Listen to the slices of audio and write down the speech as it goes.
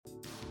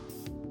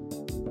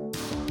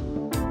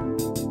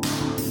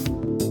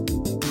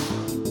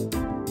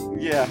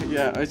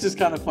Yeah. It's just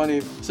kind of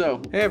funny.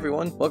 So, Hey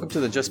everyone, welcome to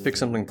the Just Pick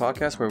Something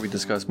podcast where we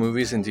discuss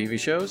movies and TV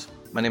shows.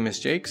 My name is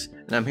Jakes,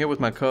 and I'm here with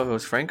my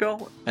co-host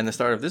Franco, and the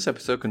start of this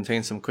episode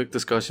contains some quick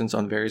discussions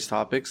on various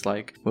topics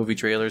like movie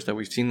trailers that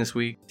we've seen this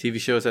week,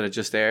 TV shows that are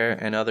just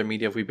there, and other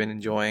media we've been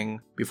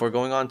enjoying, before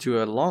going on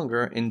to a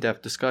longer,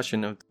 in-depth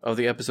discussion of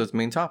the episode's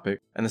main topic.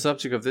 And the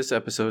subject of this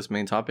episode's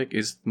main topic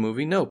is the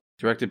movie Nope,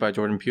 directed by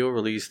Jordan Peele,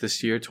 released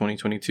this year,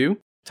 2022.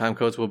 Time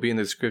codes will be in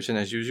the description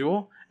as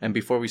usual. And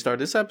before we start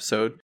this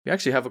episode, we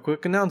actually have a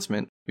quick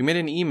announcement. We made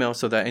an email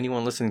so that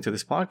anyone listening to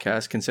this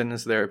podcast can send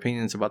us their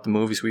opinions about the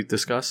movies we've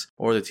discussed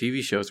or the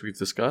TV shows we've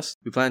discussed.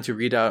 We plan to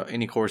read out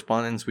any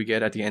correspondence we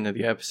get at the end of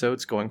the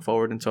episodes going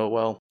forward until,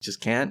 well, just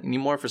can't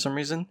anymore for some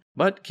reason.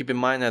 But keep in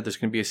mind that there's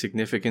going to be a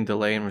significant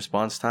delay in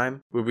response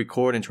time. We'll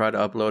record and try to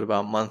upload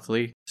about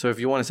monthly. So if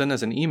you want to send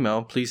us an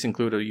email, please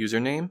include a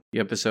username, the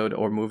episode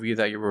or movie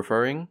that you're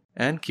referring,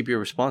 and keep your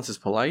responses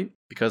polite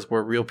because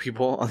we're real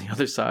people on the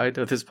other side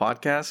of this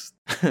podcast.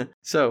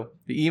 So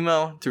the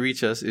email to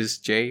reach us is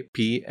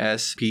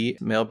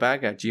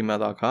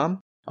jpspmailbag@gmail.com.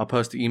 I'll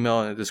post the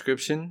email in the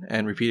description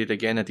and repeat it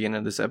again at the end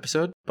of this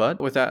episode. But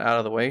with that out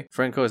of the way,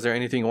 Franco, is there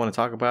anything you want to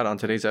talk about on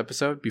today's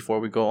episode before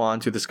we go on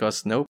to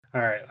discuss Nope?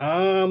 All right.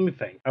 Let me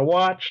think. I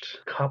watched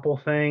a couple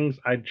things.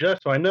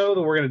 So I know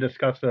that we're going to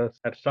discuss this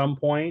at some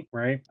point,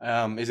 right?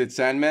 is it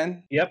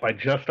Sandman? Yep. I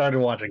just started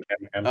watching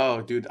Sandman.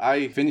 Oh, dude,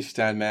 I finished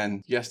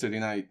Sandman yesterday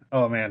night.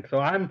 Oh man. So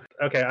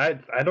okay.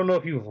 I don't know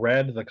if you've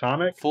read the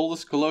comic. Full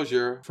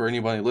disclosure for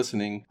anybody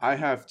listening, I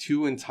have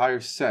 2 entire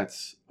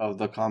sets of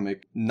the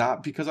comic,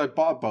 not because I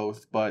bought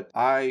both, but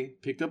I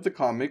picked up the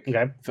comic,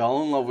 Okay.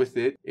 fell in love with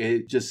it.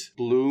 It just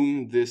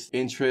bloomed this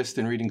interest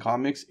in reading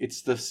comics.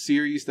 It's the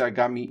series that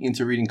got me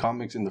into reading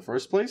comics in the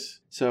first place.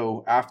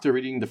 So after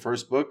reading the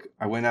first book,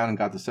 I went out and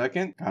got the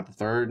second, got the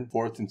third,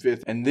 fourth, and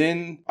fifth. And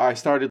then I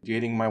started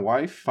dating my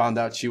wife, found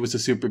out she was a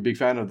super big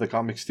fan of the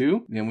comics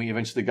too. Then we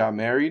eventually got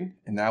married,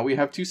 and now we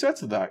have 2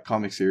 sets of that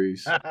comic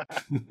series.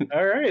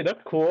 All right.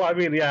 That's cool. I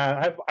mean,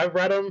 yeah, I've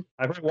read them.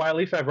 At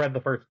least I've read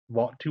the first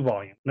 2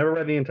 volumes. Never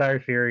read the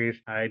entire series.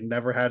 I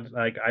never had,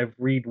 I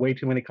read way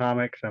too many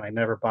comics, and I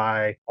never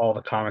buy all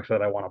the comics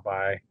that I want to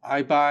buy.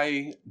 I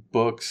buy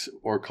books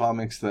or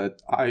comics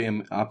that I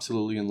am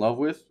absolutely in love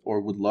with or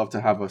would love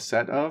to have a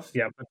set of.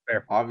 Yeah, that's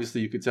fair.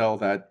 Obviously, you could tell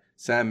that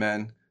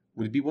Sandman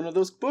would be one of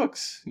those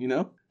books, you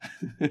know?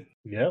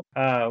 Yep.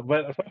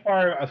 But so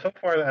far, as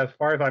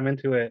far as I'm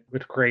into it,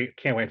 it's great.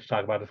 Can't wait to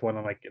talk about this one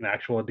in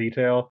actual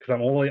detail because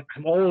I'm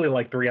only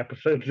like 3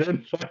 episodes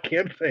in, so I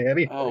can't say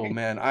anything. Oh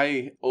man,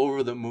 I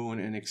over the moon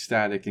and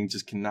ecstatic and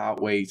just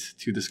cannot wait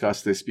to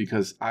discuss this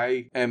because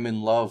I am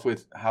in love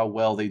with how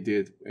well they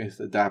did with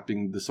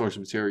adapting the source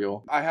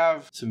material. I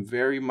have some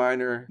very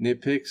minor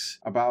nitpicks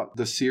about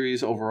the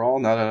series overall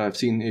now that I've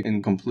seen it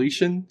in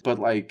completion, but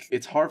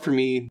it's hard for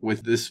me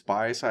with this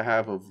bias I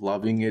have of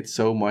loving it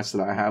so much that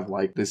I have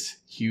this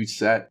huge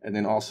set and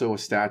then also a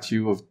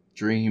statue of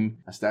Dream,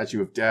 a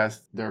statue of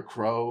Death, their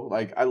crow.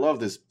 I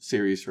love this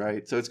series,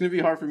 right? So it's going to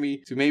be hard for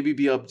me to maybe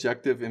be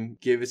objective and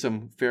give it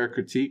some fair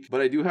critique, but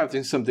I do have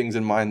some things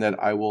in mind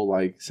that I will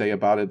say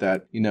about it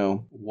that,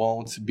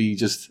 won't be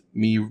just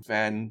me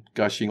fan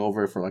gushing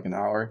over it for an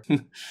hour.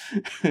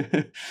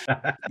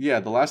 Yeah,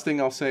 the last thing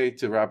I'll say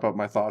to wrap up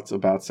my thoughts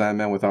about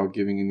Sandman without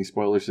giving any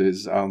spoilers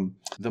is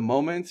the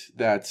moment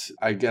that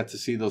I get to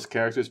see those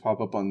characters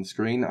pop up on the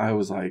screen, I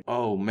was like,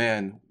 oh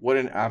man, what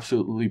an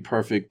absolutely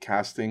perfect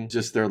casting.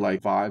 Just their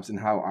vibes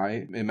and how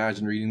I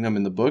imagine reading them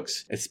in the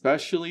books,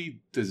 especially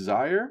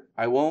Desire.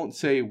 I won't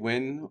say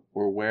when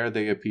or where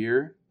they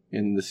appear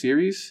in the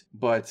series,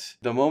 but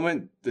the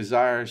moment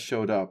Desire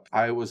showed up,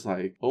 I was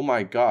like, oh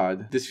my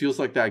god, this feels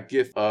like that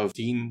gif of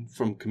Dean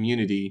from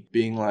Community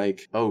being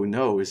like, oh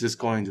no, is this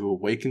going to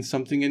awaken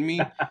something in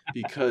me?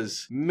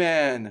 Because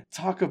man,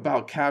 talk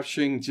about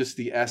capturing just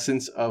the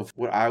essence of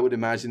what I would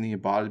imagine the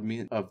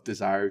embodiment of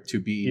Desire to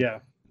be.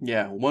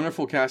 Yeah,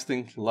 wonderful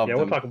casting. Love them.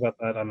 Yeah, we'll talk about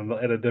that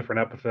in a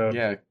different episode.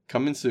 Yeah,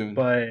 coming soon.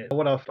 But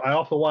what else? I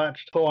also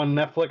watched on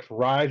Netflix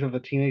Rise of the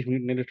Teenage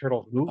Mutant Ninja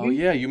Turtles movie. Oh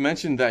yeah, you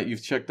mentioned that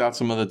you've checked out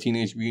some of the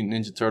Teenage Mutant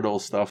Ninja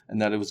Turtles stuff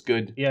and that it was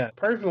good. Yeah,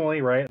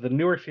 personally, right, the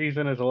newer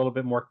season is a little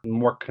bit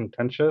more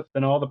contentious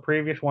than all the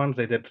previous ones.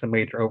 They did some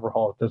major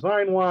overhauls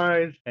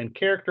design-wise and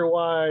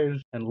character-wise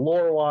and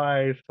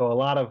lore-wise. So a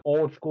lot of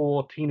old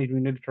school Teenage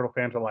Mutant Ninja Turtle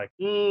fans are like,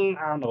 I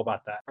don't know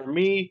about that. For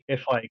me,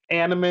 it's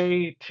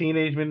anime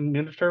Teenage Mutant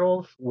Ninja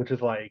Turtles, which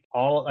is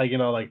all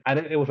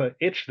it was an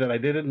itch that I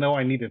didn't know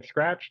I needed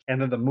scratched,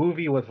 and then the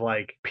movie was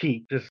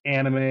peak, just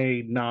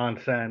anime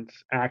nonsense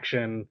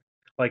action.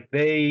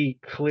 They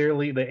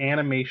clearly, the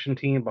animation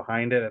team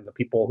behind it and the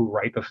people who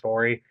write the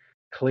story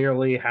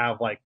clearly have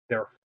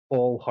their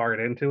full heart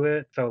into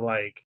it. So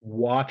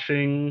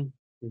watching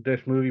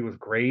this movie was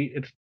great.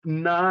 It's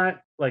not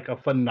a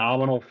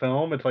phenomenal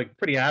film. It's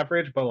pretty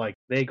average, but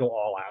they go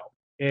all out.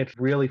 It's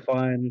really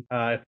fun.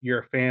 If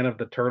you're a fan of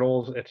the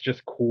Turtles, it's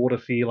just cool to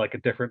see like a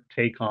different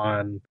take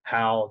on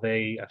how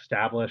they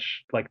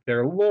establish like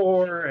their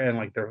lore and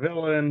like their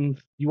villains.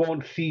 You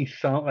won't see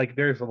some like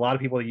there's a lot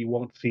of people that you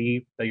won't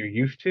see that you're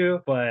used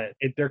to, but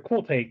they're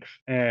cool takes.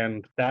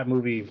 And that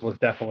movie was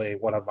definitely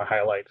one of my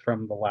highlights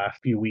from the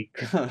last few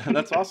weeks.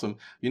 That's awesome.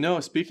 You know,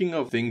 speaking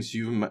of things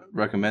you've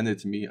recommended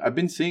to me, I've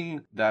been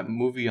seeing that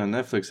movie on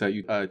Netflix that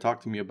you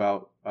talked to me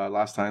about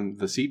last time,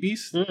 The Sea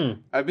Beast.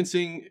 I've been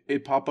seeing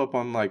it pop up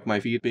on like my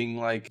feed being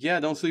like, yeah,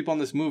 don't sleep on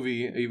this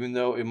movie, even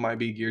though it might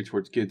be geared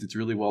towards kids. It's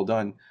really well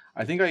done.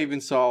 I think I even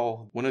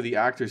saw one of the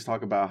actors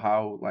talk about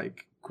how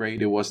like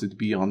great it was to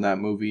be on that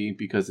movie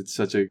because it's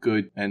such a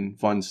good and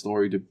fun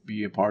story to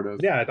be a part of.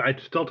 Yeah, I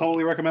still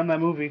totally recommend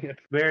that movie. It's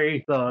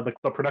very the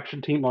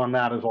production team on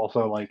that is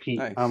also like peak.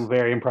 Nice. I'm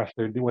very impressed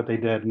with what they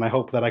did, and I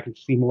hope that I can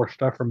see more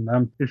stuff from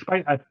them.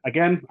 Despite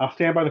again, I'll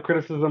stand by the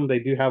criticism. They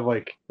do have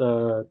like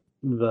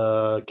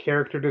the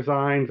character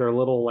designs are a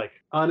little like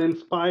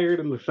uninspired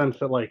in the sense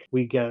that like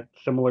we get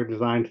similar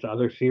designs to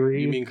other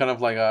series. You mean kind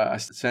of like a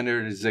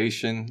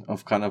standardization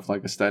of kind of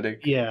like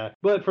aesthetic? Yeah,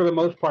 but for the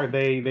most part,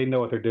 they know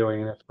what they're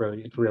doing, and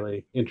it's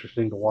really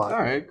interesting to watch.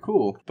 All right,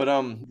 cool. But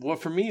well,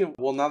 for me,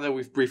 well, now that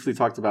we've briefly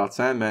talked about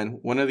Sandman,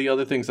 one of the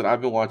other things that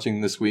I've been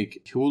watching this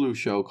week, Hulu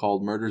show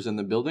called Murders in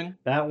the Building.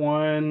 That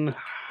one.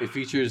 It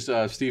features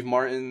Steve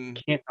Martin,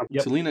 Yep.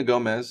 Selena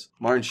Gomez,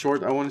 Martin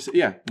Short. I want to say,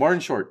 yeah,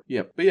 Martin Short.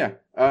 Yep. But yeah,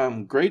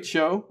 great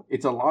show.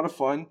 It's a lot of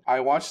fun.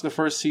 I watched the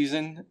first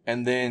season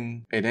and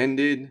then it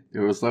ended. It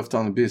was left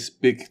on this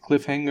big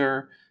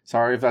cliffhanger.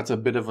 Sorry if that's a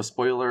bit of a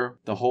spoiler.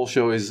 The whole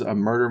show is a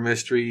murder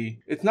mystery.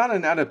 It's not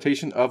an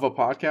adaptation of a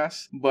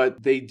podcast,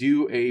 but they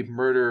do a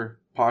murder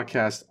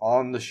podcast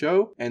on the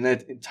show, and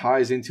that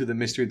ties into the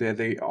mystery that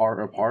they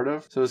are a part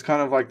of. So it's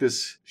kind of like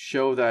this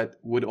show that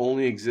would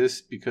only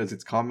exist because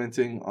it's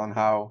commenting on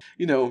how,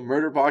 you know,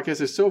 murder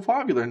podcasts are so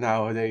popular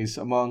nowadays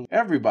among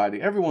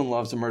everybody. Everyone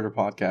loves a murder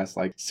podcast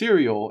like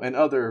Serial and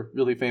other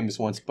really famous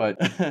ones. But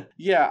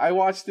yeah, I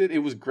watched it. It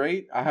was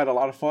great. I had a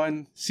lot of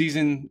fun.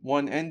 Season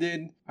 1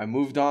 ended. I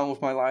moved on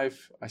with my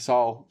life. I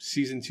saw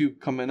season 2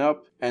 coming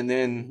up, and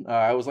then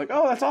I was like,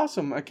 oh, that's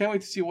awesome. I can't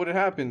wait to see what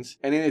happens.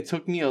 And then it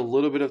took me a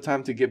little bit of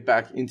time to get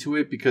back into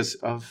it because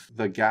of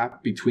the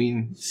gap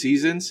between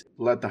seasons.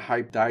 Let the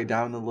hype die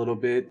down a little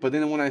bit. But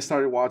then when I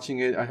started watching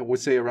it, I would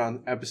say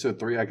around episode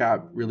 3, I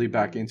got really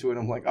back into it.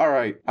 I'm like, all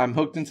right, I'm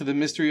hooked into the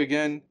mystery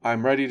again.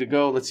 I'm ready to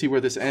go. Let's see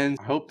where this ends.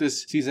 I hope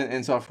this season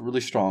ends off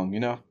really strong, you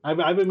know?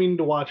 I've been meaning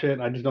to watch it.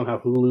 I just don't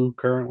have Hulu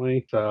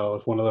currently. So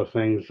it's one of those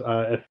things.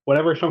 If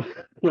whenever something's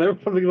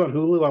on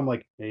Hulu, I'm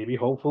like, maybe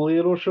hopefully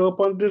it'll show up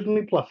on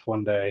Disney Plus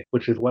one day,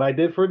 which is what I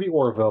did for The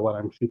Orville, and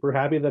I'm super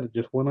happy that it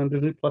just went on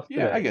Disney Plus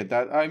today. Yeah, I get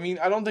that. I mean,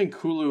 I don't think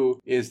Hulu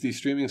is the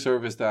streaming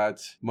service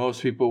that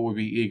most people would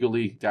be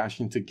eagerly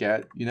dashing to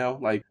get, you know?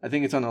 Like, I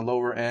think it's on the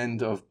lower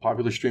end of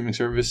popular streaming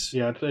service.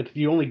 Yeah, it's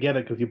you only get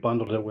it because you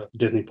bundled it with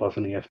Disney Plus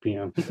and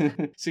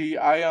ESPN. See,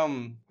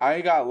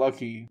 I got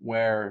lucky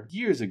where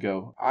years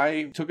ago,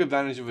 I took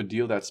advantage of a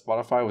deal that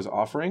Spotify was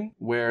offering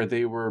where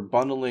they were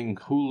bundling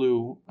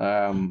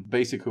Hulu,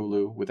 basic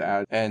Hulu with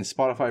ads and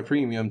Spotify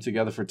Premium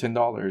together for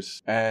 $10.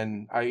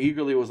 And I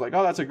eagerly was like,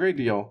 oh, that's a great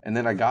deal. And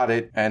then I got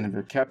it and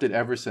have kept it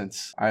ever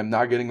since. I'm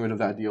not getting rid of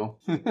that deal.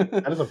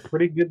 That is a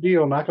pretty good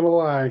deal, not gonna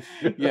lie.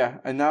 Yeah,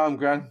 and now I'm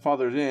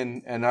grandfathered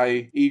in, and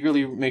I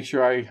eagerly make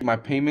sure my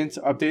payments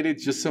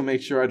updated just to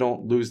make sure I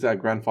don't lose that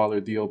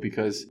grandfather deal,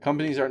 because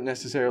companies aren't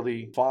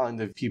necessarily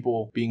fond of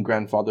people being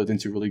grandfathered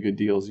into really good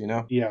deals, you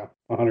know? Yeah.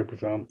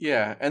 100%.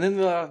 Yeah, and then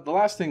the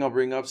last thing I'll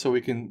bring up so we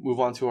can move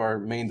on to our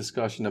main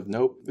discussion of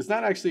Nope. It's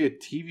not actually a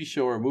TV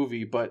show or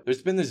movie, but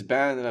there's been this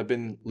band that I've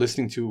been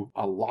listening to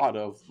a lot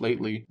of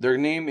lately. Their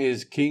name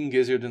is King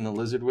Gizzard and the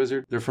Lizard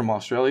Wizard. They're from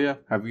Australia.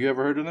 Have you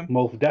ever heard of them?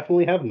 Most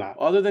definitely have not.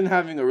 Other than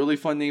having a really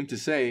fun name to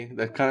say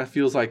that kind of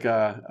feels like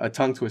a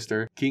tongue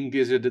twister, King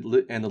Gizzard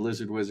and the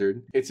Lizard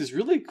Wizard. It's this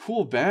really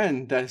cool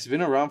band that's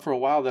been around for a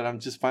while that I'm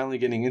just finally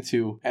getting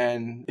into,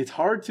 and it's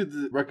hard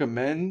to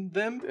recommend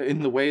them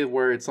in the way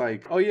where it's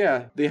like, oh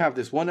yeah, they have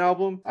this one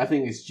album. I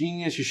think it's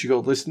genius. You should go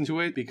listen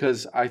to it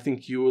because I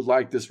think you would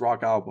like this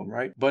rock album,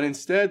 right? But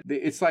instead,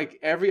 it's like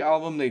every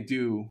album they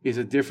do is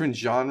a different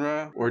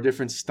genre or a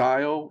different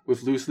style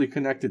with loosely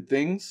connected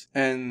things.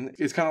 And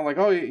it's kind of like,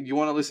 oh, you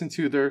want to listen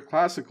to their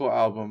classical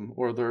album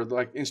or their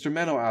like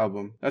instrumental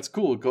album? That's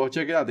cool. Go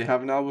check it out. They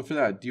have an album for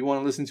that. Do you want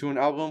to listen to an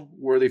album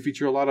where they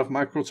feature a lot of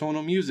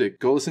microtonal music?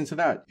 Go listen to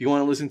that. Do you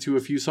want to listen to a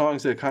few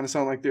songs that kind of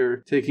sound like they're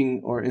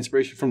taking or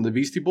inspiration from the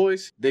Beastie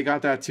Boys? They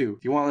got that too. Do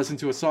you want to listen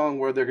to a song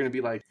where they're going to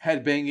be like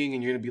headbanging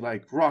and you're going to be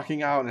like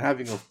rocking out and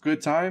having a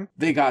good time?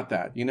 They got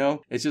that, you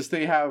know? It's just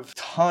they have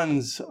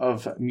tons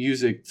of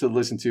music to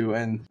listen to,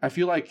 and I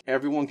feel like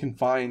everyone can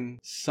find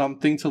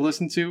something to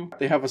listen to.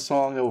 They have a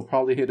song that will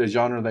probably hit a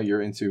genre that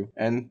you're into,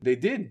 and they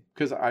did,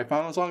 because I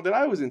found a song that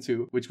I was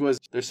into, which was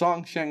their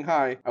song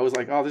Shanghai. I was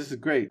like, oh, this is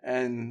great,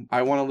 and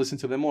I want to listen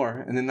to them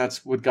more. And then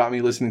that's what got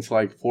me listening to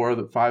like 4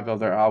 or 5 of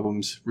their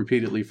albums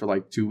repeatedly for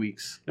like 2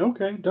 weeks.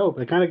 Okay, dope.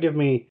 They kind of give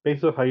me,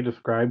 based on how you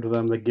described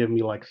them, they give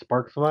me like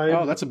Sparks vibes.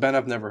 Oh, that's a band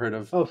I've never heard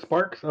of. Oh,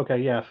 Sparks? Okay,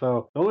 yeah.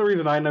 So the only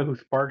reason I know who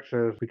Sparks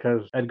is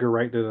because Edgar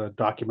Wright did a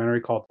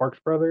documentary called Sparks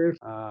Brothers,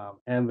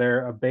 and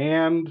they're a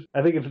band.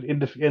 I think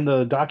it's in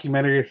the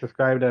documentary. It's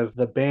described as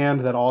the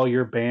band that all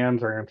your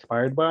bands are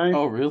inspired by.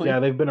 Oh, really? Yeah,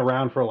 they've been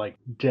around for like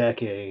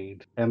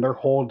decades, and their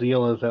whole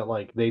deal is that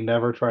like they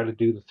never try to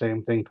do the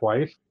same thing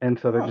twice, and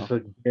so they're just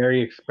like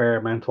very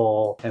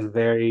experimental and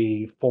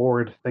very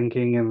forward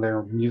thinking in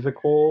their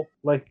musical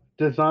like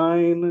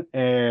design,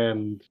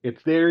 and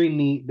it's very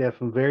neat. They have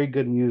some very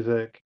good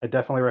music. I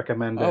definitely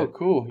recommend it. Oh,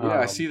 cool. Yeah,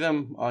 I see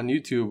them on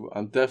YouTube.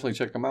 I'll definitely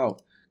check them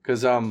out.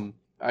 Because,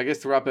 I guess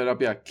to wrap it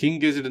up, yeah, King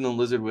Gizzard and the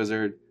Lizard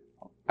Wizard,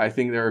 I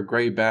think they're a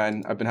great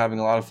band. I've been having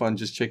a lot of fun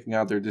just checking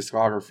out their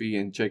discography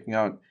and checking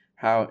out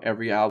how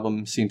every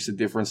album seems to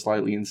differ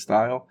slightly in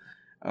style.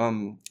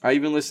 I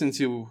even listened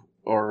to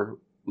a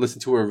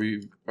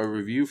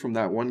review from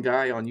that one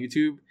guy on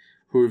YouTube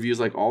who reviews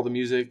like all the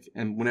music,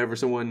 and whenever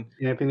someone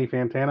Anthony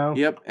Fantano.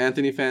 Yep,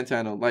 Anthony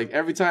Fantano. Like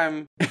every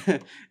time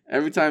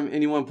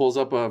anyone pulls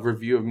up a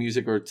review of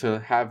music or to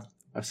have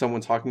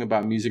someone talking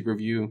about music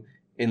review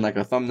in like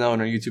a thumbnail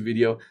in a YouTube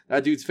video,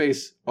 that dude's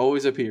face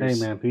always appears. Hey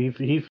man,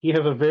 he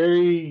has a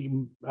very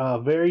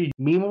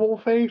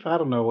memeable face. I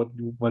don't know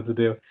what to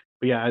do.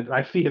 But yeah,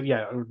 I see it.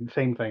 Yeah,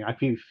 same thing. I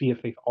see his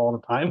face all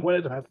the time when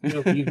it has to do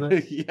with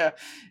music.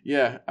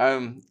 yeah.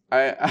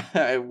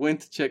 I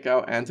went to check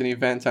out Anthony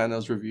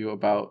Fantano's review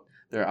about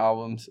their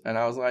albums, and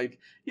I was like,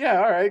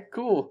 yeah, all right,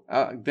 cool.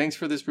 Thanks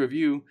for this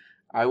review.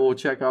 I will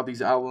check out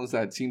these albums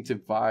that seem to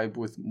vibe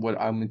with what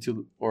I'm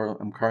into or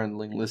I'm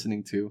currently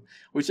listening to,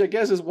 which I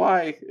guess is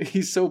why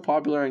he's so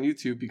popular on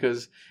YouTube,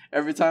 because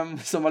every time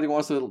somebody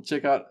wants to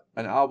check out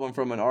an album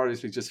from an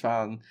artist we just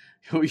found,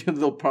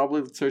 they'll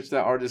probably search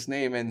that artist's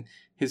name and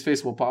his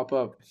face will pop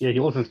up. Yeah, he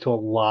listens to a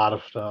lot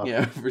of stuff.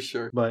 Yeah, for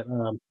sure. But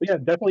yeah,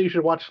 definitely you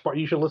should watch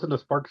You should listen to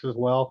Sparks as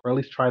well, or at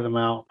least try them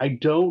out. I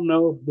don't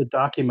know if the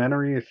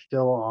documentary is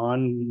still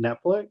on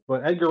Netflix,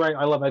 but Edgar Wright,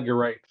 I love Edgar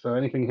Wright, so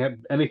anything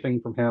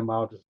from him,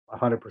 I'll just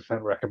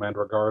 100% recommend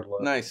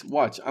regardless. Nice.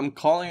 Watch. I'm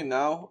calling it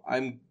now.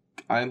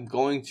 I'm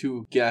going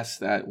to guess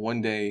that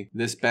one day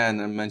this band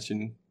I'm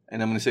mentioning,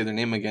 and I'm going to say their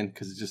name again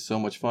because it's just so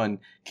much fun,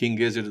 King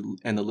Gizzard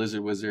and the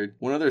Lizard Wizard,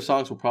 one of their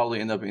songs will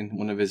probably end up in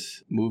one of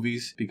his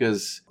movies,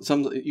 because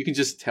you can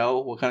just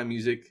tell what kind of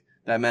music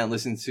that man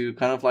listens to,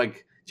 kind of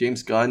like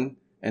James Gunn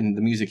and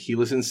the music he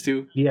listens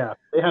to. Yeah,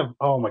 they have,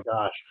 oh my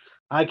gosh,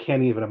 I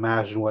can't even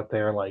imagine what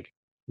their like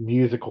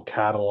musical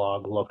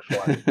catalog looks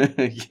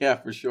like. Yeah,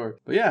 for sure.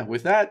 But yeah,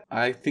 with that,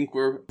 I think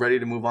we're ready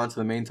to move on to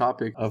the main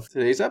topic of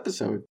today's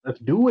episode. Let's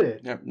do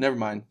it. Yeah, never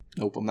mind.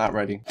 Nope, I'm not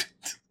ready.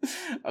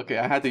 Okay,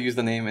 I had to use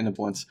the name in it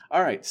once.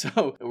 All right,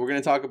 so we're going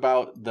to talk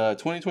about the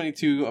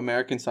 2022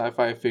 American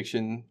sci-fi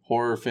fiction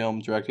horror film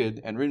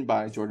directed and written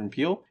by Jordan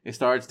Peele. It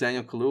stars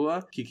Daniel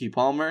Kaluuya, Kiki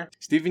Palmer,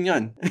 Stephen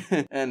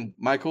Yeun, and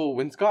Michael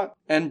Winscott,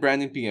 and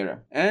Brandon Piera.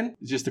 And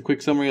just a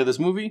quick summary of this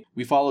movie.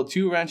 We follow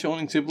two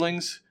ranch-owning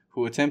siblings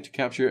who attempt to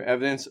capture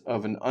evidence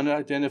of an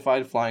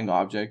unidentified flying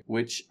object,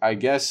 which I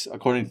guess,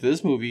 according to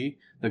this movie,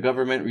 the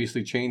government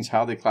recently changed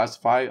how they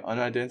classify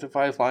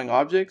unidentified flying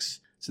objects.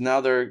 So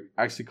now they're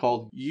actually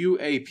called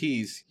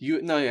UAPs.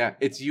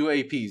 It's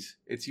UAPs.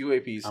 It's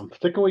UAPs. I'm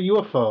sticking with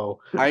UFO.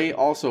 I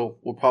also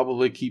will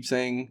probably keep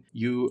saying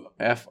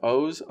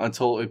UFOs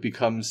until it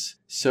becomes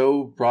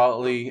so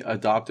broadly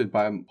adopted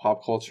by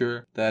pop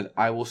culture that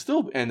I will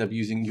still end up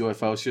using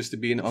UFOs just to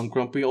be an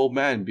ungrumpy old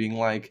man being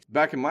like,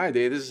 back in my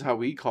day, this is how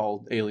we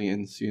called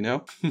aliens, you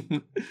know?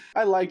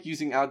 I like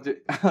using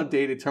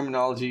outdated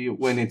terminology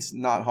when it's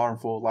not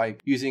harmful,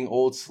 like using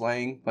old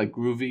slang, like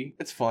groovy.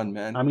 It's fun,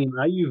 man. I mean,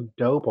 I use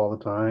dope all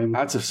the time.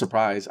 That's a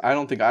surprise. I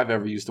don't think I've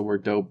ever used the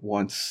word dope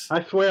once.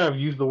 I swear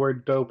I've used the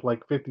word dope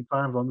like 50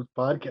 times on this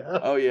podcast.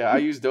 Oh yeah, I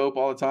use dope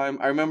all the time.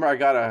 I remember I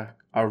got a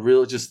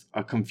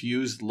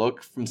confused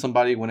look from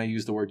somebody when I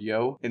used the word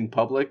yo in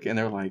public, and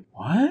they're like,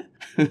 what?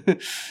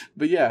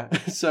 But yeah,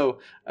 so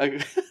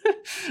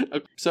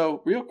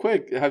real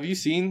quick, have you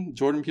seen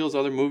Jordan Peele's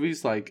other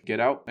movies like Get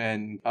Out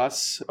and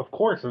Us? Of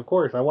course.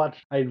 I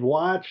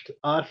watched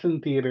Us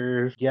in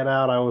theaters. Get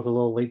Out, I was a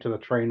little late to the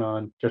train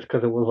on just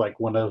because it was like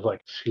one of those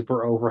like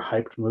super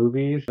overhyped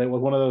movies. It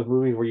was one of those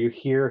movies where you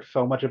hear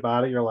so much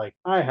about it, you're like,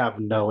 I have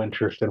no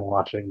interest in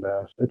watching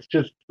this. It's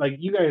just like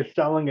you guys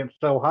selling it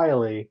so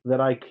highly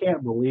that I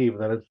can't believe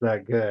that it's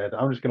that good.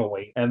 I'm just gonna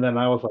wait. And then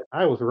I was like,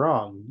 I was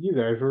wrong. You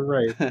guys were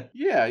right.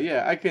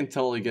 Yeah, I can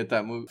totally get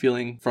that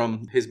feeling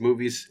from his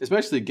movies,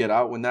 especially Get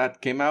Out when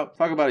that came out.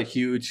 Talk about a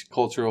huge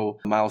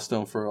cultural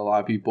milestone for a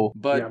lot of people.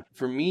 But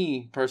for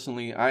me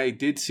personally, I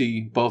did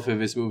see both of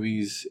his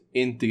movies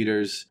in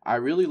theaters. I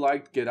really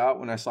liked Get Out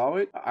when I saw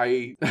it.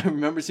 I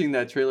remember seeing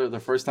that trailer the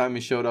first time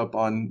it showed up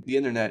on the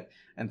internet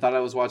and thought I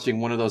was watching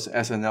one of those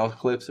SNL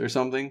clips or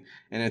something,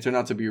 and it turned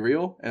out to be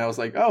real. And I was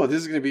like, oh,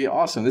 this is going to be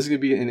awesome. This is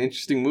going to be an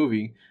interesting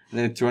movie. And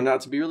then it turned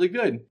out to be really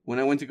good. When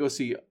I went to go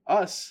see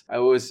Us, I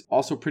was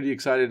also pretty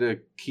excited to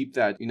keep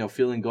that,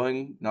 feeling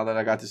going now that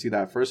I got to see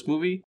that first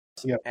movie.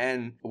 Yep.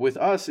 And with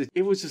Us,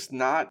 it was just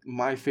not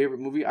my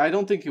favorite movie. I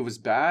don't think it was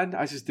bad.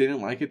 I just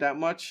didn't like it that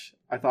much.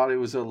 I thought it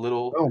was a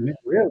little. Oh, man,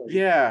 really?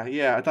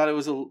 Yeah. I thought it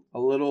was a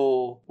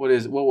little.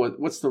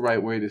 What's the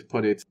right way to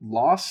put it?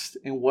 Lost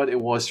in what it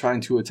was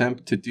trying to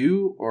attempt to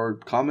do or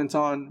comment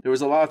on. There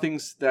was a lot of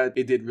things that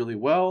it did really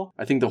well.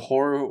 I think the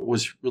horror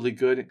was really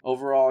good.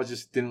 Overall, I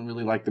just didn't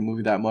really like the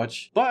movie that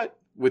much. But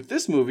with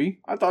this movie,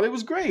 I thought it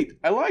was great.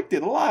 I liked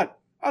it a lot.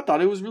 I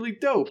thought it was really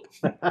dope.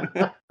 So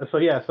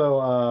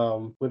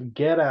with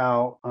Get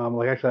Out,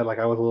 like I said, like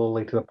I was a little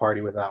late to the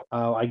party with that.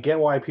 I get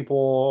why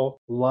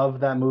people love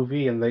that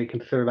movie and they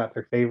consider that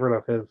their favorite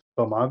of his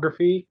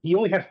filmography. He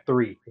only has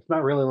 3. It's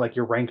not really like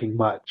you're ranking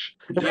much.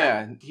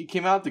 Yeah, he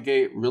came out the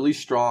gate really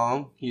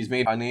strong. He's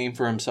made a name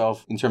for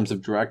himself in terms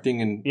of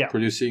directing and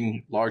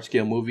producing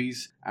large-scale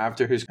movies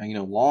after his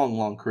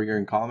long career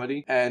in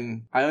comedy.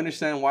 And I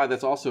understand why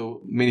that's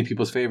also many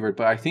people's favorite,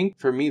 but I think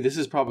for me this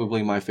is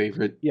probably my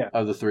favorite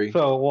of the 3.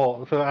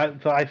 So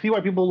I see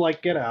why people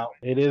like Get Out.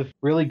 It is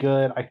really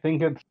good. I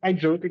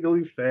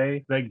jokingly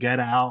say that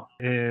Get Out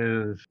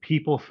is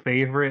people's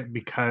favorite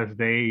because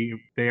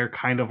they're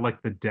kind of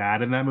like the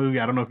dad in that movie.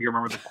 I don't know if you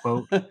remember the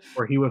quote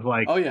where he was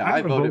like, "Oh yeah,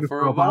 I voted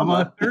for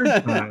Obama a third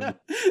time."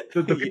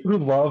 The people who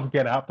love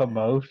Get Out the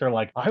most are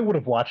like, "I would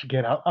have watched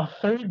Get Out a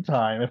third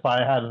time if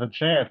I had the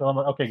chance." And I'm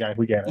like, "Okay, guys,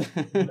 we get it."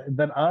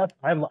 Then Us,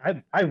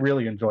 I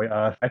really enjoy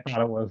Us. I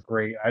thought it was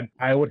great.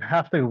 I would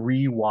have to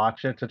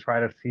rewatch it to try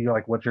to see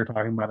like what you're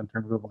talking about in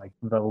terms of like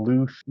the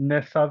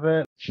looseness of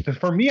it. Because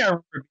for me, I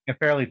remember it being a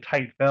fairly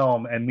tight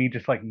film and me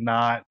just like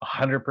not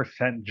 100%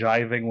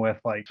 jiving with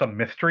like some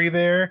mystery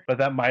there. But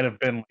that might have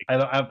been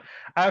like,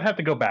 I would have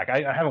to go back.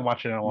 I haven't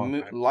watched it in a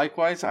long time.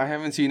 Likewise, I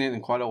haven't seen it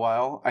in quite a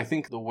while. I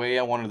think the way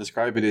I want to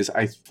describe it is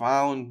I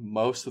found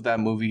most of that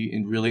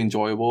movie really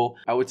enjoyable.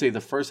 I would say the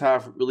first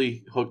half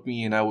really hooked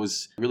me and I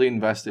was really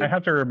invested. I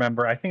have to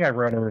remember. I think I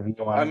wrote a review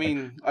on it. I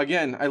mean,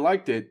 again, I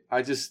liked it.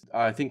 I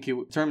think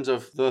in terms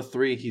of the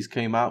 3 he's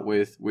came out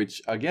with,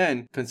 which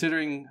again,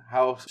 considering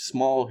how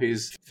small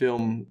his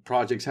film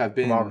projects have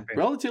been,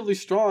 relatively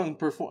strong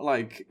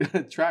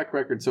track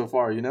record so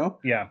far,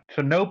 Yeah.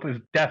 So Nope is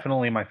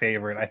definitely my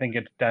favorite. I think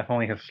it's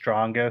definitely his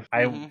strongest.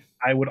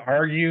 I would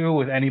argue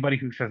with anybody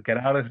who says Get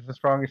Out is the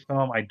strongest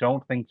film. I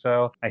don't think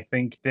so. I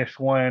think this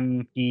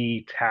one,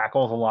 he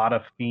tackles a lot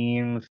of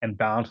themes and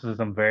balances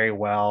them very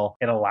well.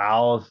 It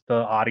allows the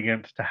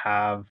audience to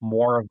have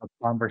more of a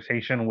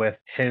conversation with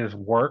his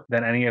work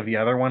than any of the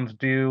other ones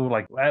do.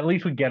 Like, at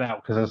least with Get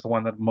Out, because it's the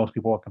one that most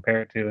people will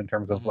compare it to in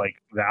terms of like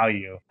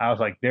value. I was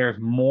like, there's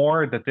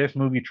more that this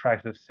movie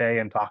tries to say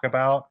and talk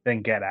about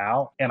than Get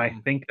Out. And I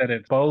think that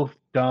it's both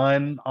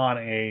done on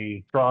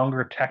a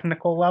stronger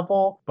technical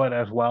level, but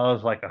as well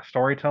as like a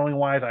storytelling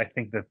wise, I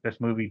think that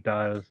this movie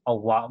does a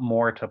lot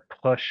more to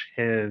push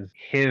his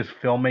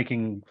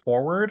filmmaking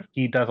forward.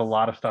 He does a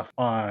lot of stuff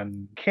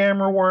on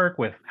camera work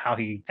with how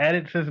he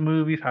edits his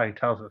movies, how he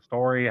tells the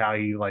story, how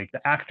he like the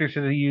actors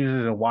that he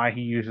uses and why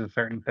he uses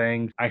certain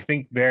things. I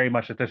think very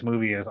much that this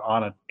movie is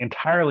on an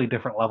entirely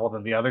different level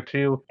than the other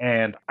two,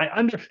 and I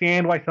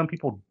understand why some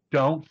people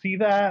don't see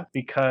that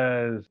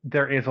because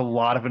there is a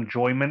lot of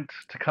enjoyment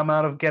to come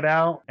out of Get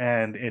Out,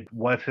 and it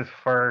was his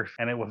first,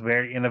 and it was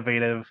very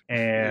innovative,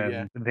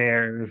 and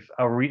there's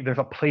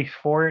a place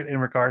for it in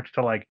regards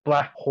to like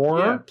black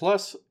horror. Yeah,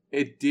 plus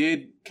it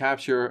did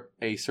capture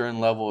a certain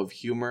level of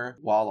humor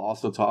while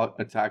also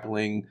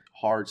tackling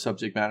hard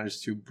subject matters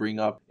to bring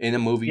up in a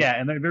movie.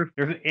 Yeah,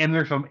 and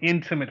there's some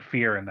intimate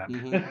fear in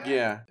that.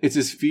 Yeah, it's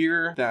this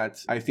fear that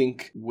I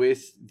think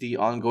with the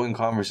ongoing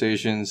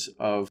conversations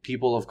of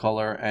people of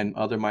color and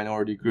other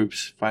minority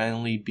groups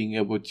finally being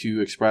able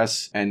to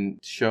express and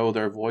show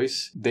their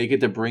voice, they get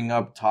to bring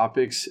up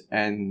topics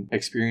and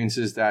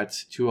experiences that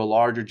to a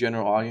larger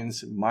general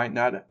audience might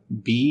not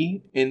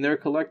be in their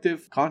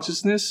collective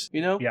consciousness,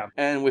 Yeah.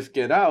 And with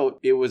Get Out,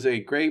 it was a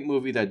great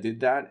movie that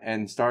did that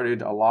and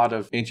started a lot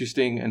of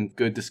interesting and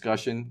good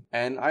discussion.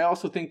 And I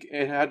also think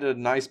it had a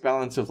nice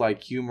balance of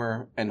like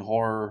humor and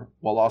horror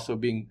while also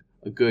being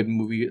a good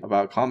movie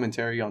about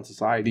commentary on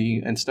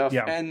society and stuff.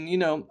 Yeah. And,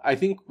 I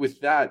think with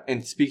that,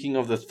 and speaking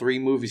of the 3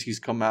 movies he's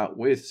come out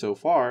with so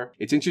far,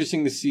 it's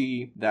interesting to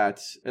see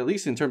that, at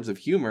least in terms of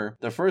humor,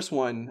 the first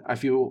one, I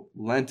feel,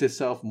 lent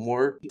itself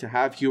more to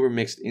have humor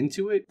mixed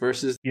into it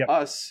versus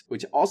Us,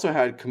 which also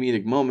had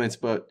comedic moments,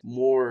 but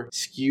more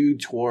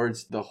skewed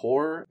towards the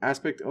horror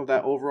aspect of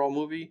that overall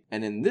movie.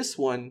 And in this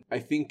one, I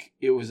think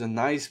it was a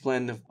nice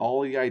blend of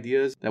all the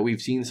ideas that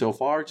we've seen so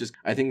far.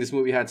 I think this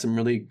movie had some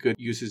really good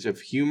usage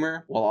of humor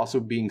while also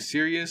being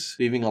serious,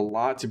 leaving a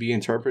lot to be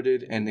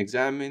interpreted and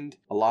examined,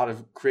 a lot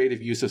of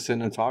creative use of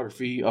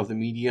cinematography of the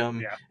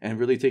medium, and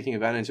really taking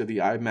advantage of the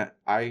IMAX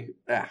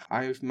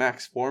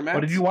format.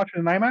 Oh, did you watch it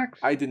in IMAX?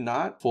 I did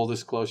not. Full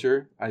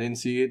disclosure, I didn't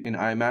see it in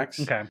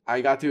IMAX. Okay.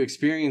 I got to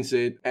experience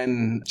it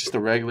in just a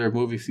regular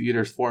movie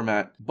theater's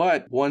format.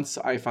 But once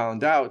I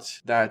found out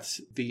that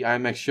the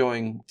IMAX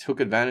showing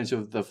took advantage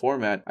of the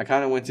format, I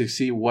kind of went to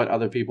see what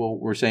other people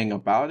were saying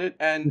about it.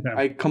 And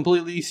I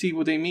completely see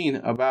what they mean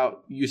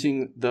about using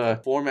using the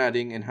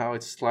formatting and how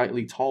it's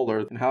slightly taller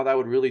and how that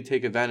would really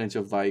take advantage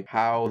of like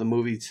how the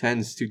movie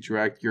tends to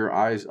direct your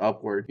eyes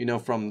upward, you know,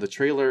 from the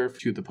trailer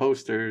to the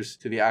posters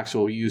to the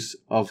actual use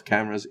of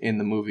cameras in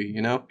the movie,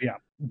 you know? Yeah.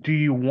 Do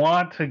you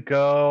want to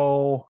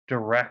go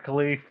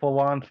directly full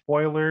on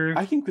spoilers?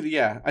 I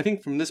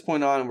think from this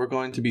point on, we're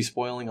going to be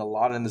spoiling a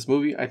lot in this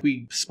movie.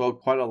 We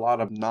spoke quite a lot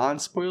of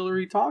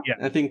non-spoilery talk.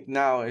 Yeah. I think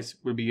now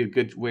would be a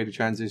good way to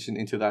transition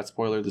into that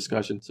spoiler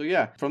discussion. So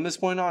yeah, from this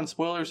point on,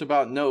 spoilers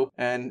about Nope,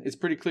 and it's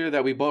pretty clear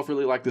that we both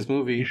really like this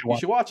movie. You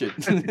should watch it.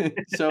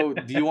 So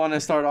do you want to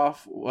start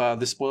off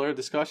the spoiler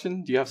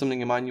discussion? Do you have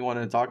something in mind you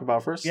want to talk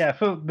about first? Yeah,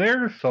 so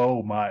there's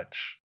so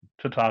much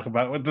to talk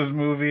about with this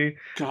movie.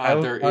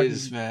 God, there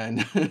is,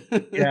 man.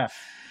 Yeah.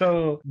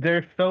 So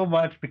there's so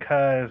much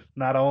because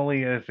not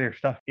only is there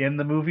stuff in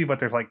the movie, but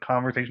there's like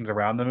conversations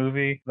around the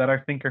movie that I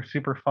think are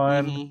super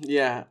fun. Mm-hmm.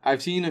 Yeah,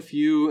 I've seen a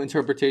few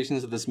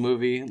interpretations of this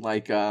movie,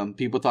 like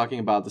people talking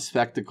about the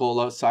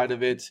spectacle side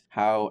of it,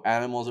 how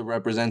animals are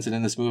represented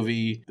in this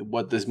movie,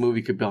 what this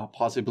movie could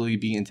possibly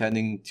be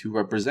intending to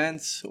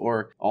represent,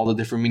 or all the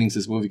different meanings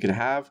this movie could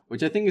have,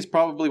 which I think is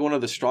probably one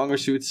of the stronger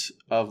suits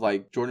of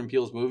like Jordan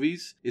Peele's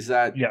movies, is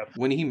that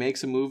when he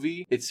makes a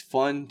movie, it's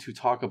fun to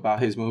talk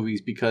about his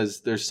movies because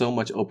there's so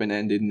much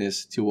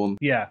open-endedness to them.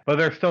 Yeah, but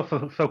they're still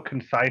so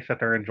concise that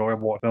they're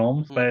enjoyable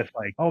films. But it's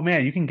like, oh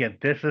man, you can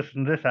get this,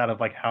 and this out of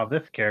like how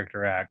this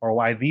character acts, or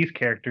why these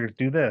characters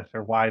do this,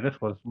 or why this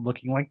was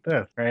looking like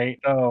this, right?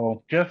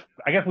 So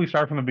I guess we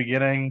start from the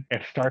beginning.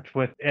 It starts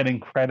with an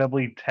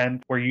incredibly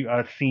tense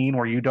scene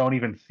where you don't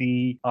even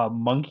see a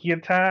monkey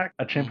attack,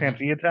 a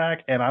chimpanzee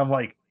attack, and I'm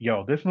like,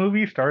 yo, this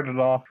movie started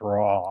off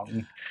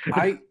wrong.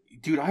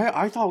 Dude,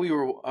 I thought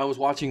I was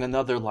watching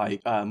another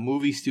like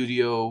movie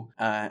studio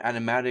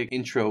animatic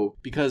intro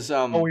because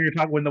you're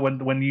talking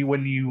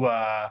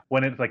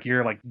when it's like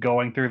you're like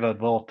going through the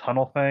little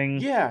tunnel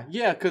thing. Yeah,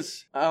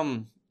 because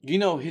you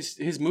know,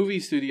 his movie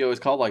studio is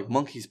called like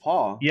Monkey's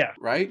Paw. Yeah.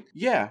 Right?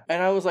 Yeah.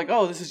 And I was like,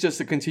 oh, this is just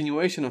a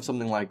continuation of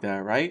something like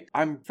that, right?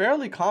 I'm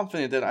fairly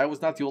confident that I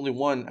was not the only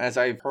one, as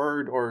I've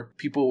heard or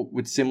people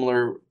with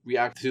similar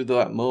react to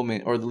that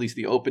moment, or at least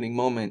the opening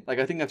moment. Like,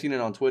 I think I've seen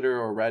it on Twitter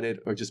or Reddit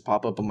or just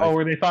pop up on my...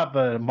 where they thought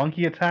the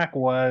monkey attack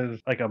was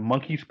like a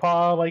monkey's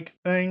paw like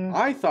thing?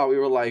 I thought we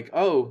were like,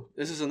 oh,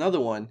 this is another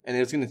one. And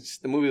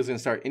the movie was going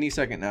to start any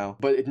second now.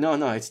 But no,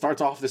 it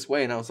starts off this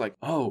way. And I was like,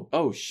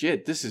 oh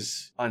shit, this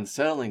is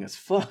unsettling as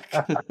fuck.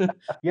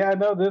 Yeah,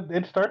 no,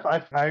 it starts.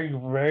 I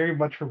very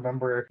much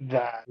remember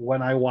that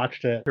when I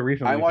watched it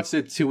recently. I watched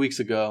it 2 weeks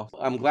ago.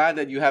 I'm glad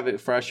that you have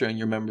it fresher in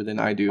your memory than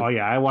I do. Oh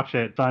yeah, I watched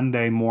it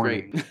Sunday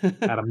morning. Great.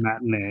 At a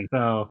matinee.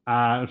 So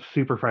it's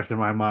super fresh in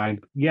my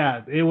mind.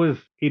 Yeah,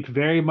 it's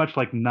very much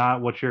like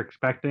not what you're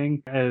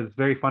expecting. It's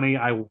very funny.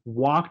 I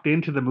walked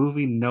into the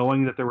movie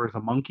knowing that there was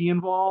a monkey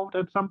involved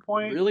at some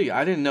point. Really?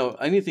 I didn't know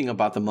anything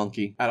about the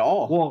monkey at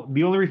all. Well,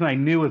 the only reason I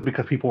knew is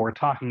because people were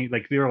talking,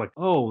 like they were like,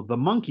 oh, the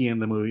monkey in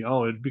the movie.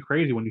 Oh, it'd be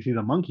crazy when you see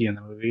the monkey in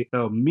the movie.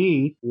 So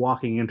me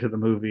walking into the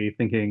movie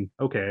thinking,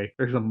 okay,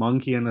 there's a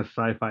monkey in this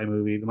sci-fi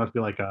movie. There must be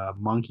like a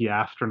monkey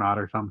astronaut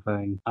or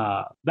something.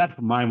 That's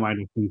what my mind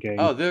was thinking.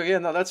 Oh,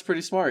 no, that's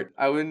pretty smart.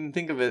 I wouldn't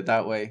think of it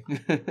that way.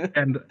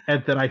 and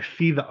then I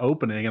see the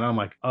opening and I'm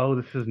like, oh,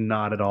 this is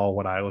not at all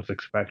what I was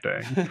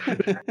expecting.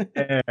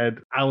 And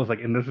I was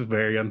like, and this is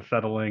very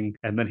unsettling.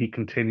 And then he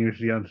continues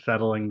the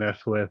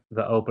unsettlingness with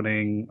the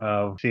opening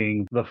of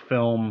seeing the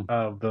film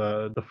of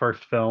the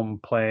first film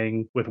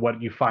playing with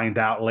what you find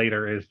out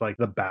later is like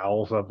the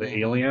bowels of the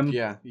alien.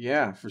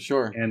 Yeah, for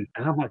sure. And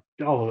I'm like,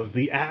 oh,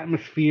 the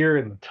atmosphere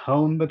and the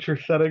tone that you're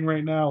setting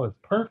right now is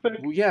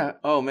perfect. Yeah.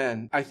 Oh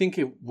man, I think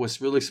it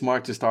was really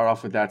smart to start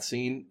off with that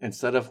scene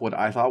instead of what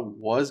I thought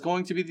was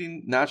going to be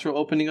the natural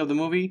opening of the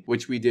movie,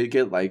 which we did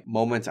get like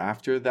moments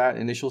after that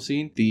initial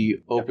scene.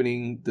 The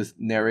opening, this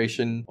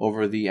narration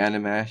over the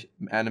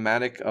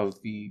animatic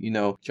of the, you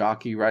know,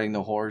 jockey riding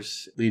the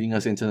horse leading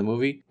us into the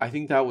movie. I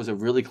think that was a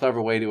really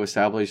clever way to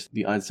establish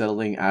the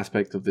unsettling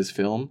aspect of this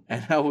film.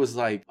 And I was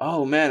like,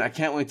 oh man, I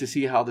can't wait to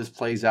see how this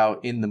plays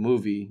out in the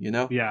movie, you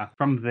know? Yeah.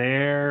 From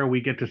there,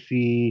 we get to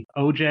see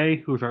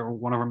OJ, who's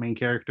one of our main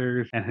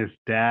characters, and his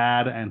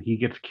dad, and he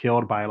gets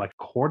killed by like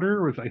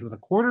quarter. Was it a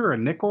quarter or a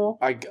nickel?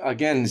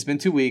 Again, it's been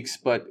 2 weeks,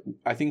 but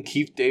I think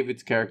Keith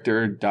David's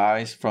character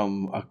dies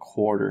from a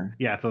quarter.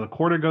 Yeah, so the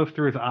quarter goes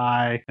through his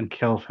eye and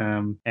kills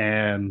him,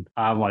 and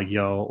I'm like,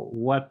 yo,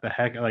 what the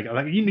heck? Like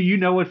you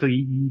know it's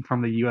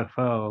from the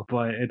UFO,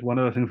 but it's one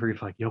of those things where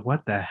it's like, yo,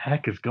 what the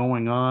heck is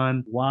going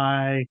on?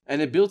 Why?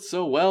 And it builds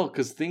so well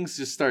because things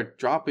just start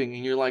dropping,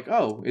 and you're like,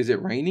 oh, is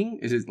it raining?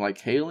 Is it like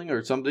hailing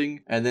or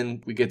something? And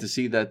then we get to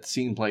see that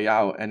scene play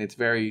out, and it's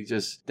very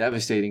just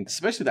devastating,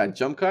 especially that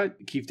jump cut,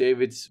 Keith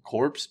David's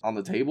corpse on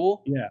the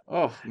table. Yeah.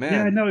 Oh man.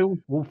 Yeah, no.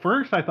 Well,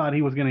 first I thought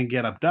he was going to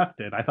get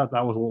abducted. I thought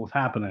that was what was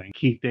happening.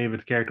 Keith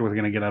David's character was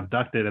going to get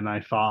abducted, and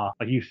I saw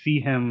like you see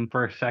him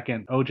for a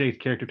second. OJ's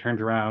character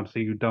turns around, so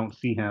you don't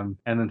see him,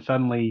 and then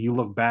suddenly you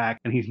look back,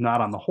 and he's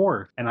not on the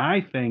horse, and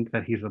I think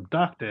that he's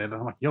abducted. And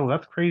I'm like, yo,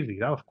 that's crazy.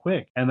 That was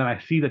quick. And then I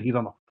see that he's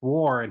on the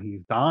floor and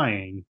he's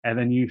dying, and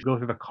then you go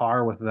through the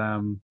car with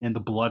them and the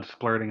blood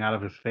splurting out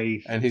of his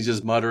face. And he's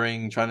just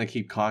muttering, trying to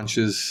keep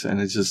conscious,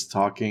 and it's just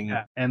talking.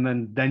 Yeah. And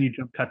then you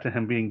jump cut to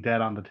him being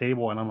dead on the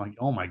table, and I'm like,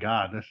 oh my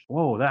god,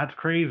 whoa, that's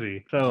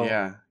crazy. So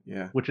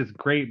Yeah. Which is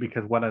great,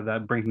 because what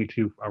that brings me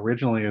to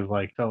originally is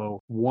like,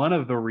 so one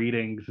of the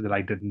readings that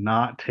I did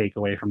not take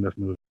away from this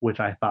movie, which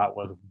I thought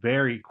was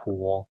very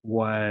cool,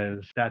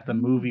 was that the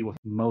movie was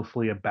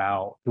mostly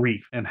about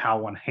grief and how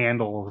one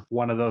handles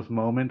one of those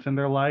moments in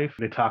their life.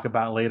 They talk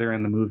about later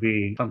in the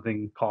movie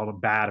something called a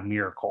bad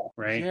miracle,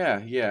 right?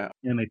 Yeah.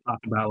 And they talk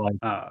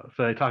about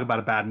so they talk about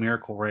a bad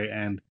miracle, right?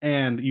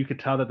 And you could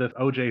tell that this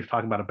OJ is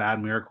talking about a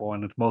bad miracle,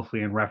 and it's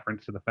mostly in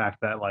reference to the fact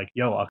that, like,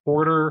 yo, a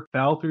porter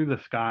fell through the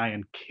sky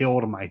and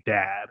killed my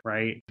dad,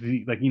 right?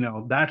 Like,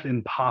 that's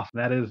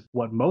impossible. That is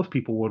what most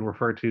people would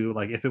refer to,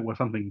 like, if it was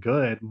something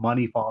good,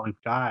 money falling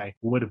sky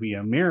would be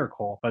a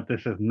miracle. But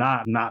this is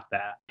not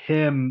that.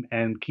 Him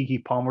and Kiki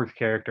Palmer's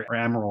character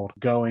Emerald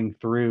going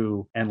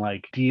through and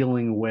like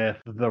dealing with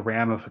the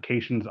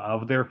ramifications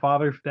of their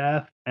father's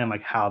death and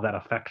like how that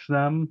affects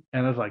them.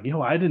 And it's like,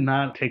 I did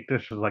not take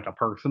this as like a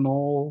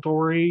personal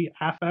story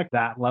aspect,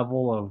 that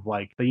level of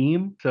like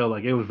theme. So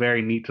like it was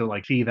very neat to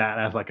like see that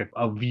as like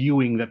a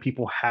viewing that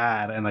people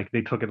had, and like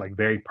they took it like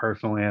very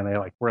personally, and they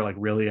like were like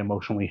really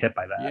emotionally hit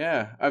by that.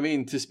 Yeah. I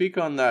mean, to speak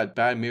on that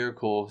bad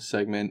miracle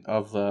segment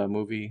of the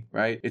movie,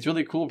 right? It's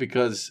really cool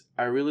because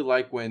I really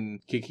like when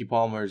Kiki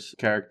Palmer's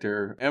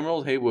character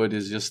Emerald Haywood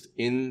is just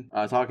in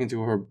talking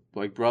to her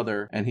like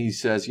brother, and he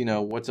says,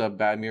 what's a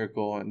bad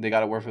miracle, and they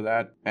got a word for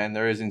that, and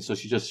there isn't. So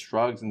she just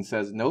shrugs and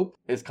says nope.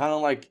 It's kind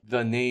of like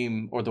the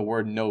name or the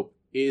word nope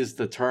is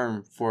the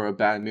term for a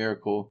bad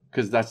miracle,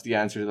 because that's the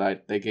answer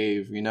that they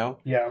gave,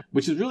 Yeah.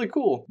 Which is really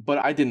cool. But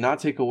I did not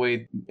take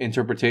away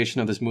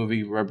interpretation of this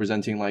movie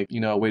representing like,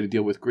 a way to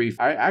deal with grief.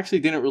 I actually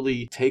didn't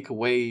really take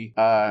away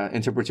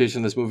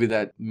interpretation of this movie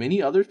that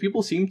many other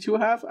people seem to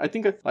have. I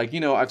think like,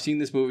 I've seen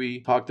this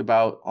movie talked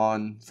about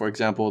on, for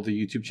example, the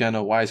YouTube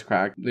channel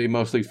Wisecrack. They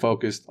mostly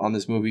focused on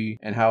this movie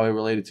and how it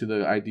related to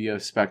the idea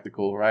of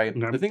spectacle, right?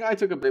 Yeah. The thing I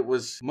took of it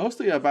was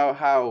mostly about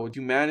how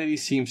humanity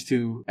seems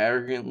to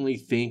arrogantly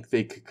think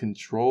they could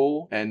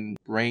control and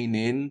rein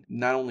in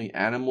not only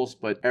animals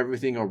but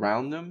everything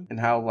around them, and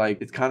how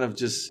like it's kind of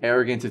just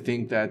arrogant to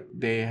think that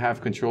they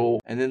have control.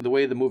 And then the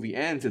way the movie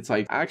ends, it's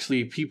like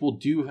actually people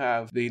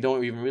they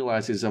don't even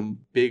realize there's a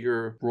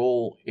bigger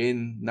role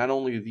in not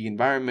only the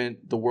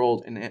environment, the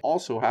world, and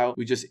also how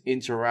we just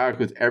interact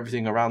with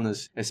everything around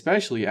us,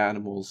 especially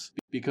animals.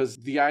 Because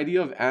the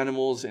idea of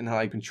animals and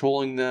like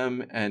controlling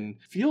them and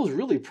feels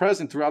really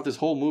present throughout this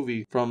whole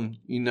movie, from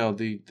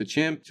the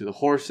chimp to the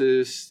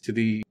horses to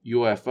the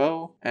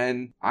UFO.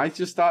 And I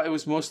just thought it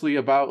was mostly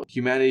about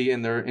humanity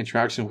and their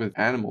interaction with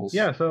animals.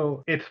 Yeah,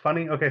 so it's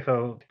funny. Okay,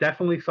 so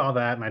definitely saw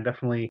that, and I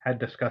definitely had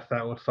discussed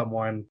that with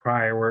someone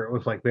prior, where it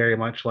was like very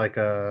much like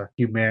a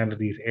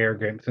humanity's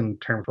arrogance in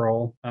terms of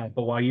control.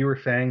 But while you were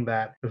saying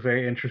that, it was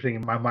very interesting.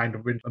 In my mind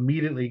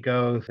immediately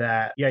goes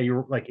that, yeah,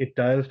 you're like, it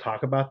does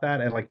talk about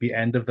that, and like the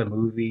end of the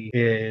movie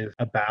is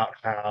about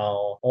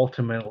how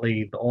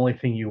ultimately the only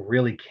thing you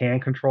really can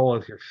control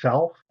is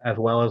yourself, as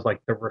well as like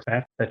the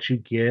respect that you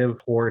give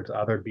towards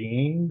other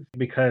beings.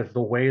 Because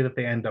the way that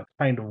they end up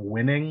kind of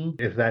winning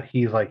is that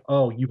he's like,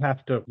 oh, you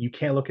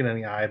can't look it in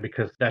the eye,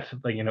 because that's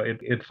like,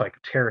 it's like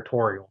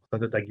territorial, so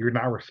that like you're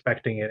not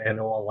respecting it and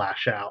it will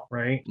lash out,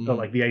 right? So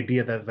like the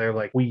idea that they're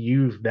like, we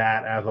use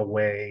that as a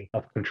way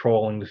of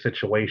controlling the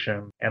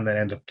situation and then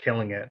end up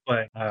killing it.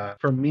 But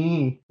for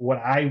me, what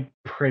I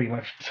pretty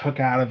much took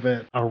out of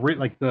it,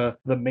 like the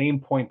main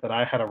point that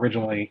I had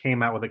originally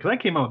came out with it, because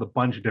I came out with a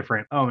bunch of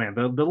different,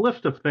 the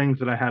list of things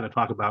that I had to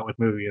talk about with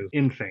movie is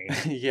insane.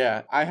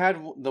 Yeah, I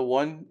had the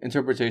one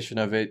interpretation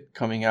of it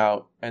coming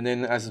out, and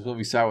then as this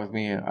movie sat with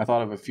me, I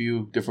thought of a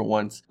few different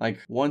ones. Like,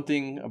 one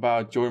thing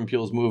about Jordan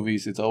Peele's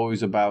movies, it's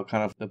always about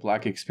kind of the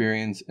Black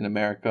experience in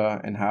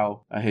America and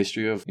how a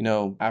history of,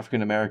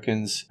 African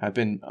Americans have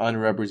been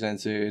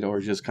unrepresented or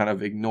just kind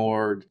of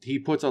ignored. He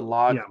puts a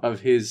lot of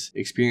his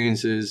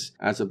experiences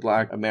as a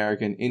Black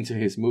American into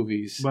his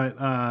movies. But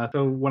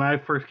so when I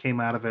first came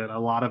out of it, a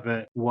lot of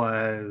it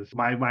was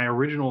my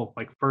original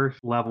like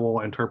first level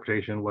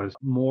interpretation was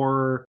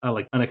more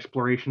like an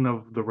exploration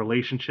of the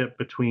relationship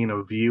between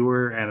a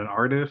viewer and an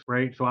artist,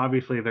 right? So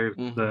obviously there's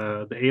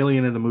the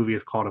alien in the movie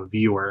is called a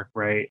viewer,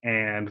 right?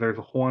 And there's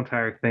a whole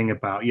entire thing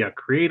about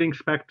creating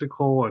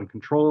spectacle and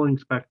controlling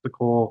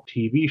spectacle.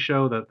 TV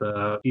show that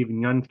the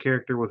Stephen Young's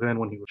character was in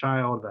when he was a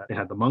child, that they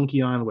had the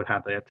monkey on, would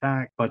have the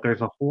attack. But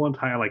there's a whole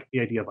entire like the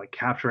idea of like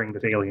capturing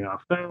this alien on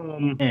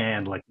film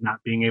and like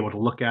not being able to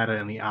look at it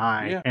in the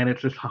eye. And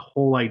it's this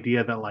whole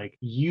idea that like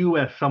you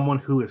as someone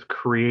who is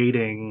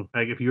creating,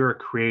 like if you're a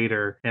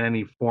creator in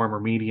any form or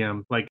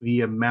medium, like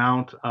the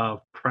amount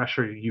of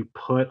pressure you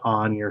put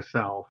on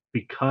yourself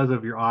because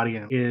of your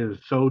audience is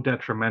so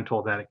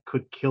detrimental that it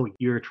could kill you.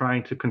 You're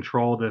trying to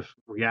control this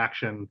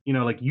reaction.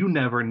 Like you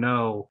never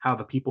know how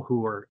the people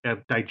who are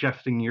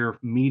digesting your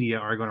media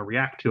are going to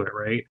react to it,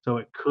 right? So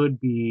it could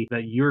be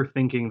that you're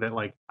thinking that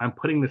like, I'm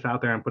putting this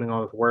out there, I'm putting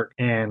all this work,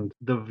 and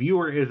the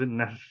viewer isn't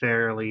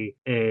necessarily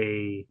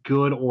a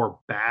good or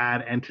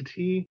bad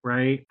entity,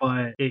 right?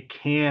 But it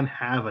can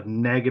have a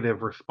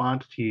negative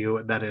response to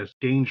you that is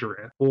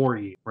dangerous for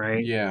you,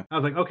 right? Yeah. I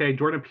was like, okay,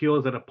 Jordan Peele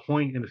is at a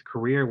point in his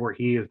career where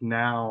he is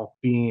now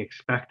being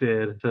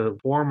expected to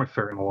form a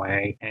certain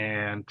way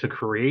and to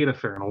create a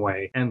certain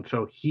way. And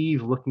so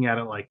he's looking at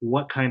it like,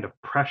 what kind of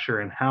pressure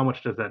and how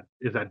much is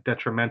that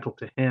detrimental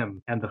to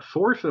him? And the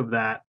source of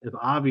that is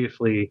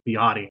obviously the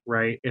audience,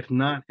 right? It's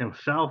not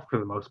himself for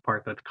the most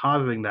part that's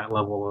causing that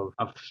level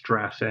of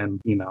stress and,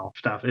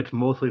 stuff. It's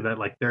mostly that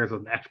like there's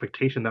an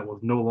expectation that was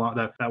no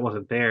longer, that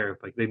wasn't there.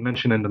 Like they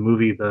mentioned in the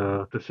movie,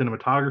 the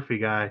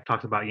cinematography guy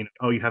talks about,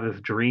 oh, you have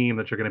this dream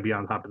that you're going to be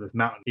on top of this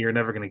mountain. You're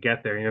never going to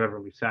get there. You're never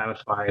going to be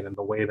satisfied. And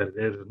the way that it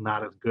is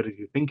not as good as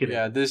you think it is.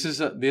 Yeah, this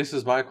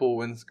is Michael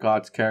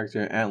Winscott's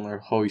character, Antler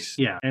Hoyst.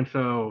 Yeah, and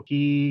so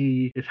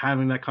he is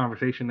having that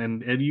conversation,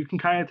 and you can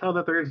kind of tell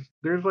that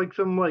there's like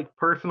some like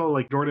personal,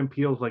 like Jordan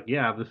Peele's like,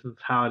 yeah, this is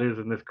how it is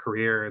in this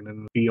career and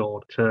in the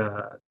field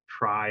to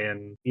try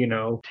and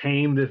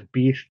tame this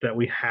beast that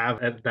we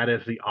have that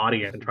is the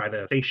audience and try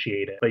to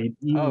satiate it. But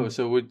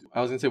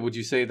would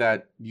you say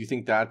that you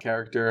think that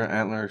character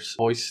Antler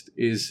Hoyst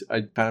is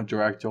a kind of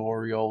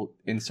directorial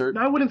insert?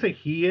 No, I wouldn't say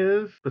he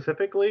is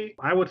specifically.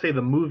 I would say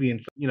the movie,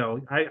 and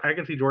I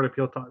can see Jordan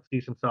Peele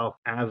sees himself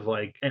as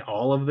like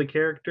all of the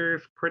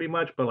characters pretty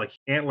much, but like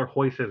Antler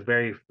Hoyst is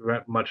very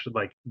much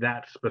like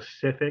that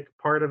specific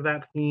part of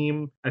that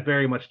theme. I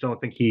very much don't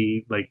think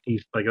he's like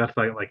that's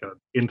like an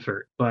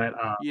insert, but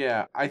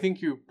yeah, I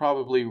think you're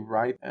probably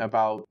right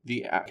about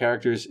the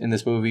characters in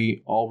this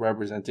movie all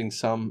representing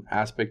some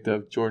aspect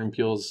of Jordan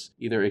Peele's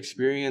either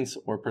experience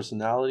or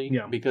personality.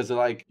 Yeah. Because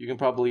like you can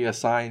probably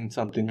assign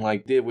something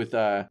like did with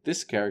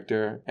this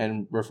character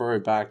and refer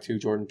it back to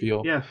Jordan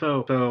Peele. Yeah,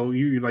 so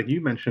you like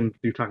you mentioned,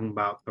 you're talking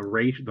about the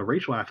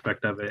racial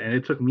aspect of it, and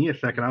it took me a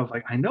second. I was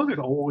like, I know there's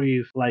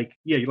always like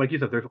you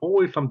said, there's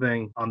always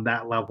something on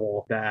that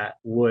level that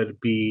would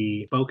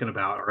be spoken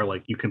about or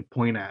like you can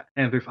point at,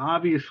 and there's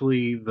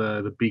obviously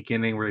the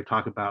beginning where they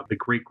talk about the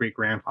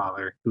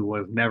great-great-grandfather who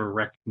was never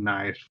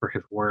recognized for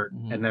his work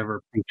and never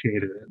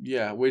appreciated it.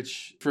 Yeah,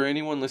 which for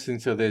anyone listening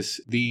to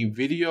this, the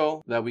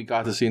video that we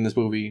got to see in this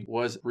movie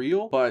was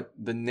real, but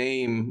the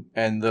name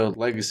and the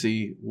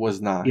legacy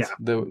was not. Yeah.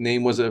 The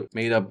name was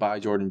made up by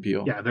Jordan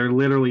Peele. Yeah, there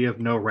literally is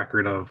no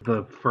record of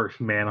the first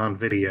man on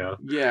video.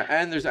 Yeah,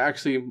 and there's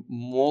actually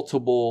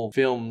multiple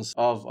films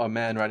of a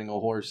man riding a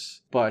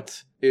horse,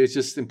 but it's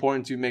just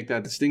important to make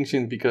that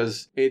distinction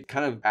because it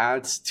kind of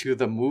adds to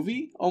the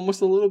movie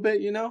almost a little bit,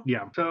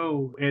 Yeah.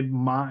 So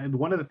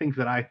one of the things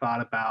that I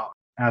thought about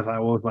as I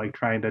was like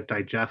trying to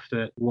digest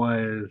it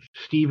was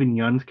Steven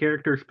Yeun's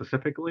character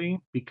specifically,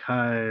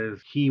 because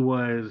he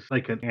was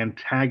like an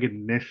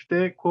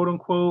antagonistic quote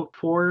unquote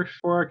force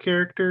for our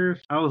characters.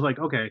 I was like,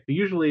 okay,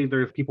 usually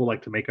there's people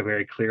like to make a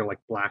very clear like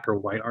black or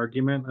white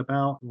argument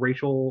about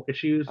racial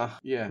issues,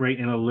 yeah, right,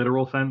 in a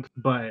literal sense.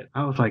 But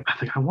I was like,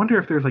 I wonder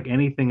if there's like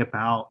anything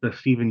about the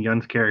Steven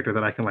Yeun's character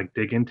that I can like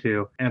dig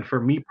into. And for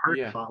me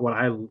personally,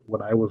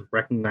 what I was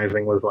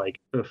recognizing was like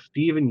the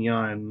Steven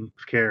Yeun's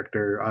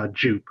character,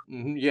 Jupe.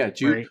 Yeah,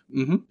 Jupe.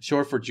 Right?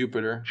 Short for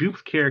Jupiter.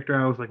 Jupe's character,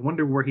 I was like,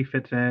 wonder where he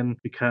fits in,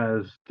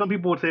 because some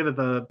people would say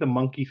that the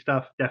monkey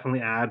stuff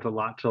definitely adds a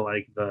lot to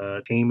like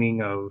the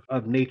taming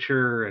of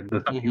nature and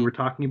the stuff you were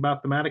talking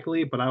about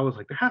thematically. But I was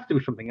like, there has to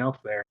be something else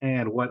there.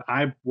 And what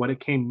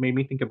made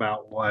me think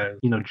about was,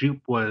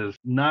 Jupe was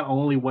not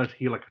only was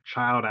he like a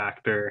child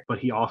actor, but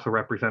he also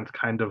represents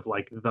kind of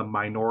like the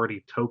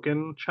minority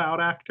token child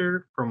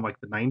actor from like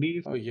the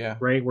 90s. Oh yeah.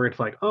 Right, where it's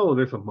like, oh,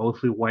 there's a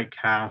mostly white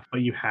cast,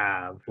 but you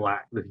have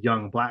this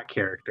young black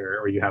character,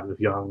 or you have this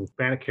young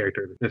Hispanic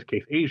character, in this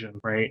case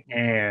Asian, right?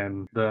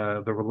 And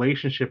the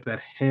relationship that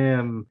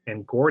him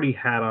and Gordy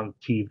had on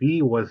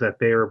TV was that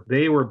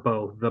they were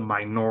both the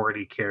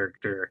minority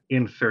character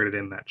inserted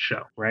in that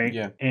show, right?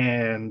 Yeah.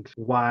 And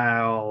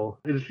while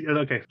it's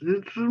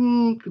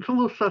a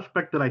little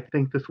suspect that I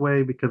think this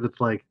way, because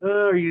it's like,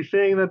 are you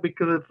saying that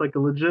because it's like a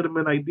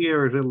legitimate idea,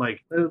 or is it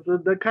like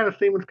that kind of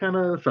statement's kind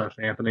of sus,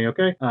 Anthony?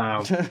 Okay.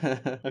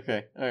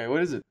 Okay. All right.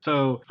 What is it?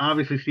 So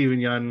obviously Steven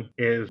Yeun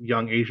is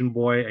young Asian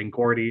boy and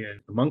Gordy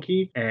is the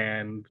monkey,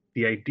 and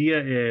the idea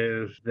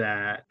is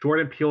that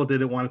Jordan Peele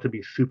didn't want it to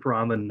be super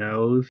on the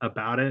nose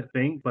about it,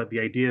 but the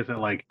idea is that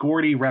like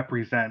Gordy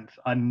represents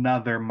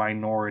another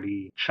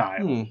minority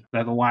child.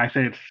 That's why I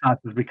say it's sus,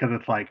 is because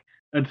it's like,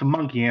 it's a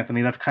monkey,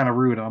 Anthony. That's kind of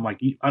rude. And I'm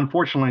like,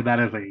 unfortunately, that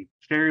is a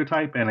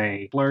stereotype and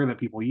a slur that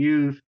people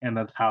use, and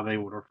that's how they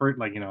would refer.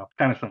 Like,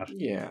 kind of sus.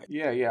 Yeah.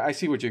 I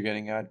see what you're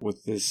getting at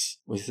with this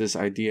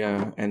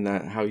idea, and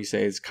that how you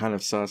say it's kind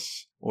of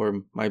sus.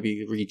 or might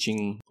be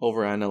reaching,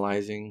 over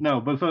analyzing.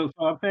 No, but so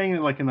I'm saying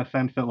it like in the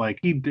sense that like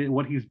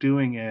what he's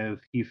doing is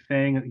he's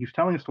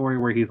telling a story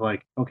where he's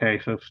like, okay,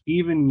 so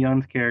Steven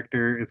Yeun's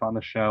character is on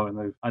the show and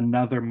there's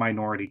another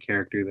minority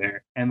character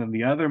there. And then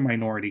the other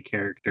minority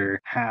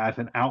character has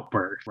an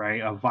outburst,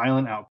 right? A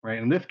violent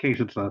outburst. In this case,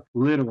 it's a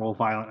literal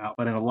violent outburst.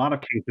 But in a lot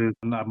of cases,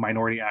 a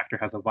minority actor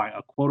has a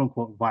quote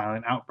unquote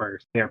violent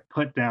outburst. They're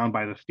put down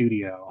by the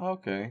studio.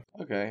 Okay.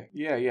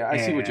 Yeah. I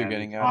see what you're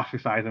getting at.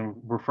 Ostracized and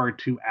referred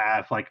to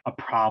as like a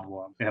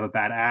problem. They have a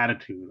bad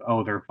attitude.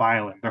 Oh, they're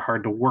violent. They're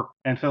hard to work.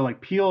 And so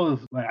like Peele is,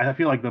 I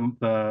feel like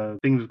the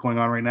things that's going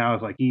on right now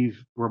is like he's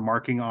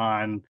remarking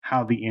on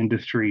how the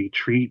industry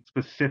treats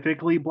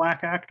specifically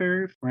Black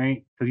actors,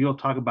 right? Because you'll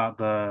talk about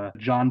the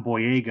John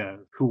Boyega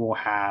who will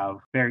have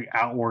very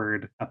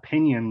outward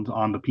opinions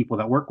on the people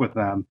that work with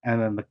them.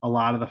 And then a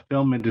lot of the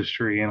film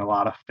industry and a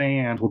lot of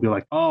fans will be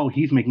like, oh,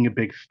 he's making a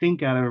big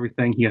stink out of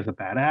everything. He has a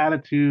bad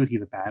attitude.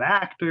 He's a bad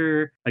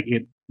actor. Like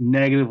it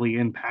negatively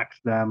impacts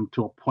them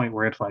to a point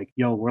where it's like,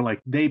 yo, we're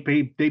like, they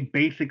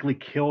basically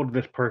killed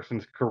this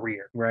person's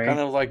career, right?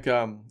 Kind of like,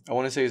 I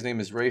want to say his name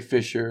is Ray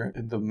Fisher,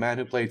 the man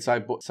who played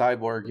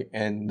Cyborg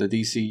in the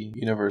DC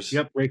universe.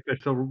 Yep, Ray Fisher.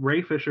 So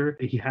Ray Fisher,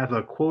 he has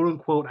a quote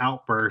unquote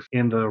outburst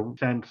in the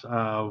sense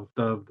of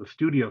the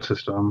studio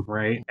system,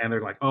 right? And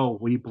they're like, oh,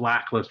 we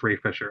blacklist Ray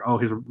Fisher. Oh,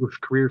 his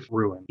career's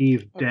ruined.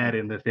 He's dead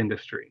in this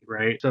industry,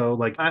 right? So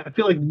like, I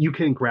feel like you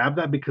can grab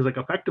that because like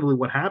effectively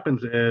what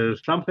happens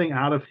is something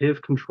out of his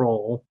control,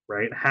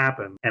 right,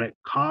 happened, and it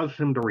caused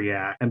him to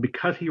react. And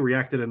because he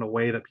reacted in a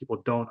way that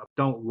people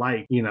don't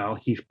like, you know,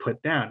 he's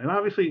put down. And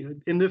obviously,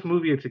 in this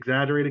movie, it's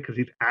exaggerated because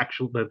he's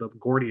actually the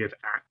Gordy is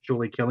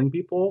actually killing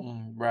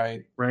people.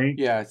 Right. Right.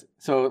 Yeah.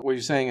 So what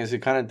you're saying is it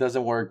kind of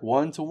doesn't work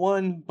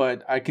 1-to-1,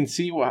 but I can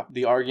see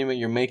the argument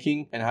you're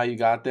making and how you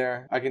got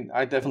there. I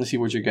definitely see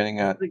what you're getting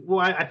at. Well,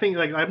 I think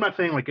like I'm not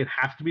saying like it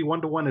has to be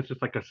 1-to-1. It's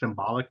just like a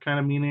symbolic kind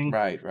of meaning.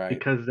 Right.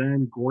 Because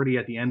then Gordy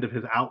at the end of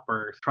his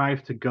outburst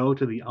tries to go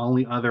to the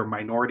only other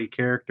minority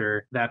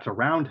character that's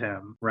around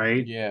him,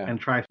 right? Yeah. And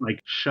tries to like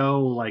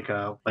show like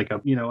a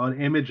you know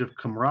an image of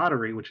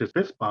camaraderie, which is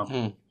fist bump,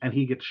 and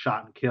he gets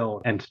shot and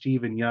killed. And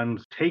Steven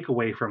Yeun's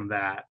takeaway from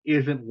that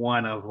isn't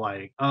one of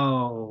like,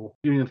 oh,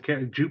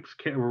 Jupe's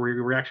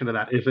reaction to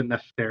that isn't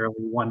necessarily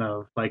one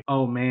of like,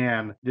 oh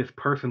man, this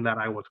person that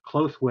I was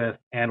close with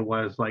and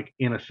was like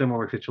in a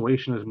similar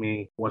situation as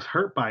me was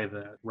hurt by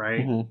this,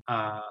 right?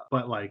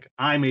 But like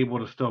I'm able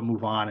to still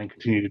move on and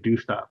continue to do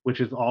stuff, which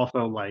is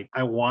also like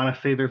I want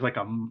to say there's like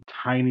a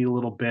tiny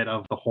little bit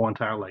of the whole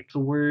entire like the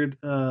word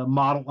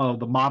model of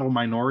the model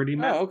minority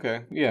myth. Oh,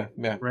 okay. Yeah.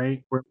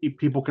 Right, where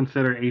people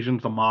consider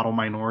Asians a model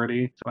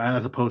minority, so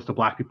as opposed to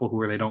Black people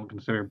who they don't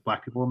consider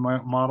Black people a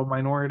model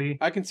minority.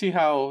 I can see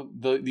how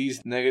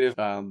these negative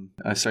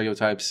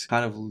stereotypes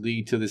kind of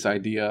lead to this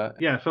idea.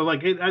 Yeah, so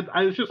like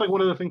it's just like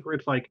one of those things where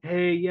it's like,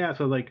 hey, yeah,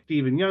 so like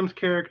Steven Yeun's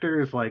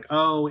character is like,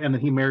 oh, and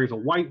then he marries a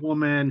white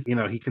woman. You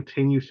know, he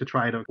continues to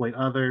try to exploit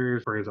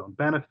others for his own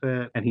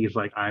benefit, and he's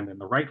like, I'm in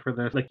the right for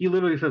this. Like he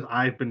literally says,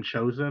 I've been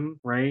chosen,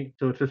 right?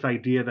 So it's this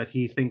idea that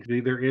he thinks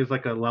there is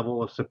like a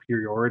level of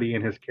superiority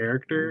in his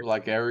character,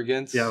 like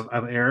arrogance. Yeah,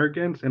 of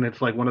arrogance, and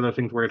it's like one of those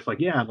things where it's like,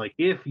 yeah, like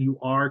if you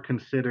are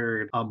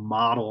considered a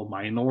model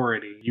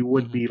minority, you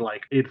would be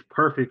like, it's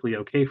perfectly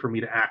okay for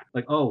me to act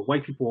like, oh,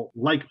 white people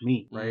like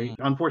me, right?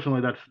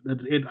 Unfortunately, that's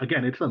it.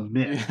 Again, it's a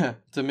myth. Yeah,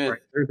 it's a myth. Right?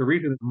 There's a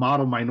reason it's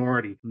model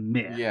minority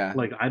myth. Yeah.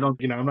 Like I don't,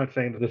 I'm not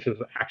saying that this is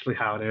actually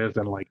how it is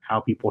and like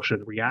how people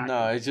should react.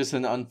 No, it's just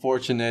an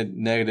unfortunate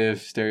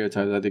negative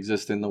stereotype that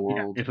exists in the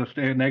world. Yeah, it's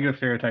a negative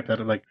stereotype that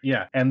is like,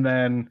 yeah. And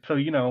then, so,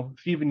 you know,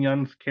 Steven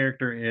Yeun's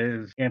character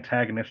is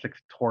antagonistic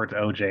towards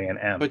OJ and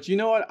M. But you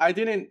know what? I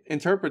didn't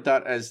interpret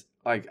that as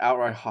like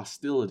outright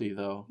hostility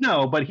though.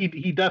 No, but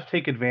he does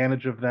take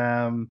advantage of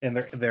them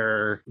and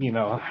their you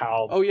know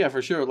how. Oh yeah,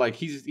 for sure. Like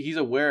he's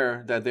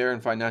aware that they're in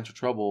financial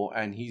trouble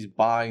and he's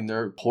buying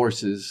their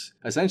horses.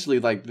 Essentially,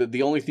 like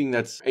the only thing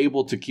that's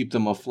able to keep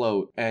them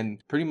afloat and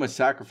pretty much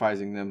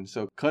sacrificing them.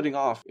 So cutting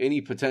off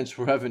any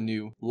potential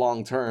revenue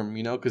long term,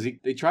 you know, because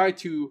they try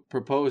to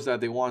propose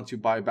that they want to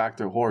buy back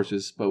their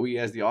horses, but we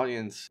as the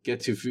audience get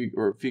to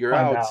figure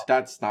out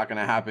that's not going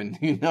to happen,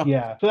 you know.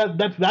 Yeah. So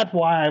that's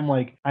why I'm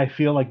like I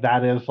feel like that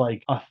is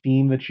like a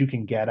theme that you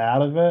can get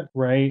out of it,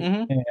 right?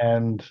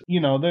 And you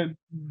know,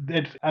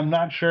 I'm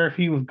not sure if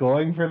he was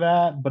going for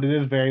that, but it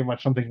is very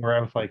much something where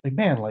I was like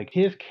man, like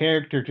his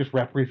character just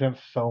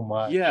represents so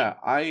much. Yeah,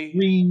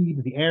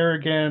 the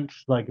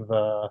arrogance, like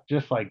the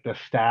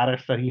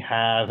status that he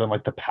has and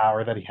like the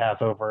power that he has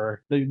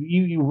over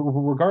you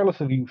regardless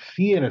of you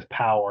see it as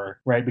power,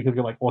 right? Because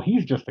you're like, well,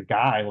 he's just a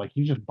guy, like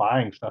he's just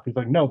buying stuff. He's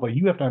like, no, but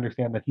you have to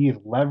understand that he is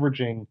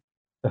leveraging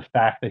the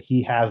fact that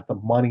he has the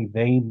money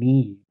they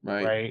need,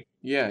 right?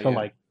 Yeah. To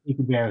like take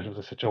advantage of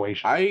the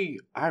situation.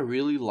 I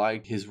really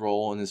liked his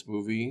role in this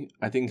movie.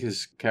 I think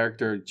his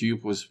character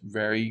Jupe was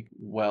very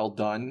well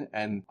done,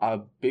 and a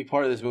big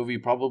part of this movie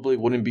probably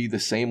wouldn't be the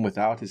same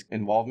without his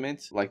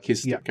involvement, like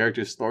his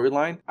character's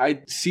storyline.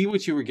 I see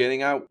what you were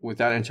getting at with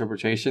that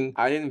interpretation.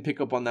 I didn't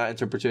pick up on that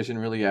interpretation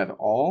really at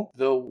all.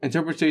 The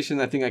interpretation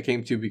I think I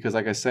came to because,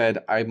 like I said,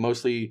 I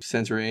mostly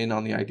center in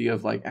on the idea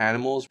of like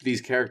animals.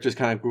 These characters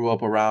kind of grew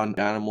up around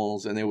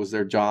animals, and it was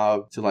their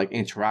job to like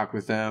interact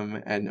with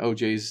them, and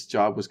OJ's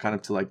job was kind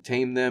of to like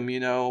tame them, you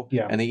know?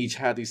 Yeah. And they each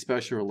had these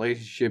special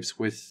relationships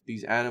with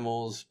these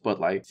animals, but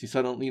like you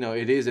suddenly, you know,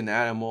 it is an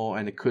animal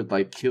and it could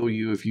like kill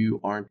you if you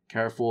aren't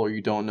careful or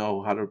you don't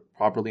know how to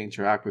properly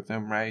interact with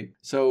them, right?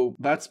 So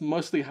that's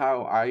mostly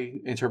how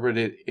I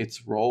interpreted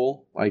its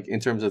role, like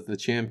in terms of the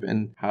chimp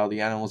and how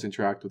the animals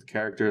interact with the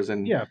characters.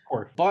 And yeah, of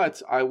course.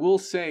 But I will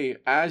say,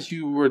 as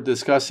you were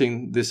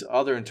discussing this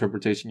other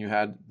interpretation you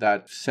had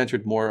that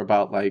centered more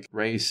about like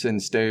race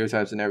and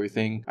stereotypes and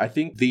everything, I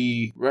think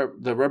the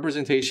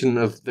representation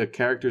of the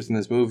characters in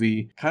this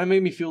movie kind of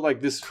made me feel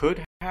like this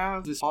could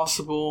have this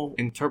possible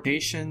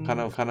interpretation,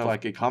 kind of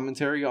like a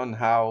commentary on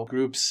how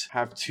groups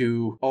have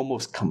to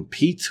almost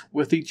compete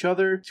with each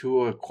other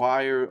to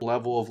acquire a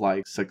level of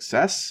like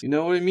success. You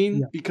know what I mean?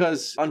 Yeah.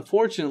 Because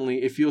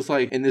unfortunately, it feels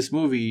like in this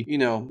movie, you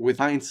know, with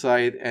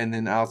hindsight and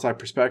an outside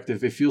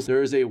perspective, it feels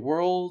there is a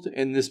world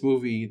in this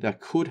movie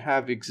that could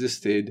have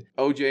existed.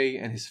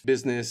 OJ and his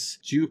business,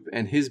 Jupe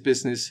and his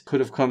business could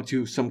have come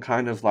to some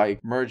kind of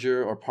like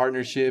merger or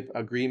partnership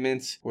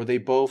agreement where they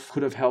both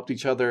could have helped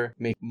each other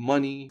make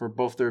money for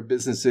both their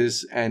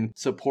businesses and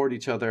support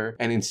each other.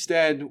 And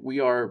instead, we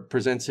are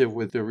presented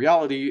with the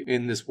reality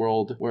in this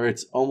world where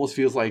it almost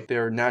feels like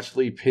they're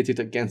naturally pitted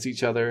against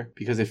each other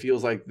because it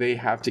feels like they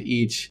have to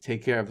each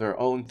take care of their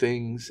own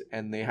things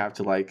and they have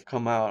to like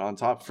come out on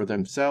top for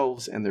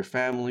themselves and their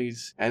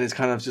families. And it's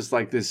kind of just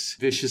like this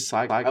vicious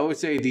cycle. I would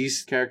say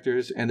these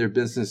characters and their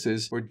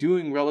businesses were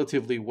doing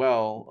relatively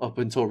well up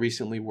until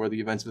recently where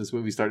the events of this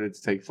movie started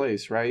to take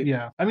place, right?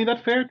 Yeah, I mean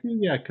that's fair too.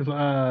 Yeah, because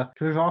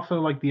there's also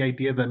like the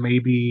idea that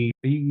maybe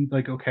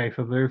like okay,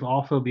 so there's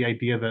also the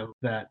idea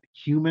that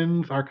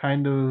humans are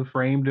kind of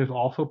framed as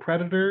also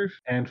predators,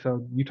 and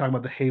so you talk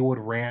about the Haywood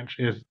Ranch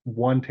is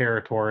one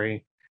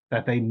territory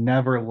that they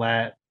never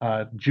let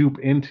Jupe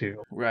into,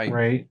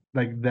 right?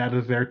 Like that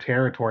is their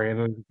territory, and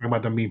then talking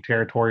about them being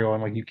territorial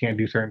and like you can't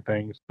do certain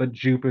things. But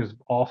Jupe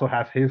also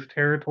has his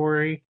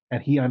territory,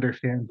 and he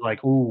understands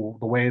like, ooh,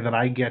 the way that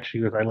I get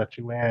you is I let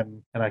you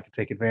in, and I can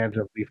take advantage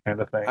of these kind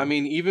of things. I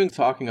mean, even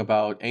talking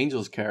about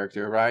Angel's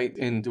character, right,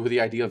 and with the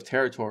idea of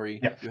territory,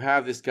 yes. You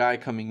have this guy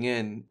coming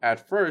in.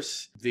 At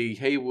first, the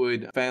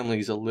Haywood family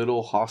is a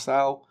little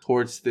hostile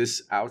towards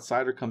this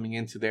outsider coming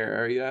into their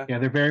area. Yeah,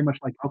 they're very much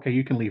like, okay,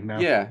 you can leave now.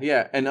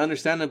 Yeah, and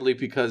understandably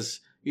because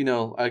you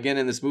know, again,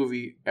 in this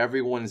movie,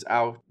 everyone's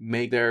out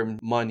make their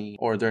money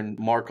or their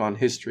mark on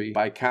history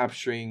by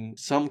capturing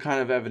some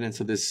kind of evidence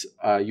of this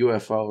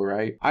UFO,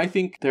 right? I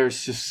think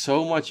there's just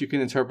so much you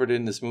can interpret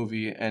in this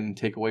movie and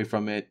take away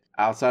from it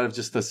outside of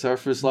just the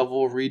surface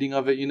level of reading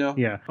of it, you know?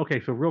 Yeah.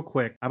 Okay, so real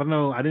quick, I don't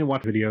know, I didn't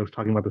watch videos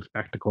talking about the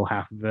spectacle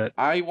half of it.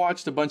 I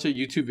watched a bunch of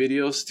YouTube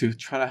videos to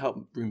try to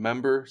help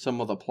remember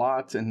some of the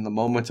plots and the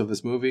moments of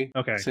this movie.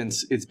 Okay.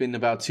 Since it's been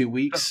about 2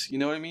 weeks, you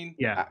know what I mean?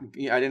 Yeah.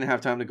 I didn't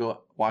have time to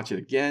go watch it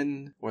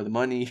again or the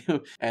money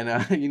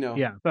and you know.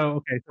 Yeah. So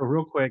okay, so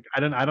real quick, I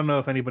don't know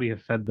if anybody has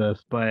said this,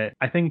 but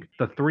I think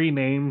the three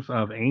names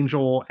of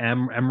Angel,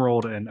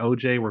 Emerald, and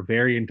OJ were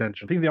very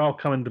intentional. I think they all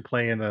come into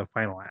play in the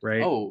final act,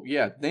 right? Oh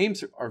yeah, names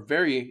are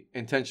very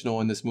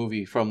intentional in this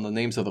movie, from the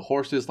names of the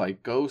horses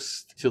like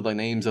Ghost to the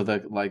names of the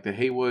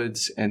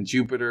Haywoods and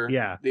Jupiter.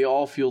 Yeah. They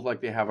all feel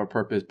like they have a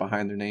purpose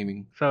behind their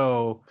naming.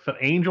 So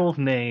Angel's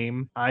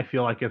name, I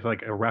feel like is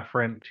like a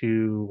reference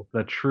to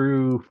the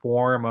true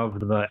form of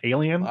the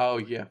alien. Oh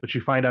yeah. Which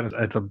you find out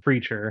it's a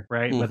creature,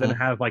 right? Mm-hmm. But then it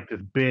has like this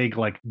big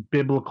like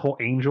biblical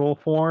angel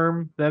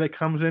form that it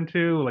comes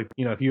into. Like,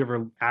 you know, if you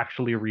ever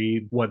actually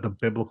read what the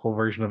biblical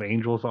version of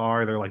angels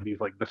are, they're like these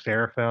like the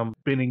seraphim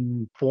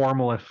spinning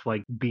formless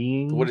like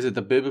beings. What is it?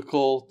 The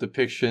biblical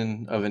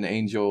depiction of an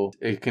angel,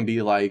 it can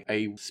be like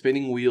a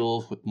spinning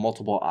wheel with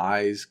multiple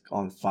eyes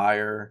on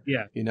fire.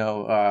 Yeah. You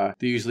know,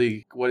 they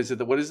usually, what is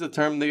the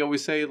term they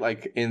always say,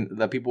 like in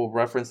that people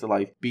reference to,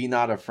 like, be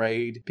not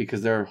afraid,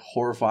 because they're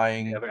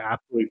horrifying. Yeah, they're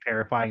absolutely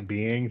terrifying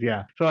beings.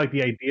 Yeah. So like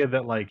the idea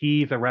that like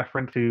he's a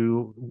reference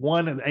to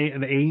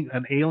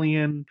an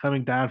alien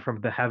coming down from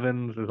the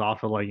heavens is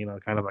also like, you know,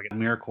 kind of like a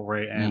miracle,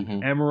 right?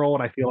 And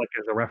Emerald, I feel like,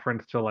 is a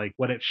reference to like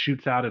when it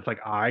shoots out its like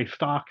eye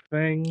stalk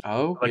thing.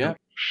 Oh, like yeah.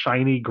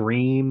 Shiny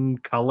green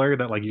color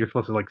that like you're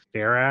supposed to like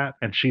stare at,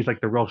 and she's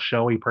like the real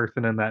showy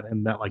person in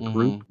that like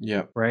group.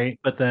 Yeah. Right.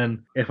 But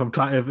then if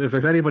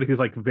there's anybody who's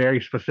like very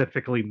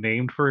specifically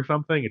named for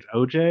something, it's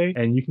OJ.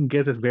 And you can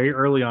get this very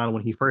early on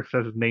when he first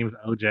says his name's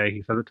OJ.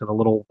 He says it to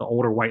the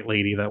older white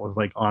lady that was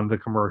like on the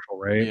commercial,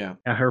 right? Yeah.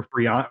 And her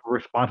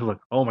response is like,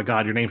 "Oh my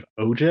God, your name's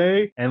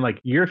OJ," and like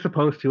you're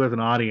supposed to, as an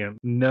audience,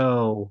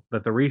 know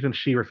that the reason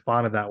she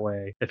responded that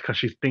way is because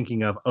she's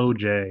thinking of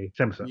OJ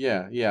Simpson.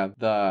 Yeah.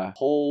 The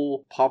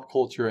whole pop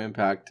culture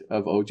impact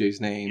of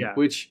OJ's name, Yeah.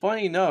 which,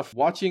 funny enough,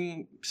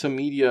 watching some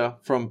media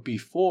from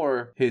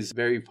before his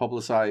very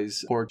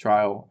publicized court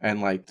trial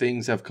and like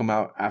things have come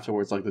out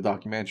afterwards, like the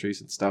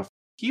documentaries and stuff.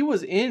 He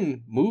was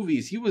in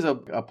movies. He was a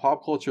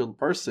pop culture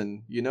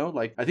person, you know?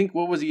 Like, I think,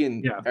 what was he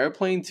in? Yeah.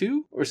 Airplane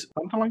 2? Or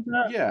something like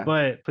that. Yeah.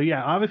 But so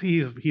yeah,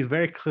 obviously he's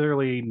very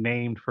clearly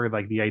named for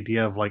like the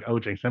idea of like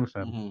OJ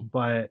Simpson. Mhm.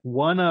 But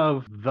one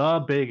of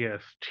the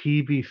biggest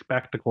TV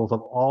spectacles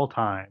of all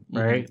time,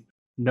 right?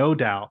 No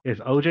doubt, is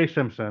OJ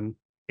Simpson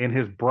in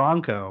his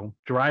Bronco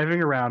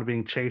driving around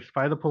being chased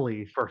by the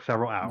police for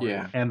several hours.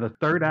 Yeah. And the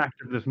third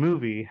act of this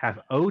movie has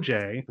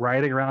OJ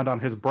riding around on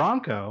his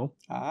Bronco.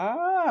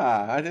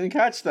 I didn't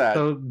catch that.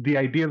 So the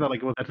idea that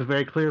like, well, that's a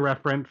very clear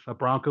reference. A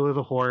Bronco is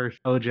a horse.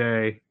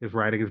 OJ is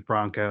riding his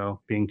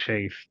Bronco being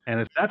chased.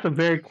 And that's a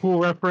very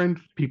cool reference.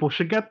 People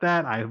should get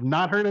that. I have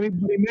not heard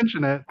anybody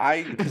mention it.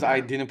 Because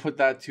I didn't put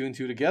that two and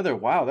two together.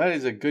 Wow, that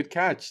is a good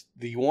catch.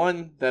 The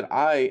one that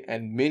I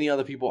and many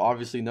other people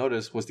obviously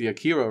noticed was the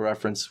Akira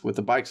reference with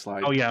the bike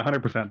slide. Oh yeah,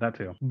 100% that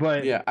too.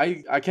 But yeah,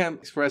 I can't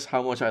express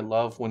how much I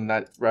love when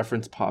that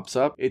reference pops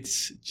up.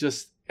 It's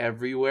just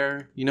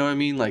everywhere. You know what I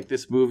mean? Like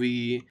this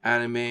movie,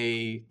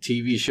 anime,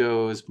 TV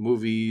shows,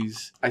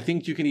 movies. I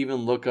think you can even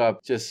look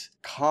up just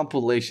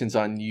compilations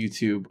on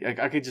YouTube.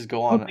 I could just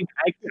go on.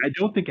 I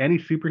don't think any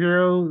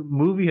superhero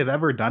movie has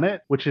ever done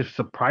it, which is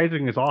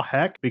surprising as all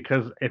heck.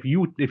 Because if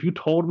you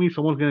told me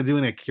someone's going to do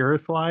an Akira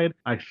slide,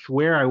 I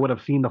swear I would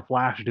have seen the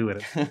Flash do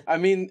it. I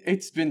mean,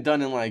 it's been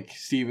done in like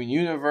Steven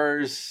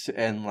Universe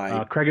and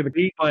like Craig of the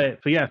Beat. But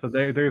so yeah, so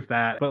there's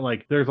that. But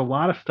like, there's a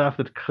lot of stuff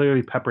that's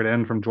clearly peppered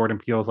in from Jordan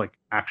Peele's like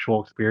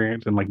actual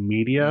experience in like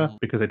media,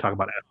 because they talk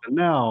about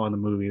SNL in the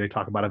movie. They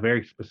talk about a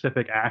very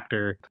specific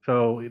actor.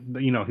 So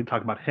you know, he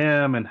talked about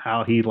him and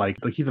how he like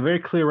he's a very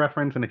clear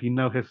reference. And if you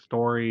know his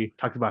story,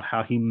 talks about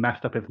how he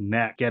messed up his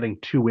neck getting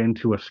too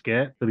into a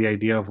skit. So the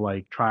idea of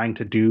like trying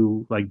to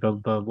do like the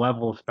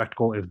level of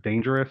spectacle is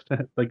dangerous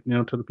to, like, you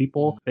know, to the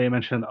people. They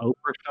mentioned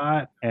Oprah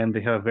shot, and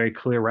they have a very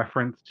clear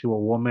reference to a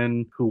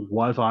woman who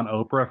was on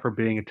Oprah for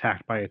being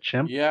attacked by a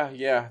chimp.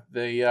 Yeah.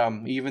 They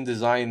even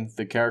designed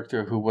the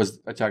character who was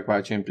attacked by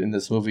a chimp in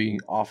this movie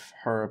off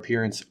her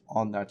appearance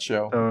on that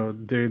show. So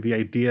the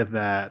idea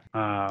that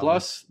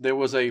plus there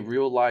was a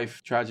real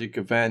life tragic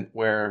event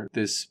where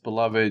this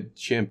beloved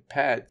chimp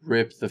pet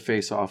ripped the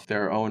face off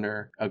their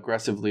owner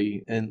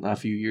aggressively a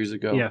few years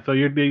ago. Yeah, so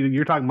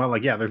you're talking about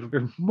like, yeah,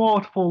 there's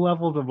multiple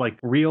levels of like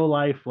real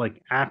life,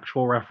 like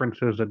actual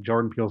references that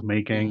Jordan Peele's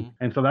making.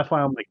 And so that's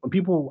why I'm like, when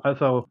people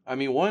I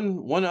mean,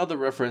 one other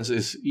reference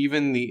is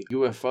even the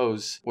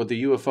UFOs, or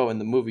the UFO in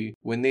the movie,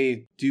 when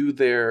they do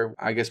their,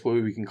 I guess what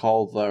we can call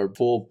the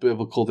full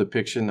biblical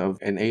depiction of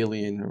an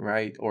alien,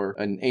 right, or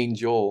an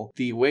angel,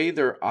 the way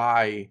their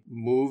eye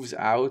moves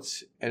out,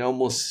 it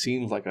almost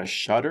seems like a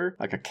shutter,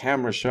 like a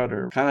camera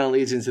shutter. Kind of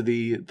leads into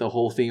the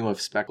whole theme of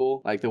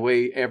speckle, like the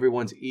way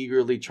everyone's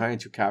eagerly trying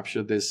to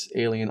capture this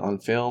alien on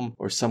film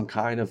or some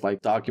kind of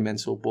like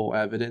documentable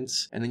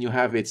evidence, and then you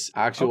have its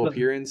actual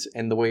appearance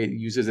and the way it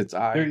uses its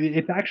eye.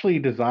 It's actually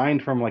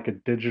designed from like a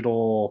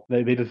digital.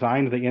 They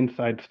designed the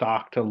inside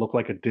stock to look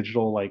like a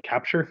digital like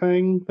capture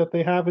thing that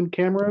they have in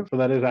cameras, so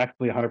that is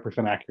actually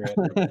 100% accurate.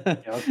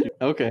 Yeah,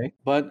 okay,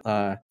 but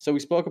so we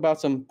spoke about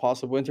some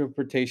possible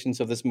interpretations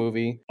of this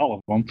movie. All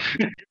of them.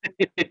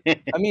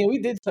 I mean, we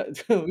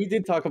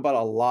did talk about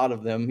a lot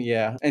of them,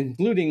 yeah,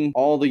 including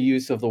all the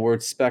use of the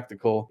word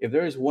spectacle. If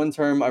there is one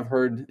term I've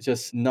heard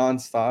just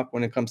nonstop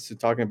when it comes to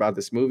talking about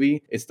this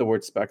movie, it's the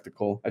word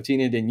spectacle. I've seen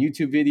it in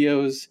YouTube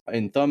videos,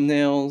 in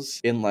thumbnails,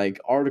 in like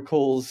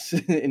articles,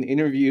 in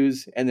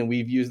interviews, and then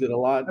we've used it a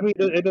lot. I mean,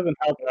 it doesn't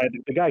help. Right?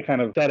 The guy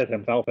kind of said it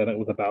himself, and it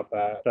was about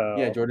that. So.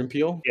 Yeah, Jordan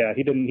Peele. Yeah,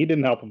 he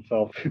didn't help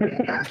himself.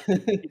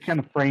 He kind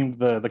of framed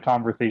the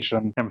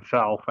conversation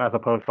himself, as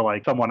opposed to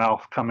like someone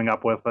else coming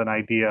up with an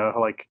idea.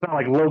 Like, it's not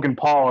like Logan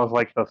Paul is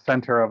like the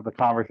center of the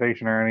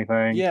conversation or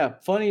anything. Yeah,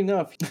 funny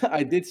enough,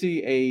 I did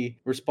see a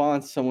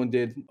response someone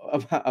did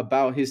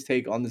about his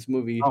take on this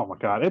movie. Oh my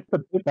god, it's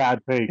a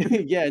bad take.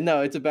 Yeah,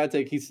 no, it's a bad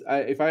take.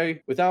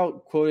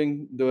 Without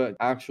quoting the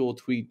actual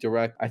tweet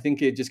direct, I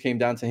think it just came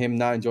down to him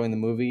not enjoying the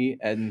movie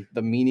and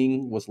the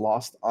meaning was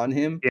lost on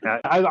him. Yeah,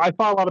 I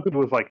saw a lot of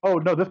people was like, oh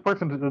no, this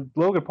person,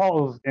 Logan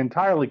Paul is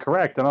entirely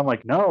correct. And I'm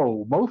like,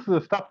 no, most of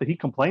the stuff that he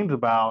complains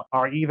about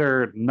are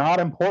either not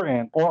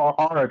important or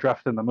are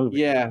addressed in the movie.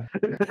 Yeah.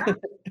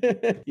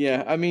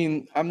 Yeah, I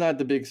mean, I'm not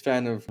the biggest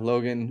fan of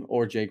Logan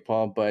or Jake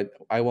Paul, but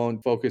I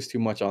won't focus too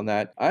much on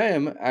that. I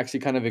am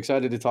actually kind of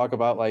excited to talk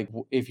about like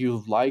if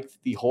you liked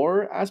the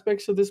horror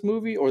aspects of this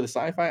movie or the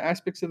sci-fi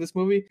aspects of this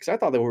movie, because I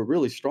thought they were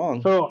really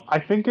strong. So I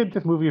think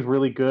this movie is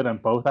really good on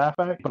both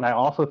aspects, but I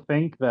also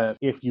think that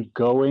if you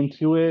go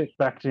into it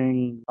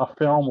expecting a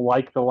film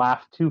like the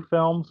last two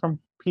films from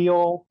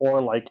Peele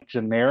or like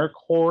generic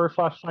horror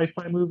slash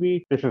sci-fi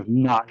movie, this is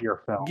not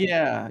your film.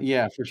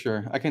 Yeah, for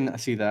sure. I can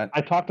see that.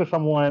 I talked to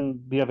someone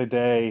the other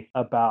day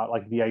about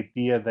like the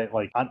idea that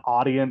like an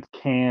audience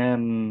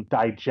can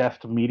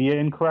digest media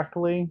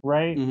incorrectly,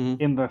 right? Hmm.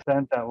 In the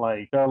sense that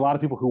like there are a lot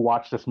of people who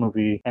watch this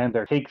movie and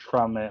their takes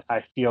from it,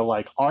 I feel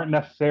like aren't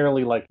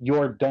necessarily like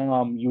you're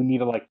dumb, you need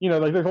to like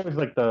like there's always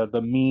like the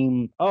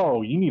meme,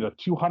 oh, you need a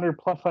 200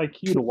 plus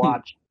IQ to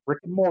watch Rick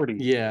and Morty.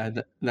 Yeah,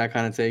 that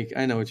kind of take.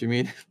 I know what you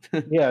mean.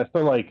 Yeah, so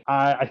like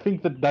I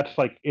think that that's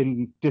like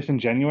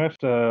disingenuous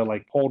to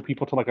like hold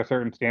people to like a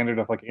certain standard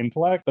of like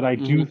intellect, but I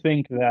do Hmm.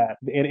 think that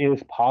it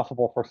is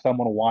possible for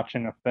someone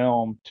watching a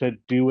film to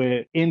do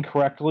it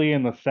incorrectly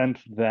in the sense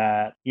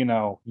that,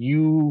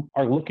 you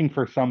are looking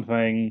for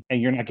something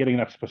and you're not getting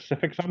that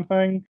specific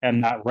something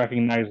and not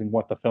recognizing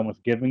what the film is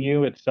giving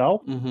you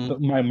itself.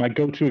 Hmm. My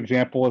go-to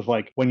example is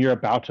like when you're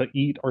about to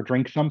eat or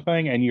drink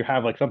something and you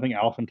have like something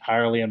else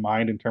entirely in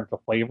mind in terms of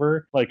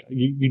flavor. Like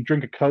you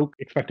drink a Coke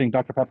expecting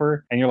Dr.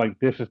 Pepper and you're like,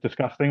 this is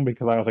disgusting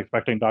because I was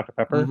expecting Dr.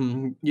 Pepper.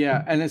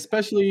 Yeah, and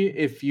especially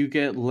if you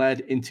get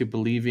led into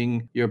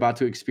believing you're about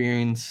to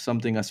experience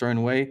something a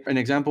certain way. An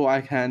example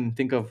I can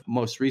think of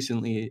most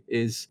recently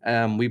is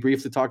we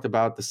briefly talked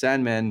about the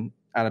Sandman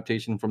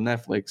adaptation from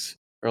Netflix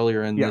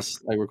earlier in Yeah.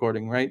 this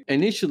recording, right?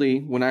 Initially,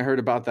 when I heard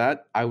about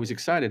that, I was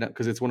excited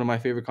because it's one of my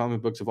favorite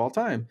comic books of all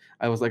time.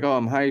 I was like, oh,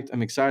 I'm hyped,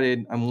 I'm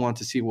excited, I want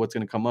to see what's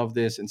going to come of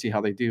this and see how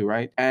they do,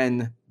 right?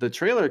 And the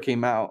trailer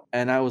came out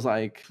and I was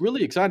like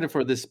really excited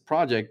for this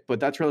project, but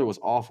that trailer was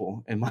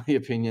awful in my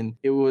opinion.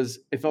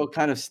 It felt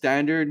kind of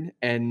standard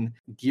and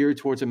geared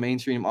towards a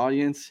mainstream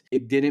audience.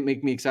 It didn't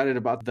make me excited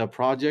about the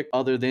project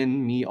other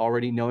than me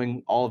already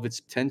knowing all of its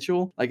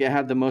potential. Like it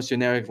had the most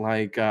generic,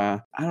 like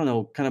I don't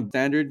know, kind of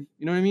standard,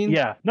 you know what I mean?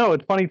 Yeah, no,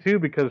 it's funny too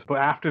because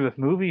after this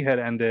movie had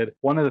ended,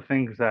 one of the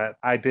things that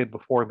I did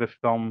before this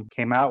film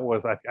came out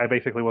was I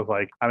basically was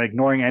like, I'm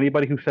ignoring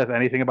anybody who says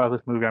anything about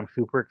this movie. I'm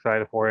super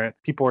excited for it.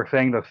 People are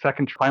saying the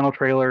final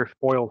trailer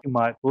spoiled too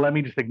much. Let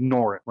me just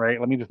ignore it, right?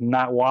 Let me just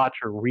not watch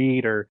or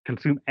read or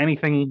consume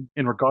anything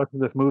in regards to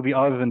this movie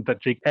other than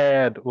that Jake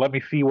had. Let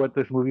me see what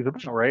this movie's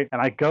about, right?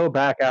 And I go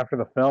back after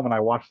the film and I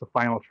watch the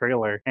final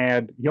trailer,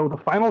 and the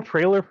final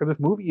trailer for this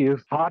movie is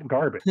hot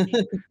garbage.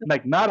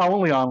 Like not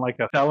only on like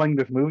a selling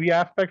this movie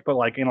aspect, but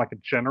like in like a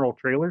general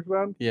trailer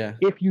sense. Yeah.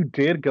 If you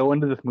did go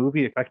into this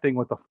movie expecting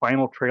what the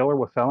final trailer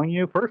was selling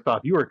you, first off,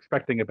 you were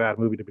expecting a bad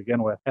movie to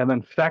begin with. And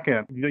then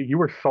second, you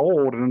were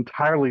sold an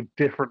entirely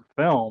different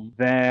film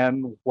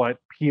than what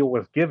Peele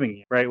was giving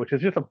you, right? Which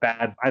is just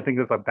I think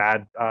that's a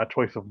bad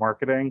choice of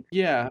marketing.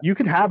 Yeah. You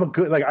can have a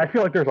good, like, I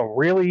feel like there's a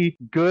really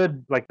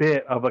good like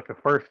bit of like the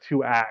first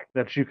two acts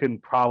that you can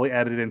probably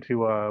edit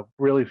into a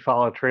really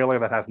solid trailer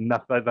that has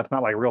nothing, that's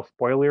not like real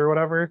spoiler or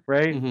whatever,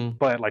 right? Mhm.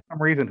 But like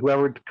some reason,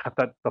 whoever cut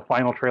the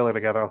final trailer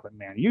together, I was like,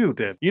 man, you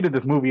did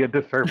this movie a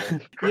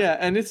disservice. Yeah,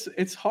 and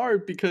it's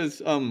hard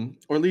because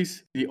or at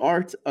least the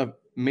art of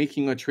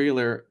making a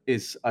trailer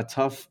is a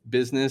tough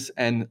business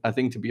and a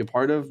thing to be a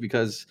part of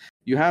because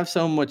you have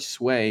so much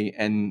sway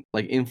and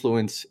like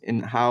influence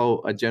in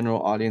how a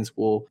general audience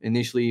will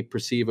initially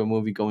perceive a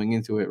movie going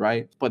into it,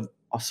 right? But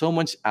so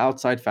much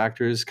outside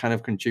factors kind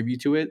of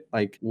contribute to it,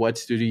 like what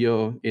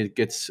studio it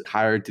gets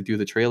hired to do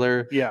the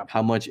trailer, Yeah.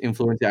 how much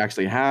influence they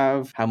actually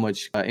have, how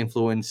much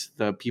influence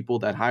the people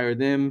that hire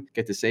them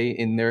get to say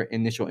in their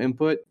initial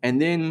input.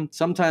 And then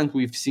sometimes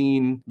we've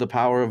seen the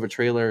power of a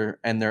trailer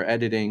and their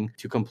editing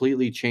to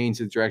completely change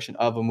the direction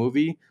of a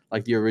movie,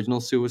 like the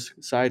original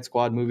Suicide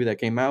Squad movie that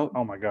came out.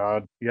 Oh my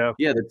God. Yeah.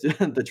 Yeah,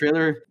 the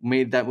trailer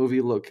made that movie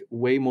look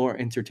way more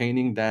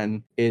entertaining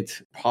than it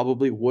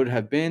probably would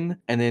have been.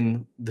 And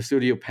then the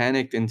studio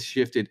panicked and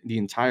shifted the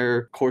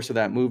entire course of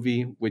that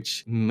movie,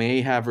 which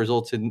may have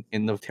resulted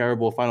in the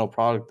terrible final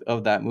product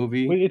of that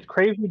movie. It's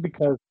crazy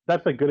because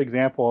that's a good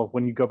example of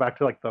when you go back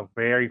to like the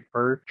very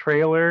first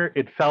trailer,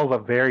 it sells a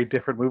very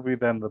different movie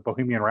than the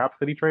Bohemian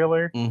Rhapsody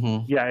trailer.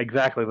 Mm-hmm. Yeah,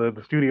 exactly.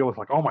 The studio was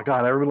like, oh my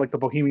God, I really like the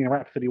Bohemian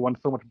Rhapsody one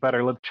so much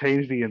better. Let's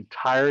change the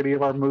entirety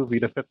of our movie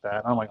to fit that.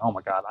 And I'm like, oh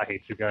my God, I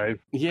hate you guys.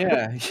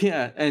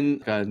 Yeah.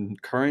 And a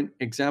current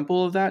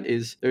example of that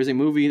is there's a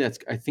movie that's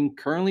I think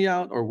currently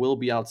out or will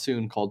be out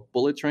soon called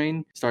Bullet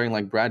Train, starring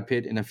like Brad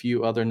Pitt and a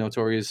few other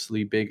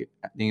notoriously big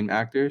name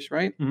actors,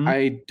 right? Mhm.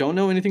 I don't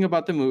know anything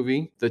about the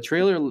movie. The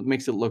trailer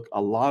makes it look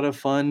a lot of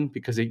fun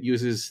because it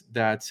uses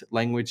that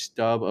language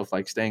dub of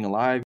like staying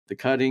alive. The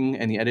cutting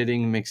and the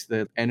editing makes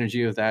the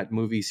energy of that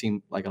movie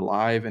seem like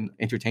alive and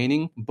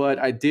entertaining. But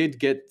I did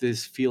get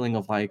this feeling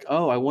of like,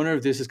 oh, I wonder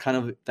if this is kind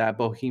of that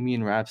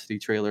Bohemian Rhapsody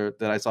trailer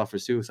that I saw for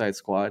Suicide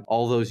Squad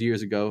all those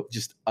years ago,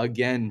 just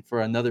again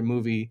for another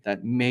movie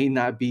that may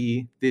not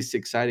be this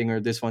exciting or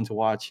this fun to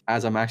watch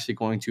as I'm actually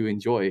going to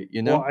enjoy it,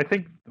 you know? Well, I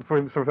think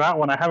for that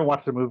one, I haven't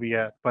watched the movie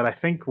yet, but I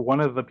think one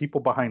of the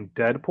people behind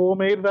Deadpool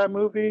made that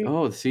movie.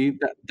 Oh, see,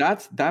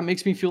 that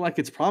makes me feel like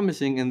it's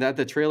promising and that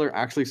the trailer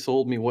actually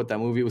sold me what that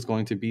movie was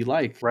going to be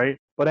like. Right.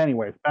 But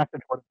anyways, back to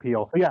Jordan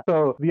Peele. So yeah,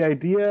 so the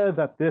idea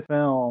that this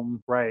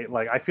film, right,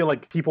 like I feel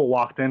like people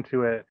walked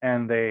into it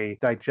and they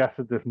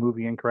digested this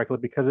movie incorrectly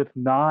because it's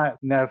not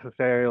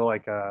necessarily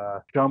like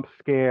a jump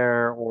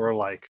scare or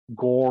like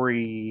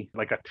gory,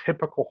 like a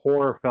typical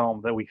horror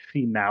film that we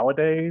see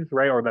nowadays,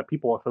 right? Or that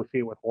people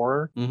associate with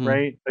horror,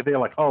 right? Like they're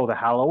like, oh, the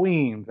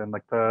Halloweens and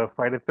like the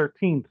Friday the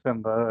 13th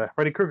and the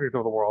Freddy Krueger's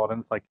of the world.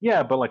 And it's like,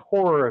 yeah, but like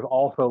horror is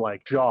also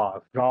like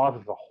Jaws. Jaws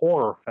is a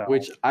horror film.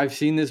 Which I've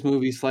seen this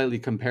movie slightly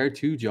compared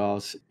to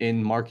Jaws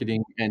in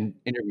marketing and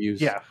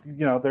interviews. Yes,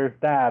 there's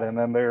that, and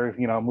then there's,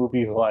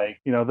 movies like,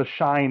 The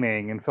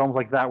Shining and films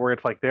like that where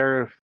it's like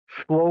there's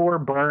slower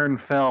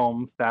burn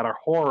films that are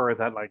horror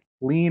that like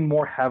lean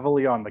more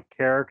heavily on the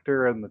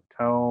character and the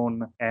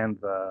tone and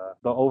the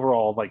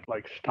overall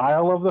like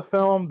style of the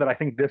film that I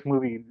think this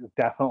movie is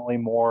definitely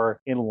more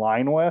in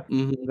line with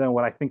than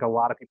what I think a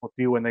lot of people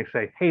do when they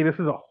say, hey, this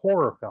is a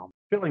horror film.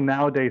 I feel like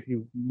nowadays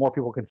more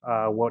people can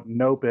what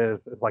Nope is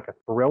like a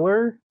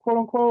thriller, quote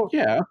unquote.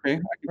 Yeah, okay.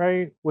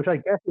 Right? Which I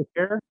guess is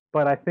fair,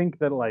 but I think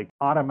that like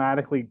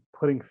automatically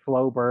putting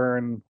slow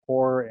burn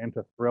horror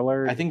into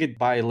thriller. I think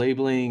by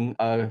labeling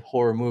a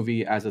horror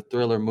movie as a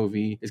thriller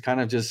movie is kind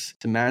of just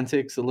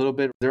semantics a little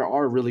bit. There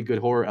are really good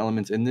horror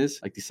elements in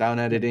this, like the sound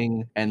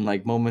editing and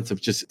like moments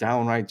of just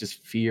downright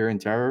just fear and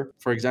terror.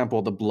 For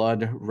example, the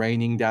blood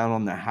raining down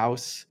on the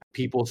house,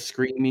 people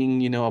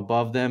screaming,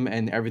 above them,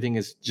 and everything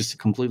is just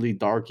completely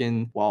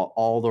darkened while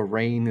all the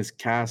rain is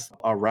cast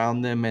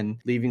around them and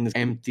leaving this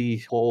empty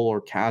hole or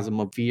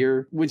chasm of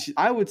fear, which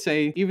I would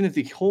say, even if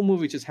the whole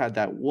movie just had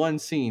that one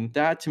scene,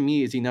 that to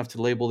me is enough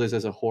to label this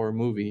as a horror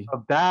movie.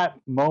 That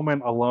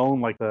moment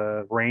alone, like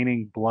the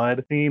raining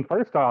blood scene,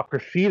 first off,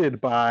 preceded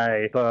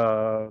by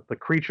the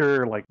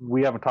creature, like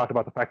we haven't talked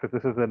about the fact that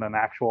this isn't an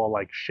actual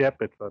like ship,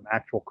 it's an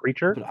actual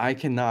creature. But I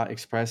cannot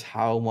express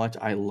how much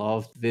I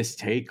love this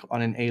take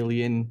on an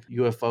alien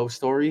UFO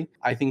story.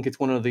 I think it's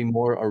one of the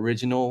more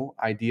original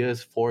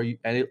ideas for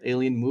an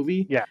alien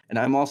movie. Yeah. And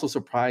I'm also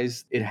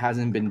surprised it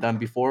hasn't been done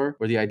before,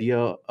 where the idea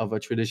of a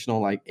traditional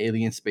like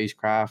alien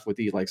spacecraft with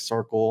the like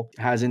circle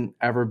hasn't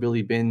ever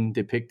really been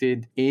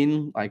depicted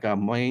in like a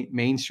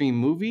mainstream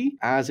movie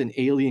as an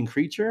alien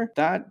creature.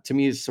 That to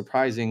me is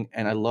surprising,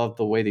 and I love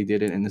the way they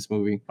did it in this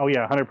movie. Oh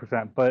yeah,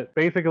 100%. But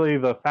basically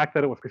the fact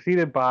that it was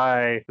preceded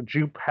by the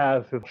Jupe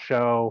has his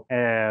show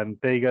and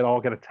they all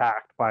get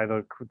attacked by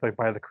the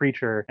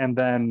creature, and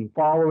then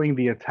following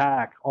the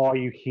attack, all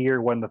you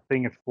hear when the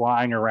thing is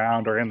flying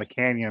around or in the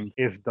canyon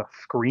is the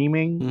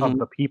screaming of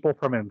the people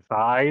from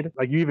inside.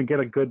 Like you even get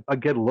a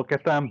good look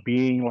at them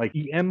being like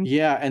eaten.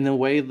 Yeah, and the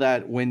way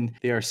that when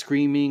they are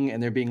screaming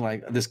and they're being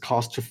like this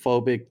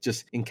claustrophobic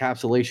just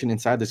encapsulation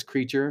inside this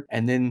creature,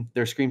 and then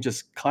their scream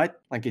just cut,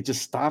 like it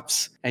just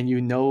stops, and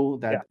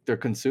that they're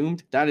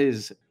consumed. That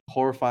is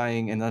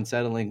horrifying and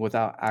unsettling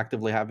without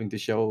actively having to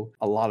show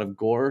a lot of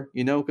gore,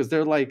 because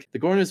they're like, the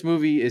gore in this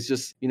movie is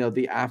just,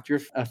 the after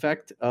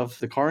effect of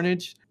the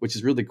carnage, which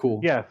is really cool.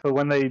 Yeah, so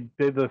when they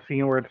did the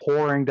scene where it's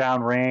pouring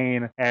down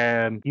rain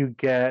and you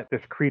get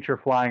this creature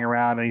flying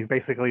around and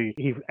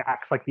he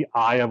acts like the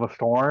eye of a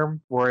storm,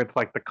 where it's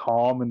like the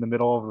calm in the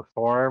middle of the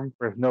storm,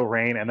 there's no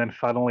rain, and then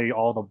suddenly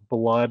all the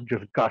blood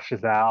just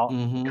gushes out,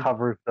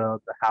 covers the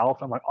house.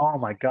 I'm like, oh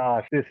my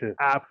gosh, this is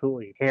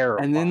absolutely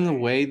terrifying. And then the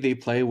way they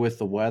play with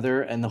the weather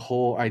and the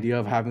whole idea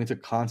of having to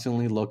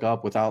constantly look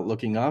up without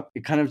looking up,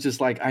 it kind of just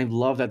like, I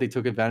love that they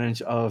took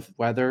advantage of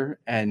weather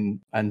and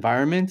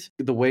environment.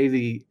 The way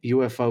the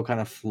UFO kind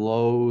of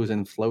flows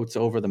and floats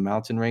over the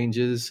mountain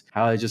ranges,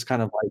 how it just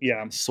kind of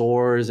like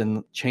soars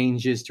and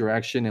changes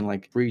direction and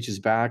like reaches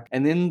back.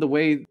 And then the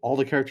way all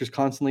the characters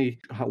constantly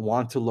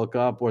want to look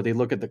up, or they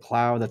look at the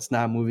cloud that's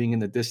not moving in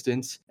the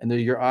distance, and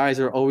your eyes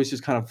are always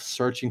just kind of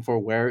searching for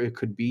where it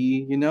could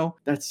be,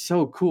 that's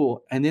so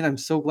cool. And then I'm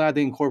so glad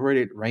they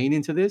incorporated rain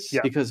into this,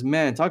 because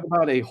man, talk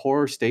about a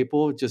horror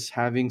staple, just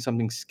having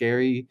something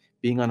scary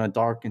being on a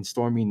dark and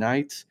stormy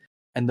night,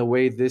 and the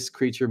way this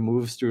creature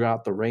moves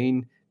throughout the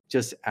rain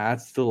just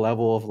adds to the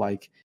level of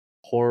like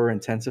horror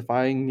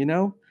intensifying,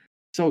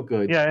 so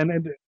good. Yeah,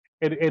 and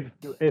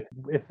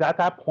it's at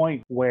that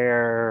point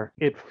where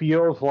it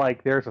feels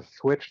like there's a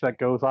switch that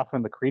goes off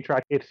in the creature.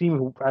 It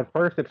seems at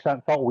first it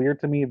felt weird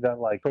to me that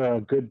like for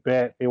a good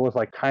bit it was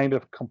like kind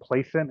of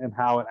complacent in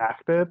how it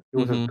acted. It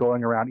was just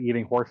going around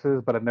eating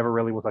horses, but it never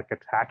really was like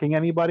attacking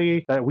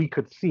anybody that we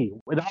could see.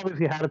 It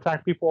obviously had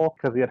attacked people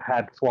because it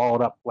had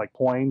swallowed up like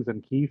coins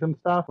and keys and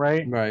stuff,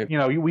 right? Right.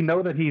 We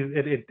know that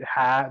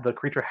the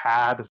creature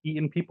had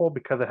eaten people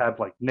because it had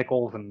like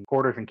nickels and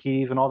quarters and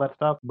keys and all that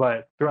stuff.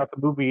 But throughout the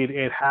movie,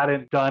 it hadn't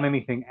done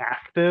anything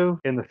active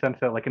in the sense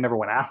that like it never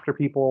went after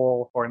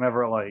people or it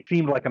never like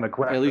seemed like an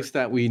aggressor. At least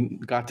that we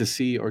got to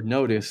see or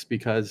notice,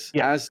 because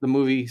as the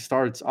movie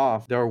starts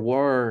off, there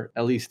were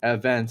at least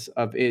events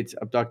of it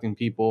abducting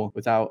people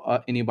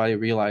without anybody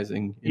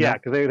realizing. Yeah,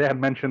 because they had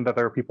mentioned that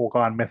there were people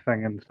gone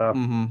missing and stuff,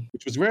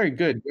 which was very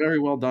good, very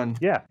well done.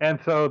 Yeah, and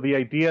so the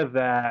idea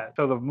that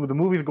the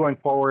movie's going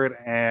forward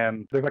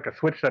and there's like a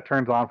switch that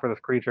turns on for this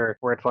creature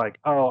where it's like,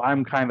 oh,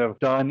 I'm kind of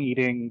done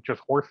eating just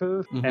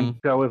horses, and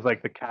so is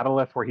like the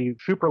catalyst where he's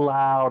super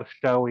loud,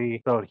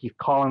 showy, so he's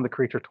calling the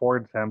creature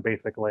towards him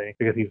basically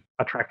because he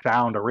attracts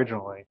sound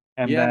originally.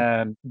 And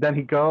Yeah. then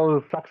he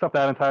goes, sucks up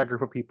that entire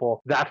group of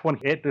people. That's when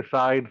it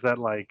decides that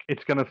like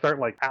it's gonna start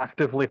like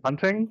actively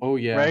hunting. Oh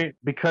yeah. Right?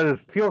 Because it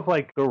feels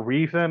like the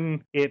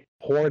reason it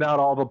poured out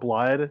all the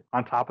blood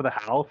on top of the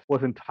house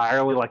was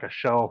entirely like a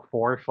show of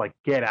force, like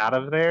get out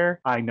of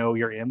there. I know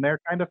you're in there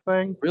kind of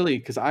thing. Really,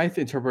 because I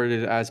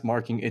interpreted it as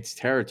marking its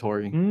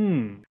territory.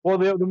 Well,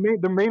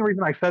 the main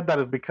reason I said that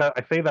is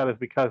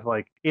because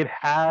like it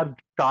had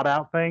shot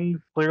out things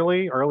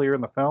clearly earlier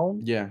in the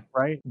film, Yeah.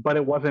 right? But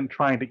it wasn't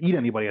trying to eat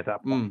anybody at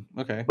that point.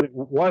 Okay. But it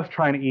was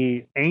trying to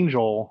eat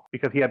Angel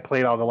because he had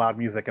played all the loud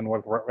music and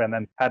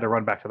then had to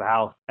run back to the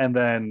house, and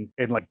then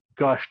it like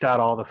gushed out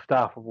all the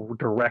stuff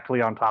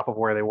directly on top of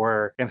where they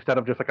were instead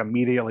of just like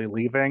immediately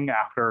leaving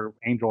after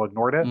Angel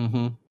ignored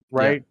it,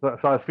 right? So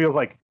it feels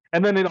like.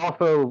 And then it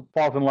also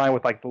falls in line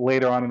with like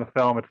later on in the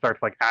film, it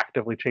starts like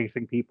actively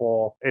chasing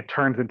people. It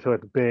turns into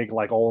its big,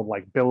 like old,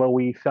 like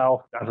billowy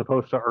self, as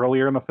opposed to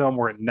earlier in the film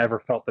where it never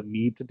felt the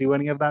need to do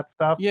any of that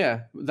stuff.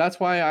 Yeah, that's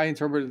why I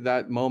interpreted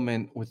that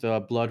moment with the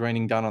blood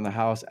raining down on the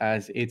house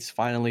as it's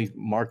finally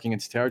marking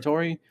its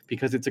territory,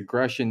 because its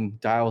aggression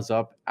dials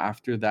up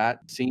after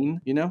that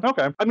scene, you know?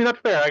 Okay, I mean that's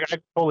fair. I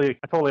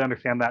totally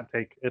understand that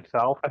take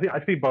itself.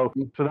 I see both.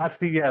 So that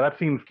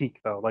seems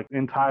geek though, like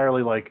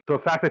entirely like the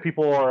fact that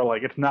people are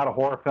like it's not a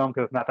horror film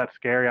because it's not that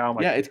scary. I'm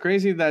like, Yeah, it's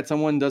crazy that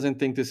someone doesn't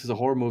think this is a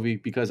horror movie,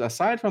 because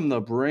aside from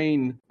the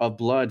rain of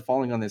blood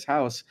falling on this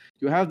house,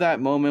 you have that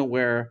moment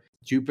where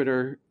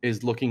Jupiter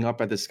is looking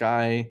up at the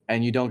sky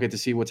and you don't get to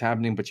see what's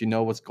happening, but you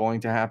know what's going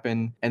to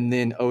happen. And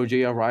then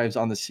OJ arrives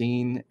on the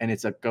scene and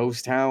it's a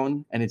ghost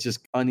town and it's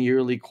just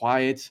unearly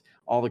quiet.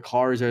 All the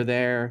cars are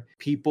there.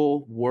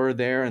 People were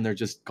there and they're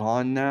just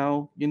gone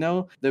now. You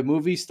know, the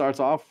movie starts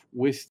off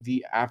with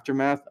the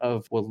aftermath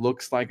of what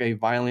looks like a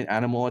violent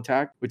animal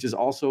attack, which is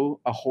also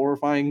a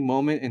horrifying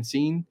moment and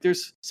scene.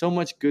 There's so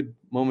much good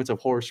moments of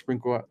horror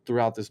sprinkled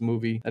throughout this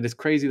movie that it's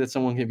crazy that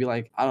someone can be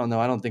like, I don't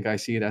know, I don't think I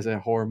see it as a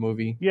horror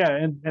movie. Yeah,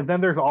 and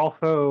then there's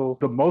also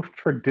the most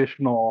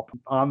traditional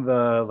on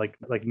the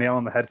like nail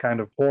on the head kind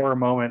of horror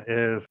moment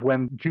is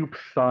when Jupe's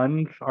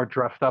sons are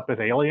dressed up as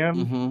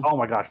aliens. Oh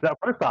my gosh, that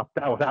first off,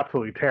 that was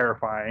absolutely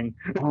terrifying.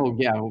 Oh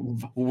yeah,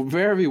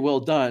 very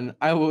well done.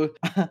 I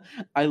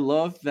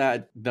love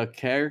that the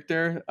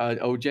character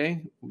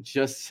OJ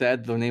just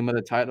said the name of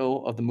the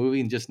title of the movie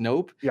and just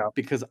nope. Yeah.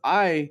 Because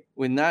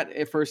when that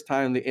first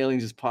time the alien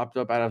just popped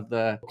up out of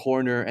the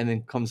corner and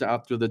then comes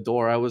out through the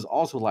door, I was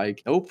also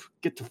like, nope,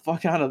 get the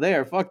fuck out of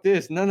there. Fuck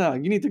this. No,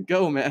 you need to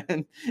go,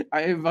 man.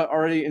 I've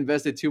already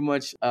invested too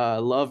much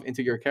love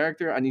into your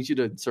character. I need you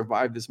to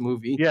survive this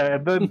movie. Yeah,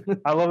 and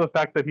then I love the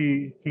fact that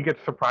he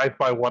gets surprised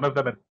by one of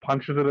them and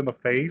punches it in the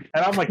face.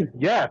 And I'm like,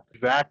 yes,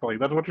 exactly.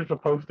 That's what you're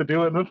supposed to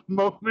do in this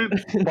moment.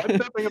 Punch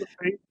that thing in the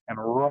face and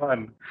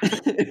run.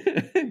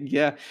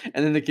 Yeah,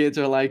 and then the kids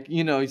are like,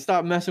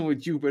 stop messing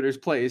with Jupiter's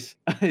place.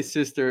 His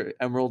sister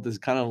Emerald is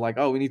kind of like,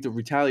 oh, we need to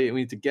retaliate,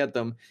 we need to get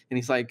them. And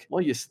he's like,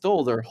 well, you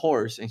stole their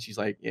horse. And she's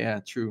like, yeah,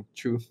 true.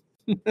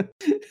 But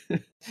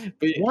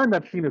one,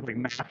 that scene is like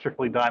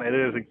masterfully done. It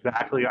is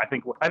exactly, I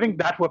think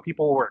that's what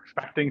people were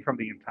expecting from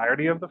the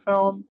entirety of the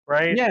film,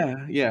 right?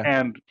 Yeah.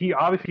 And he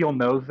obviously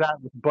knows that,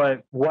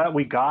 but what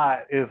we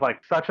got is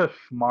like such a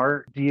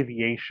smart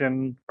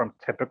deviation from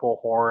typical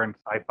horror and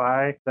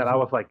sci-fi that I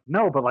was like,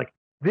 no, but like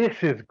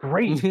this is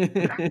great.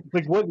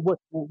 Like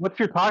what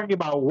you're talking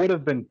about would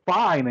have been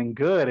fine and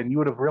good, and you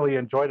would have really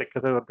enjoyed it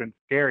because it would have been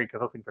scary because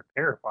those things are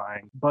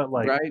terrifying. But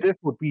like this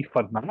would be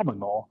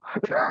phenomenal.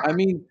 I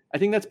mean, I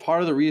think that's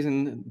part of the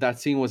reason that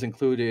scene was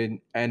included,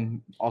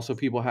 and also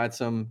people had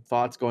some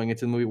thoughts going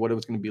into the movie what it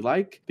was going to be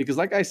like. Because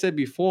like I said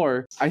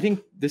before, I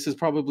think this is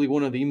probably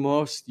one of the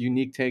most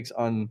unique takes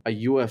on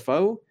a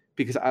UFO.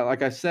 Because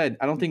like I said,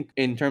 I don't think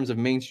in terms of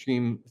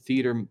mainstream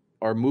theater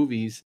or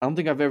movies, I don't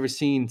think I've ever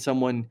seen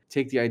someone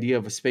take the idea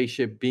of a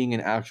spaceship being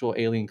an actual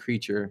alien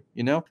creature,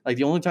 Like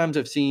the only times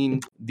I've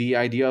seen the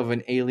idea of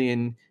an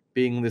alien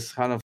being this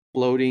kind of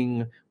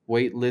floating,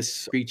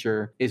 weightless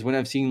creature is when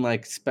I've seen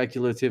like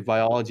speculative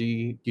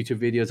biology YouTube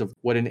videos of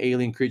what an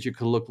alien creature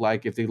could look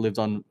like if they lived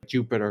on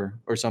Jupiter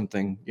or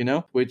something,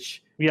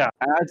 which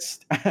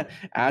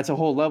adds a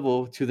whole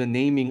level to the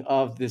naming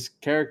of this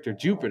character,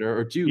 Jupiter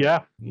or Jupe.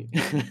 Yeah.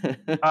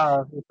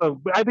 So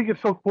I think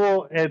it's so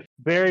cool. It's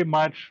very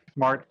much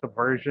smart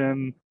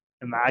subversion.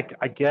 And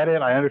I get it.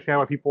 I understand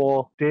why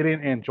people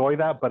didn't enjoy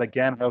that. But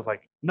again, I was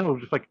like, no,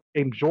 just like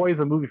enjoy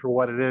the movie for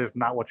what it is,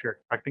 not what you're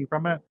expecting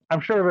from it.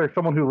 I'm sure there's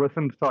someone who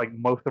listens to like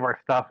most of our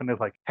stuff and is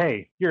like,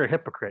 hey, you're a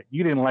hypocrite.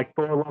 You didn't like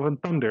Thor Love and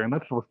Thunder, and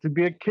that's supposed to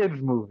be a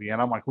kid's movie. And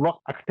I'm like,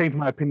 look, I can change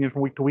my opinion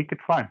from week to week.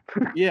 It's fine.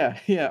 Yeah.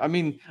 I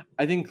mean,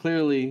 I think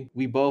clearly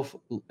we both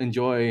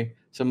enjoy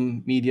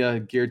some media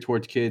geared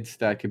towards kids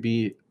that could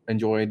be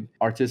enjoyed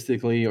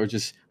artistically or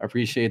just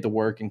appreciate the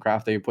work and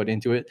craft that you put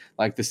into it,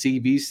 like the Sea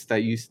Beast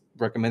that you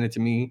recommended to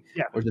me,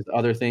 Yeah. or just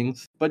other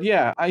things. But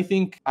yeah, I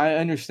think I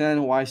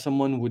understand why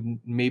someone would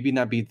maybe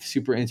not be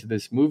super into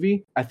this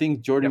movie. I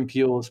think Jordan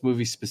Peele's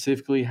movies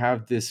specifically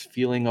have this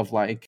feeling of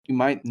like you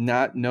might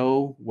not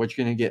know what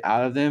you're going to get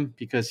out of them,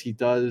 because he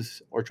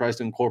does or tries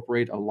to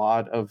incorporate a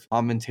lot of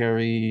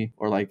commentary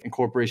or like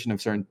incorporation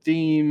of certain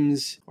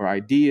themes or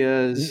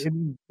ideas.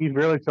 He's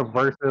really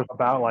subversive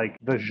about like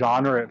the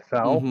genre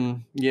itself.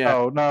 Yeah.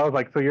 So no,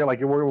 like, so you're like,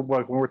 when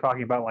we're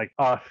talking about like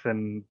Us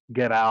and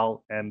Get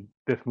Out and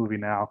this movie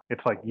now,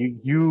 it's like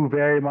you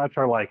very much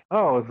are like,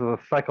 oh, this is a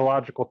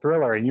psychological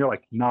thriller, and you're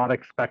like not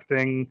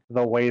expecting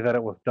the way that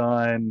it was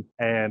done.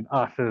 And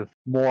Us is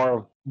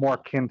more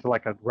akin to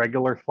like a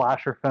regular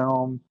slasher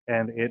film,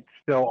 and it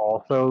still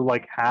also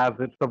like has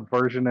its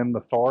subversion in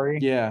the story.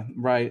 Yeah,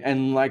 right.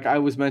 And like I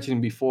was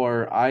mentioning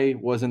before, I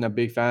wasn't a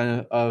big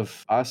fan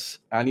of Us.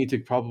 I need to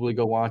probably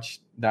go watch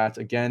that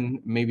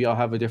again. Maybe I'll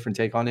have a different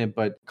take on it.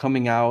 But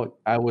coming out,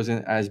 I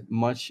wasn't as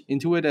much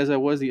into it as I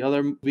was the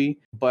other movie.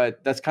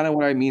 But that's kind of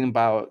what I mean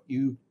about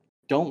you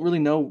don't really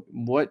know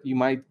what you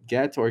might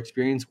get or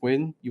experience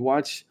when you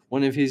watch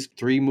one of his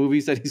 3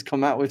 movies that he's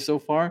come out with so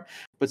far.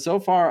 But so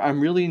far,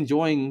 I'm really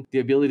enjoying the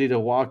ability to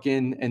walk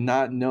in and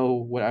not know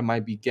what I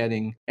might be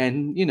getting.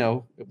 And, you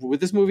know,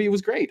 with this movie, it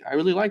was great. I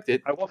really liked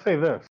it. I will say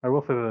this.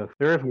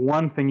 There is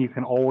one thing you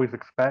can always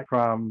expect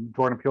from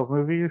Jordan Peele's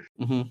movies,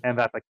 and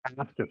that the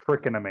cast is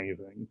freaking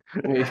amazing.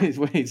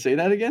 Wait, say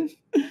that again?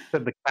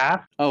 Said the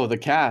cast? Oh, the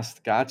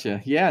cast.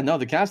 Gotcha. Yeah, no,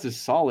 the cast is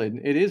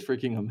solid. It is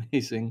freaking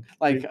amazing.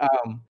 Like,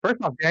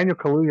 first off, Daniel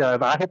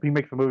Kaluuya, I hope he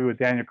makes a movie with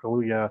Daniel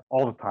Kaluuya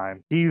all the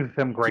time. He's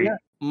him great. Yeah.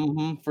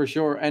 For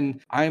sure. And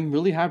I'm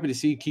really happy to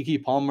see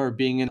Keke Palmer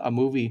being in a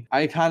movie.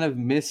 I kind of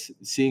miss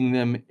seeing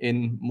them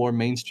in more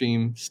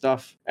mainstream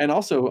stuff. And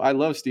also, I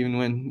love Stephen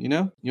Yin, you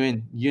know?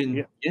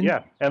 Yin.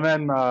 Yeah. And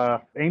then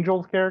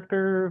Angel's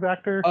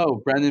actor?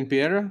 Oh, Brandon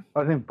Pereira?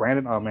 I think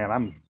Brandon. Oh, man,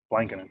 I'm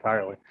blanking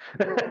entirely.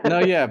 No,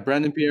 yeah,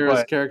 Brandon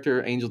Pereira's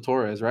character, Angel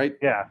Torres, right?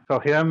 Yeah, so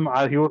him,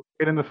 he was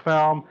great in this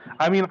film.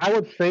 I mean, I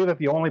would say that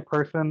the only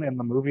person in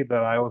the movie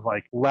that I was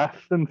like less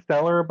than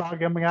stellar about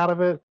getting out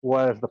of it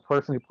was the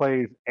person who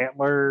plays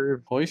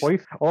Antler Hoyce,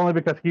 only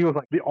because he was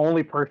like the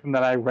only person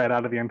that I read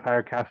out of the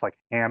entire cast like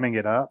hamming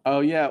it up.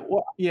 Oh yeah,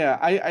 well yeah,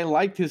 I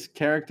liked his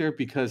character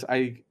because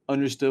I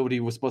understood what he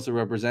was supposed to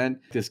represent.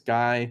 This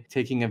guy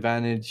taking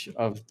advantage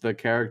of the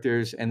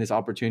characters and this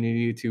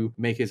opportunity to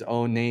make his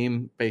own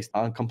name based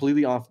on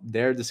completely off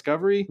their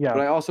discovery. Yeah.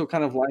 But I also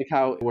kind of like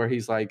how where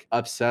he's like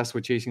obsessed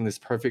with chasing this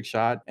perfect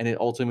shot and it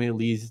ultimately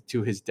leads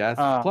to his death.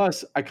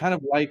 Plus, I kind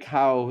of like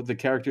how the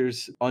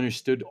characters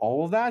understood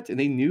all of that and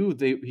they knew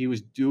he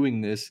was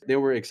doing this. They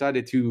were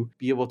excited to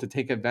be able to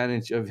take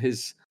advantage of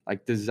his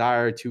like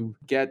desire to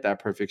get that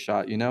perfect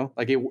shot, you know?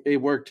 Like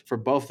it worked for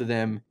both of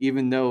them,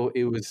 even though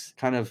it was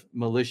kind of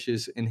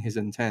malicious in his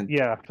intent.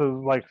 Yeah,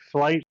 so like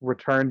slight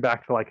return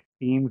back to like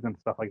themes and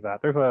stuff like that.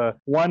 There's a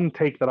one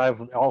take that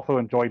I've also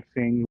enjoyed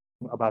seeing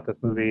about this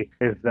movie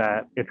is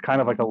that it's kind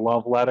of like a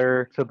love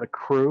letter to the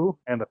crew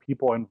and the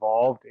people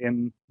involved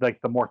in like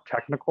the more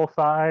technical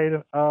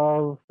side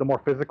of the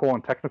more physical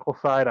and technical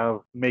side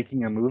of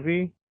making a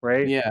movie.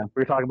 Right? Yeah.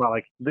 We're talking about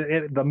like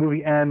the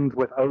movie ends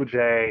with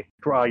OJ,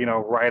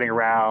 riding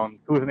around.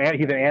 He's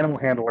an animal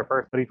handler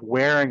first, but he's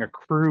wearing a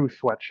crew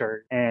sweatshirt.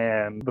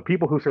 And the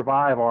people who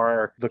survive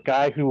are the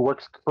guy who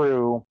works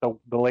crew, the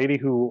lady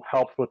who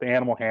helps with the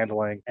animal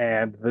handling,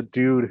 and the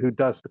dude who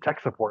does the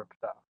tech support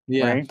stuff.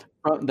 Yeah, right?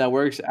 That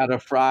works at a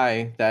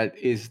fry that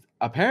is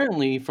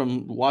apparently,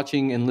 from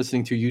watching and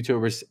listening to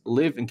YouTubers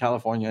live in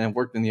California and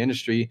worked in the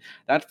industry,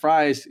 that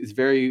fry is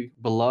very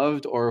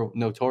beloved or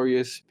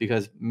notorious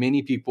because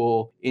many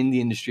people in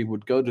the industry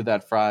would go to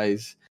that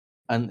fries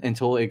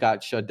until it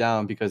got shut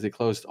down because they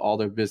closed all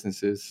their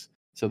businesses.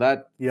 So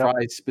that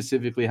fry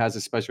specifically has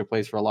a special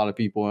place for a lot of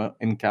people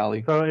in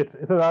Cali. So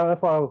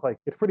that's why I was like,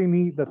 it's pretty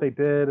neat that they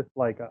did.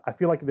 Like, I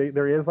feel like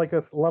there is like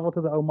a level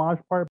to the homage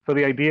part. So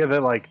the idea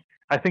that like,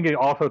 I think it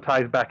also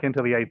ties back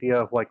into the idea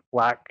of like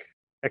Black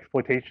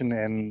exploitation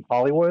in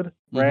Hollywood,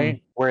 right?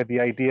 Mm-hmm. Where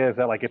the idea is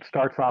that like it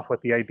starts off with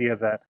the idea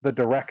that the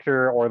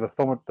director or the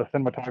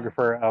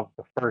cinematographer of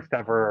the first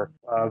ever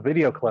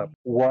video clip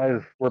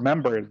was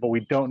remembered, but we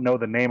don't know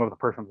the name of the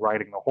person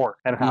riding the horse,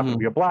 and it happens to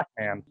be a black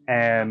man.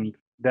 And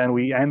then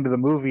we end the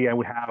movie and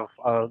we have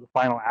a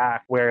final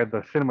act where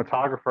the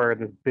cinematographer,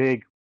 this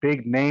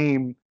big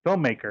name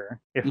filmmaker,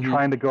 is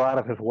trying to go out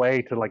of his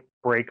way to like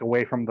break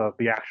away from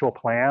the actual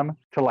plan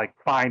to like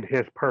find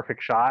his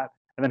perfect shot.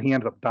 And then he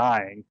ends up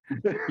dying.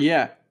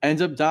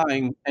 Ends up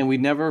dying, and we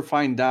never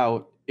find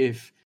out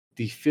if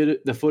the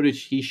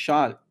footage he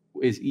shot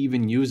is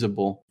even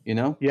usable, you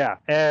know? Yeah,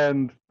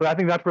 and So I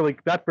think that's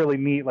really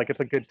neat. Like it's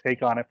a good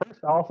take on it.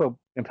 First, also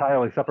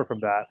entirely separate from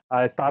that,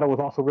 I thought it was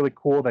also really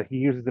cool that he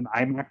uses an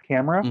IMAX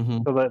camera. Mm-hmm.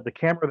 So the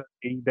camera that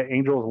the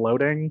Angel is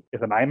loading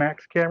is an IMAX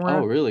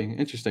camera. Oh, really?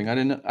 Interesting.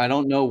 I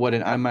don't know what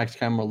an IMAX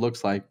camera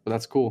looks like, but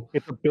that's cool.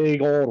 It's a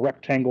big old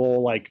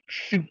rectangle like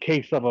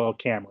suitcase of a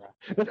camera.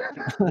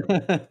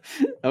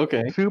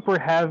 Okay. Super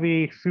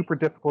heavy, super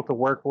difficult to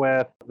work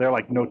with. They're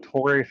like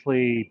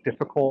notoriously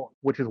difficult,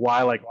 which is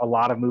why like a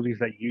lot of movies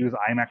that use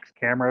IMAX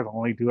cameras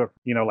only do it,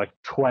 like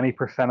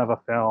 20% of a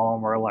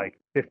film or like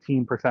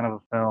 15% of a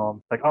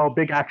film. Like, oh,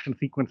 big action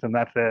sequence and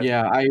that's it.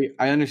 Yeah,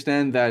 I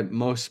understand that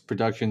most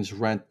productions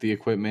rent the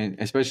equipment,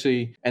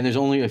 especially, and there's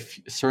only a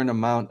certain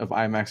amount of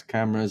IMAX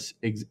cameras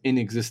in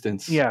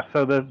existence. Yeah,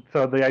 so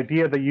the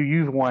idea that you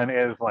use one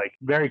is like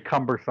very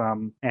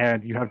cumbersome,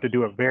 and you have to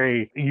do it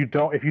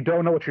if you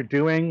don't know what you're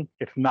doing,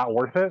 it's not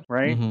worth it,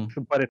 right?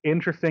 Mm-hmm. But it's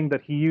interesting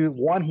that he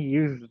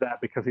uses that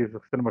because he's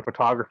a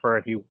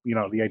cinematographer, and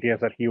the idea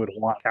is that he would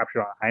want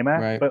captured on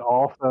IMAX, Right. but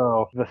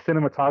also the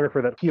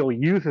cinematographer that Peele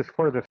uses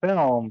for the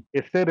film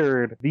is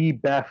considered the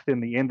best in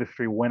the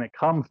industry when it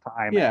comes to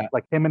IMAX. Yeah.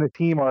 Like him and his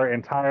team are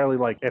entirely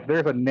like, if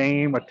there's a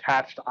name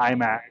attached to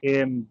IMAX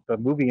in the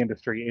movie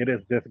industry, it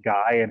is this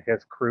guy and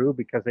his crew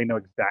because they know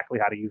exactly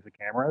how to use the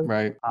cameras.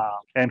 Right.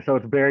 And so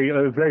it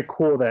was very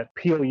cool that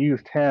Peele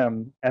used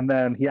him, and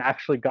then he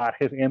actually got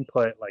his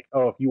input. Like,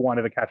 oh, if you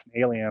wanted to catch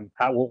an alien,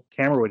 what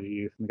camera would you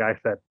use? And the guy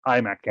said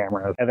IMAX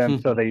cameras. And then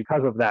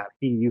because of that,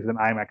 he used an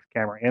IMAX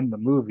camera in the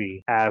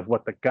movie as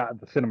what the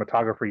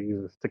cinematographer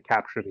uses to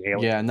capture the alien.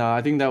 Yeah, no,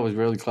 I think that was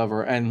really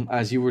clever. And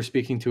as you were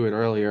speaking to it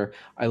earlier,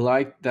 I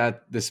like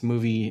that this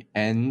movie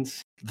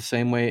ends the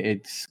same way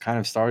it's kind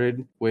of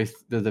started,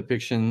 with the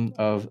depiction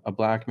of a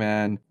black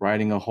man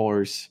riding a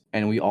horse,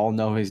 and we all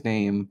know his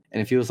name.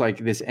 And it feels like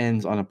this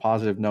ends on a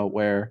positive note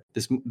where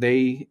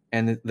they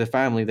and the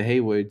family, the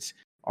Haywoods,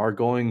 are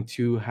going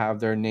to have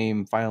their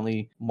name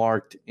finally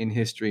marked in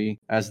history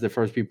as the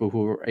first people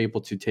who were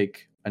able to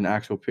take an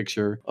actual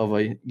picture of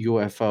a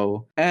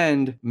UFO,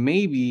 and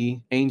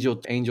maybe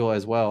Angel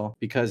as well,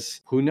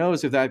 because who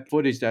knows if that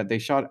footage that they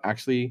shot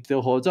actually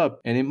still holds up,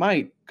 and it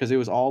might, because it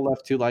was all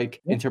left to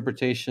like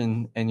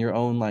interpretation and your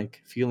own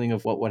like feeling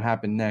of what would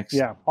happen next.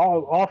 Yeah.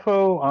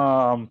 Also,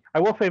 I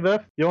will say this: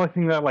 the only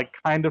thing that like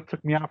kind of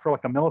took me out for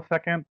like a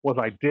millisecond was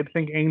I did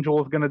think Angel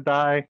was gonna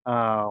die,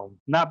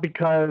 not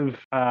because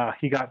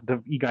he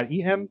got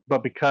eaten,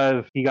 but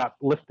because he got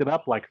lifted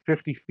up like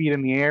 50 feet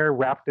in the air,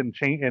 wrapped in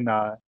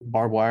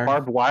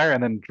barbed wire,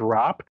 and then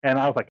dropped. And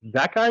I was like,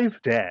 that guy's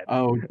dead.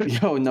 Oh,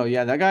 no,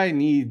 yeah, that guy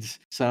needs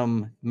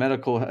some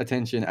medical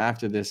attention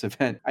after this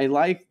event. I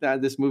like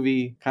that this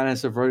movie kind of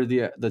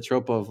subverted the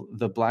trope of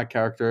the black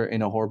character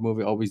in a horror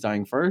movie always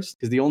dying first,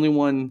 because the only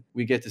one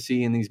we get to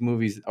see in these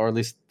movies, or at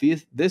least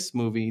this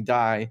movie,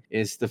 die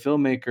is the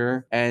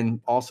filmmaker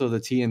and also the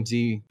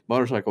TMZ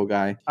motorcycle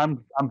guy.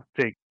 I'm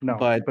Jake. No,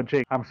 but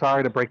Jake, I'm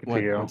sorry to break it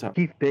to you.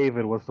 Keith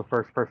David was the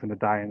first person to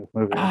die in this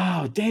movie.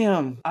 Oh,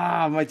 damn.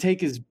 My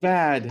take is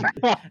bad.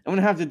 I'm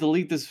gonna have to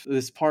delete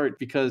this part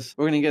because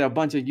we're gonna get a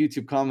bunch of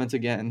YouTube comments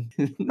again.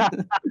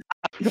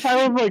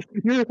 I was like,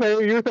 you're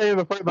saying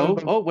the first.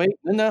 Oh, wait,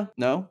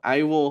 no.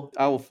 I will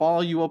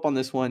follow you up on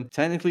this one.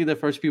 Technically, the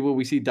first people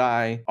we see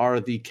die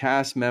are the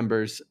cast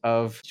members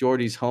of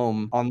Jordy's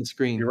home on the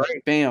screen. You're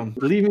right. Bam,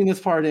 leaving this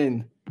part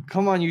in.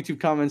 Come on, YouTube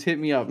comments, hit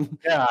me up.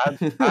 Yeah,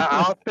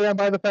 I'll stand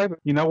by the fact that,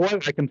 you know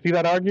what, I can see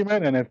that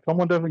argument, and if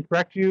someone doesn't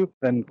correct you,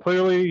 then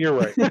clearly you're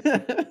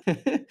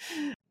right.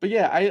 But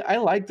yeah, I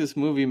like this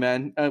movie,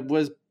 man.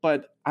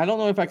 But I don't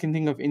know if I can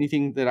think of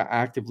anything that I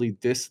actively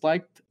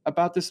disliked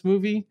about this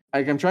movie.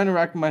 Like, I'm trying to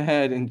rack my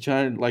head and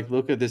trying to like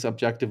look at this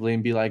objectively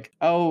and be like,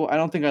 oh, I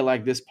don't think I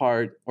like this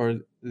part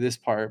or this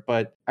part.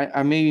 But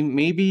I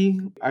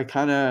maybe I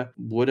kind of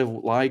would have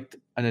liked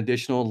an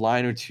additional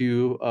line or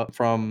two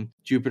from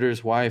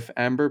Jupiter's wife,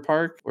 Amber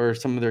Park, or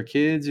some of their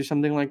kids or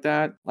something like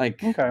that.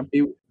 Like, okay.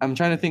 I'm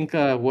trying to think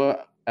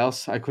what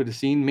else I could have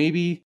seen.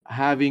 Maybe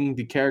having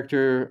the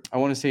character, I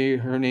want to say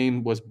her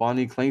name was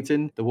Bonnie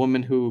Clayton, the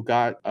woman who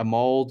got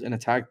mauled and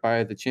attacked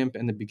by the chimp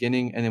in the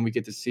beginning, and then we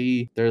get to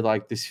see their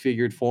like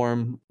disfigured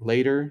form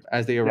later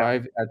as they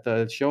arrive at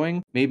the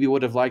showing. Maybe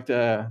would have liked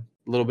a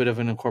little bit of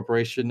an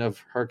incorporation of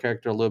her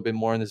character a little bit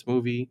more in this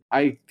movie.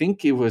 I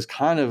think it was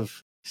kind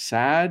of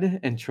sad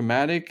and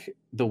traumatic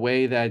the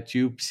way that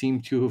Jupe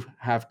seemed to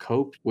have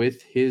coped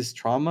with his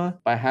trauma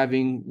by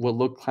having what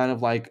looked kind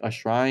of like a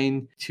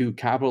shrine to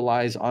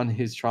capitalize on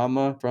his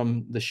trauma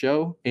from the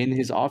show in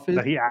his office.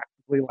 That he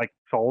actively like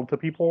sold to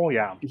people.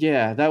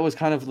 Yeah, that was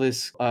kind of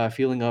this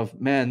feeling of,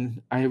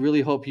 man, I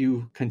really hope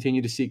you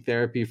continue to seek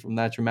therapy from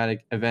that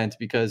traumatic event,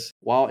 because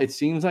while it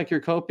seems like you're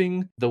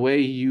coping, the way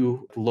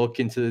you look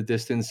into the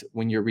distance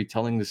when you're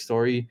retelling the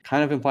story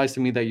kind of implies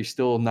to me that you're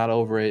still not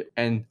over it,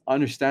 and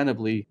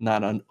understandably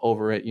not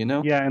over it, you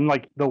know? Yeah, and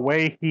like the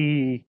way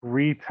he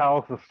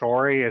retells the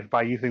story is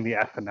by using the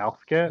SNL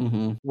skit,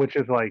 which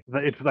is like,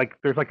 it's like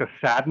there's like a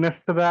sadness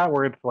to that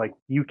where it's like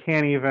you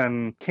can't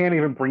even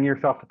bring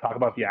yourself to talk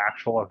about the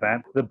actual event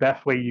that the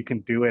best way you can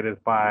do it is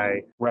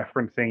by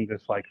referencing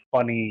this like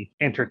funny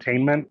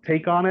entertainment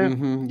take on it.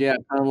 Yeah,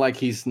 kind of like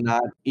he's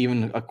not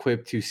even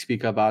equipped to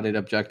speak about it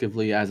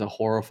objectively as a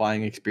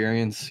horrifying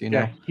experience, you know?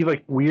 Yeah, he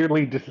like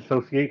weirdly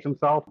disassociates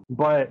himself.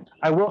 But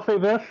I will say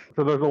this: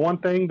 so there's the one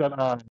thing that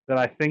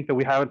I think that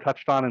we haven't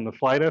touched on in the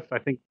slightest. I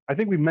think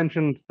we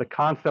mentioned the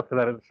concept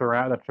that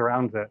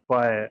surrounds it,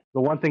 but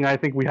the one thing I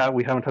think we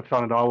haven't touched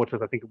on at all, which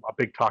is I think a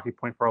big talking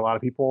point for a lot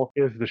of people,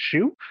 is the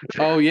shoe.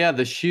 Oh yeah,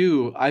 the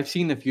shoe. I've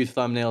seen a few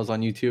thumbnails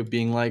on YouTube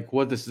being like,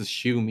 "What does the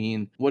shoe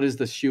mean? What does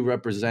the shoe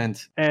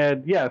represent?"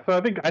 And yeah, so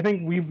I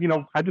think we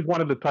I just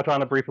wanted to touch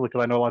on it briefly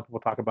because I know a lot of people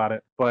talk about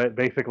it, but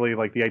basically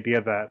like the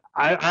idea that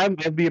I'm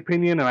of the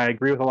opinion, and I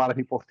agree with a lot of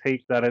people's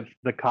take, that it's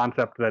the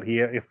concept that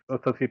he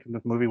associates in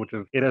this movie, which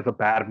is it is a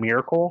bad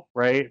miracle,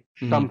 right?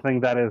 Something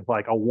that is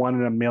like a 1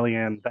 in a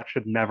million that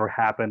should never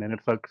happen, and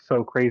it's like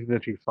so crazy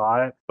that you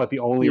saw it, but the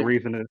only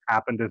reason it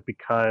happened is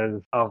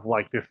because of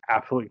like this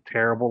absolutely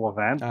terrible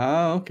event.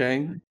 Oh,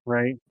 okay.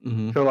 Right.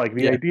 So like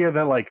the idea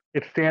that like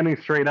it's standing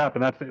straight up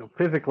and that's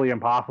physically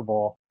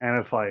impossible,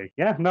 and it's like,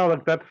 yeah, no,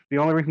 that's the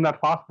only reason that's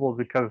possible is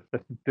because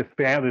this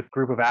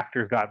group of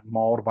actors got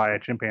mauled by a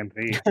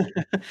chimpanzee.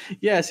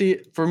 Yeah,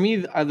 see, for me,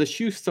 the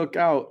shoe stuck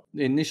out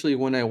initially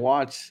when I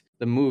watched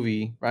the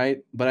movie,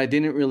 right? But I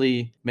didn't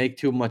really make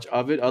too much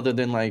of it other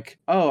than like,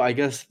 oh, I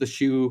guess the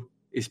shoe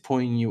is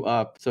pointing you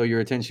up, so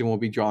your attention will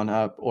be drawn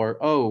up. Or,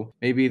 oh,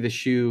 maybe the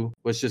shoe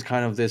was just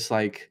kind of this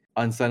like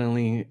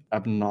unsettling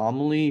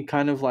anomaly,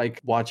 kind of like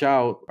watch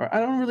out, or I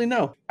don't really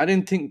know. I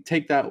didn't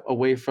take that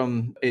away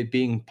from it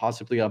being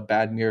possibly a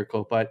bad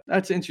miracle, but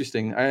that's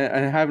interesting. I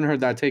haven't heard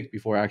that take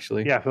before,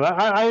 actually. Yeah, so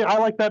I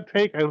like that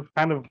take. It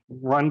kind of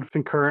runs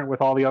concurrent with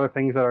all the other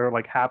things that are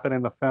like happen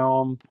in the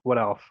film. What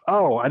else?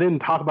 Oh, I didn't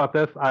talk about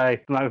this.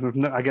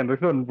 Again,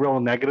 there's no real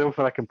negatives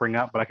that I can bring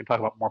up, but I can talk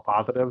about more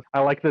positives.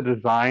 I like the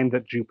design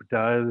that Jupe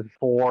does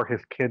for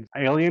his kids'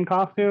 alien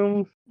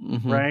costumes.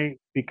 Right?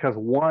 Because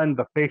one,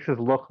 the faces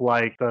look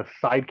like the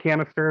side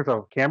canisters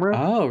of cameras.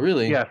 Oh,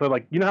 really? Yeah, so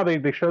like, you know how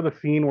they show the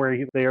scene where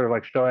they are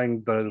like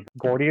showing the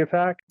Gordy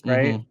attack,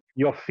 right?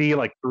 You'll see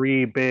like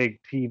 3 big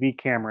TV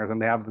cameras, and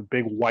they have the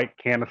big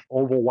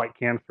oval white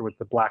canister with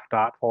the black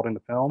dots holding the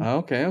film.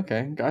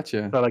 Okay,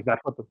 gotcha. So like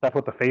that's what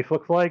the face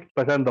looks like.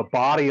 But then the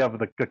body of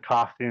the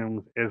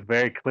costumes is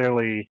very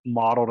clearly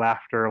modeled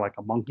after like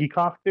a monkey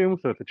costume,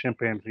 so it's a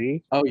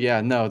chimpanzee. Oh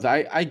yeah, no,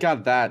 I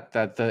got that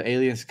the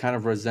aliens kind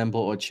of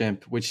resemble a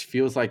chimp, which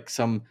feels like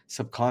some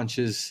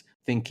subconscious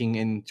thinking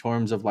in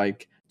terms of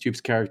like Jupe's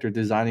character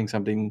designing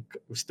something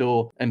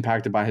still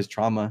impacted by his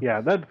trauma.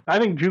 Yeah, I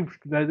think Jupe's,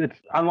 it's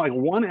on like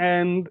one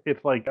end,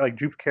 it's like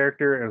Jupe's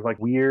character is like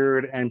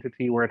weird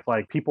entity where it's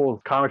like people's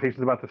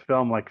conversations about this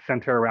film like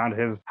center around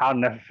how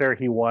necessary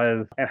he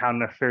was and how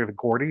necessary the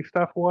Gordy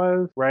stuff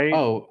was, right?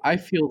 Oh, I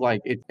feel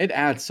like it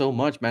adds so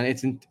much, man.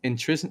 It's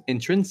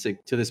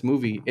intrinsic to this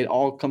movie. It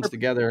all comes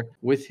together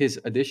with his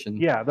addition.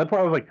 Yeah, that's why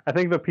I was like, I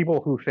think the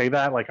people who say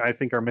that, like, I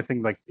think are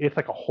missing, like, it's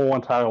like a whole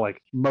entire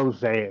like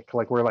mosaic,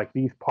 like where like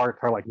these parts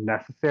are like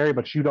necessary,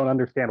 but you don't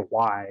understand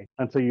why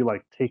until you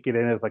like take it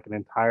in as like an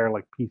entire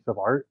like piece of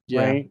art.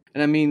 Yeah. Right?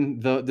 And I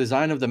mean, the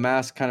design of the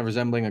mask kind of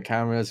resembling a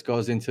cameras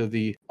goes into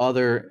the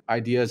other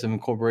ideas of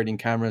incorporating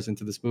cameras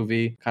into this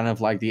movie, kind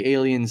of like the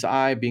alien's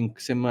eye being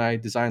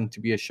semi-designed to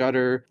be a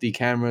shutter, the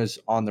cameras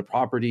on the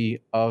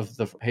property of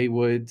the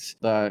Haywoods,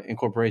 the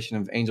incorporation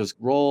of Angel's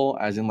role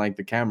as in like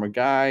the camera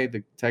guy,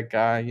 the tech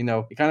guy, you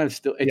know, it kind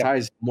of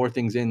ties more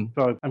things in.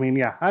 So I mean,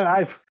 yeah,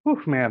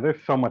 man, there's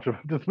so much of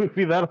this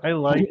movie that I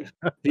like.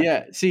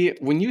 Yeah, see,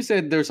 when you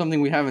said there's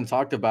something we haven't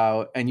talked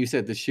about, and you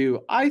said the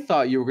shoe, I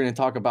thought you were going to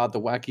talk about the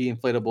wacky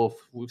inflatable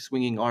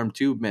swinging arm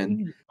tube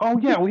men. Oh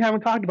yeah, we haven't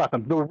talked about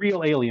them. The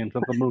real aliens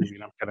of the movie.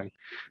 No, I'm kidding.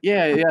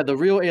 Yeah, the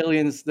real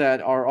aliens that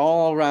are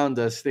all around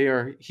us. They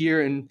are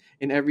here in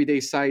everyday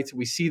sight.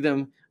 We see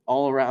them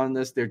all around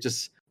us. They're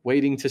just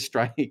waiting to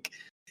strike.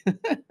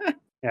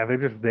 Yeah,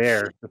 they're just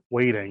there, just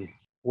waiting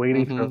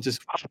to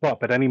just pop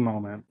up at any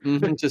moment.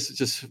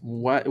 Just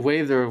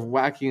wave their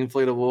wacky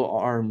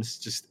inflatable arms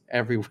just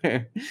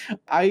everywhere.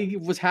 I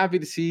was happy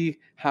to see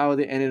how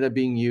they ended up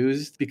being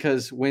used,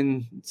 because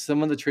when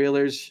some of the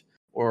trailers,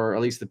 or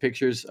at least the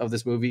pictures of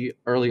this movie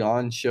early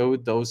on,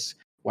 showed those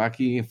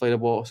wacky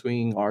inflatable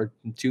swinging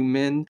R2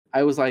 men,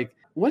 I was like,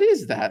 what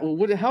is that?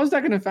 How is that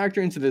going to factor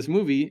into this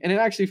movie? And it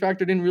actually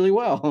factored in really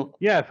well.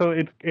 Yeah, so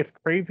it's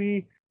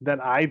crazy that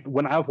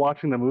when I was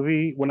watching the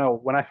movie, when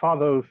I saw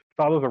those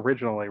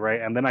originally, right,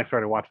 and then I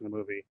started watching the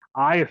movie,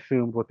 I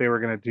assumed what they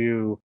were going to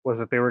do was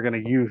that they were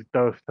going to use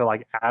those to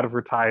like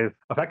advertise,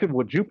 effectively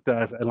what Jupe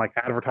does, and like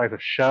advertise a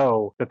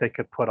show that they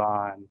could put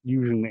on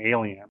using the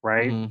alien,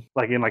 right?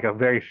 Like in like a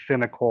very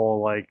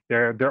cynical, like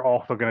they're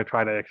also going to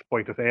try to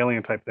exploit this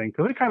alien type thing,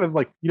 because they kind of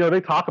like, you know,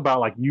 they talk about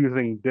like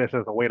using this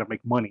as a way to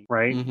make money,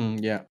 right?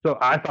 Yeah. So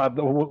I thought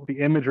the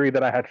imagery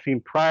that I had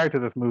seen prior to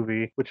this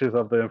movie, which is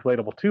of the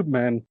inflatable tube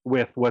men,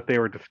 with what they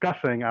were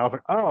discussing, I was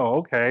like, oh,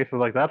 okay, so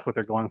like that's what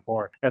they're going for.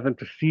 before. And then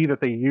to see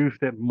that they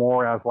used it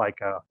more as like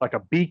a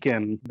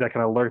beacon that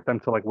can alert them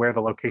to like where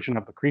the location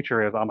of the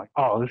creature is, I'm like,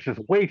 oh, this is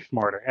way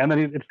smarter. And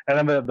then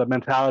the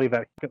mentality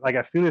that like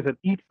as soon as it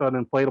eats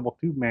an inflatable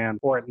tube man,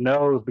 or it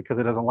knows because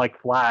it doesn't like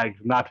flags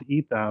not to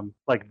eat them,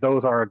 like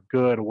those are a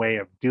good way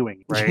of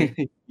doing it, right?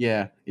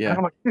 Yeah. And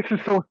I'm like, this is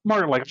so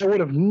smart. Like I would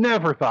have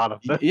never thought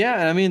of this. Yeah,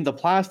 and I mean the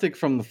plastic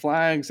from the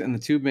flags and the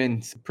tube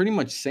men pretty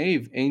much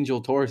save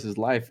Angel Taurus's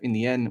life in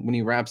the end when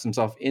he wraps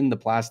himself in the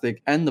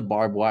plastic and the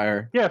barbed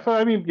wire. Yeah, so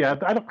I mean, yeah,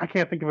 I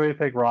can't think of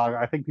anything wrong.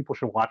 I think people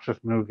should watch this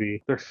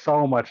movie. There's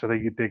so much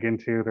that you dig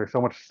into. There's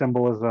so much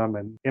symbolism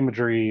and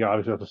imagery.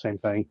 Obviously, that's the same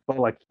thing, but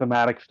like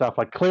thematic stuff.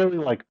 Like clearly,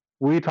 like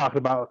we talked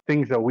about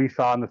things that we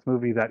saw in this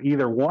movie that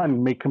either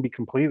one can be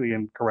completely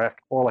incorrect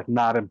or like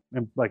not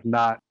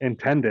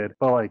intended.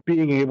 But like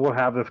being able to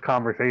have this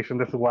conversation,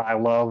 this is what I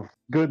love.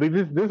 Good.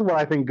 This is what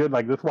I think good.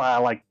 Like this is why I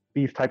like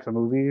these types of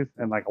movies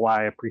and like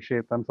why I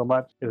appreciate them so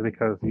much is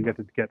because you get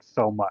to get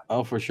so much.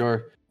 Oh, for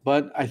sure.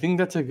 But I think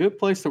that's a good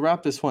place to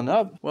wrap this one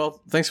up.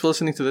 Well, thanks for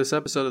listening to this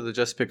episode of the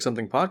Just Pick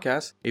Something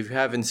podcast. If you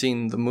haven't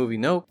seen the movie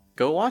Nope,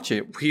 go watch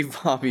it. We've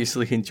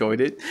obviously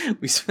enjoyed it.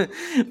 We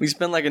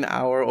spent like an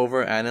hour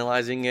over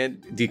analyzing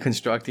it,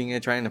 deconstructing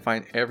it, trying to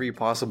find every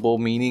possible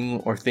meaning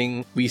or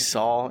thing we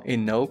saw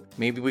in Nope.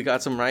 Maybe we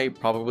got some right,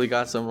 probably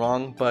got some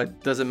wrong,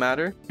 but doesn't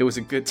matter. It was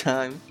a good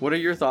time. What are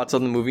your thoughts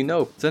on the movie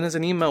Nope? Send us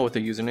an email with a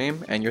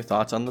username and your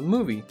thoughts on the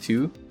movie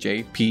to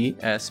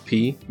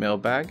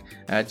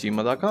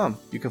jpspmailbag@gmail.com.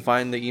 You can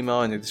find the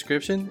email in the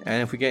description,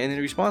 and if we get any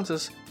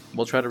responses,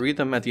 we'll try to read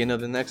them at the end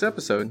of the next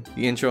episode.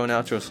 The intro and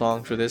outro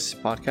song for this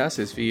podcast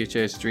is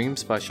VHS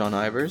Dreams by Sean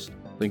Ivers.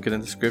 Link in the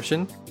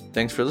description.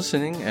 Thanks for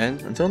listening,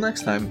 and until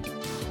next time.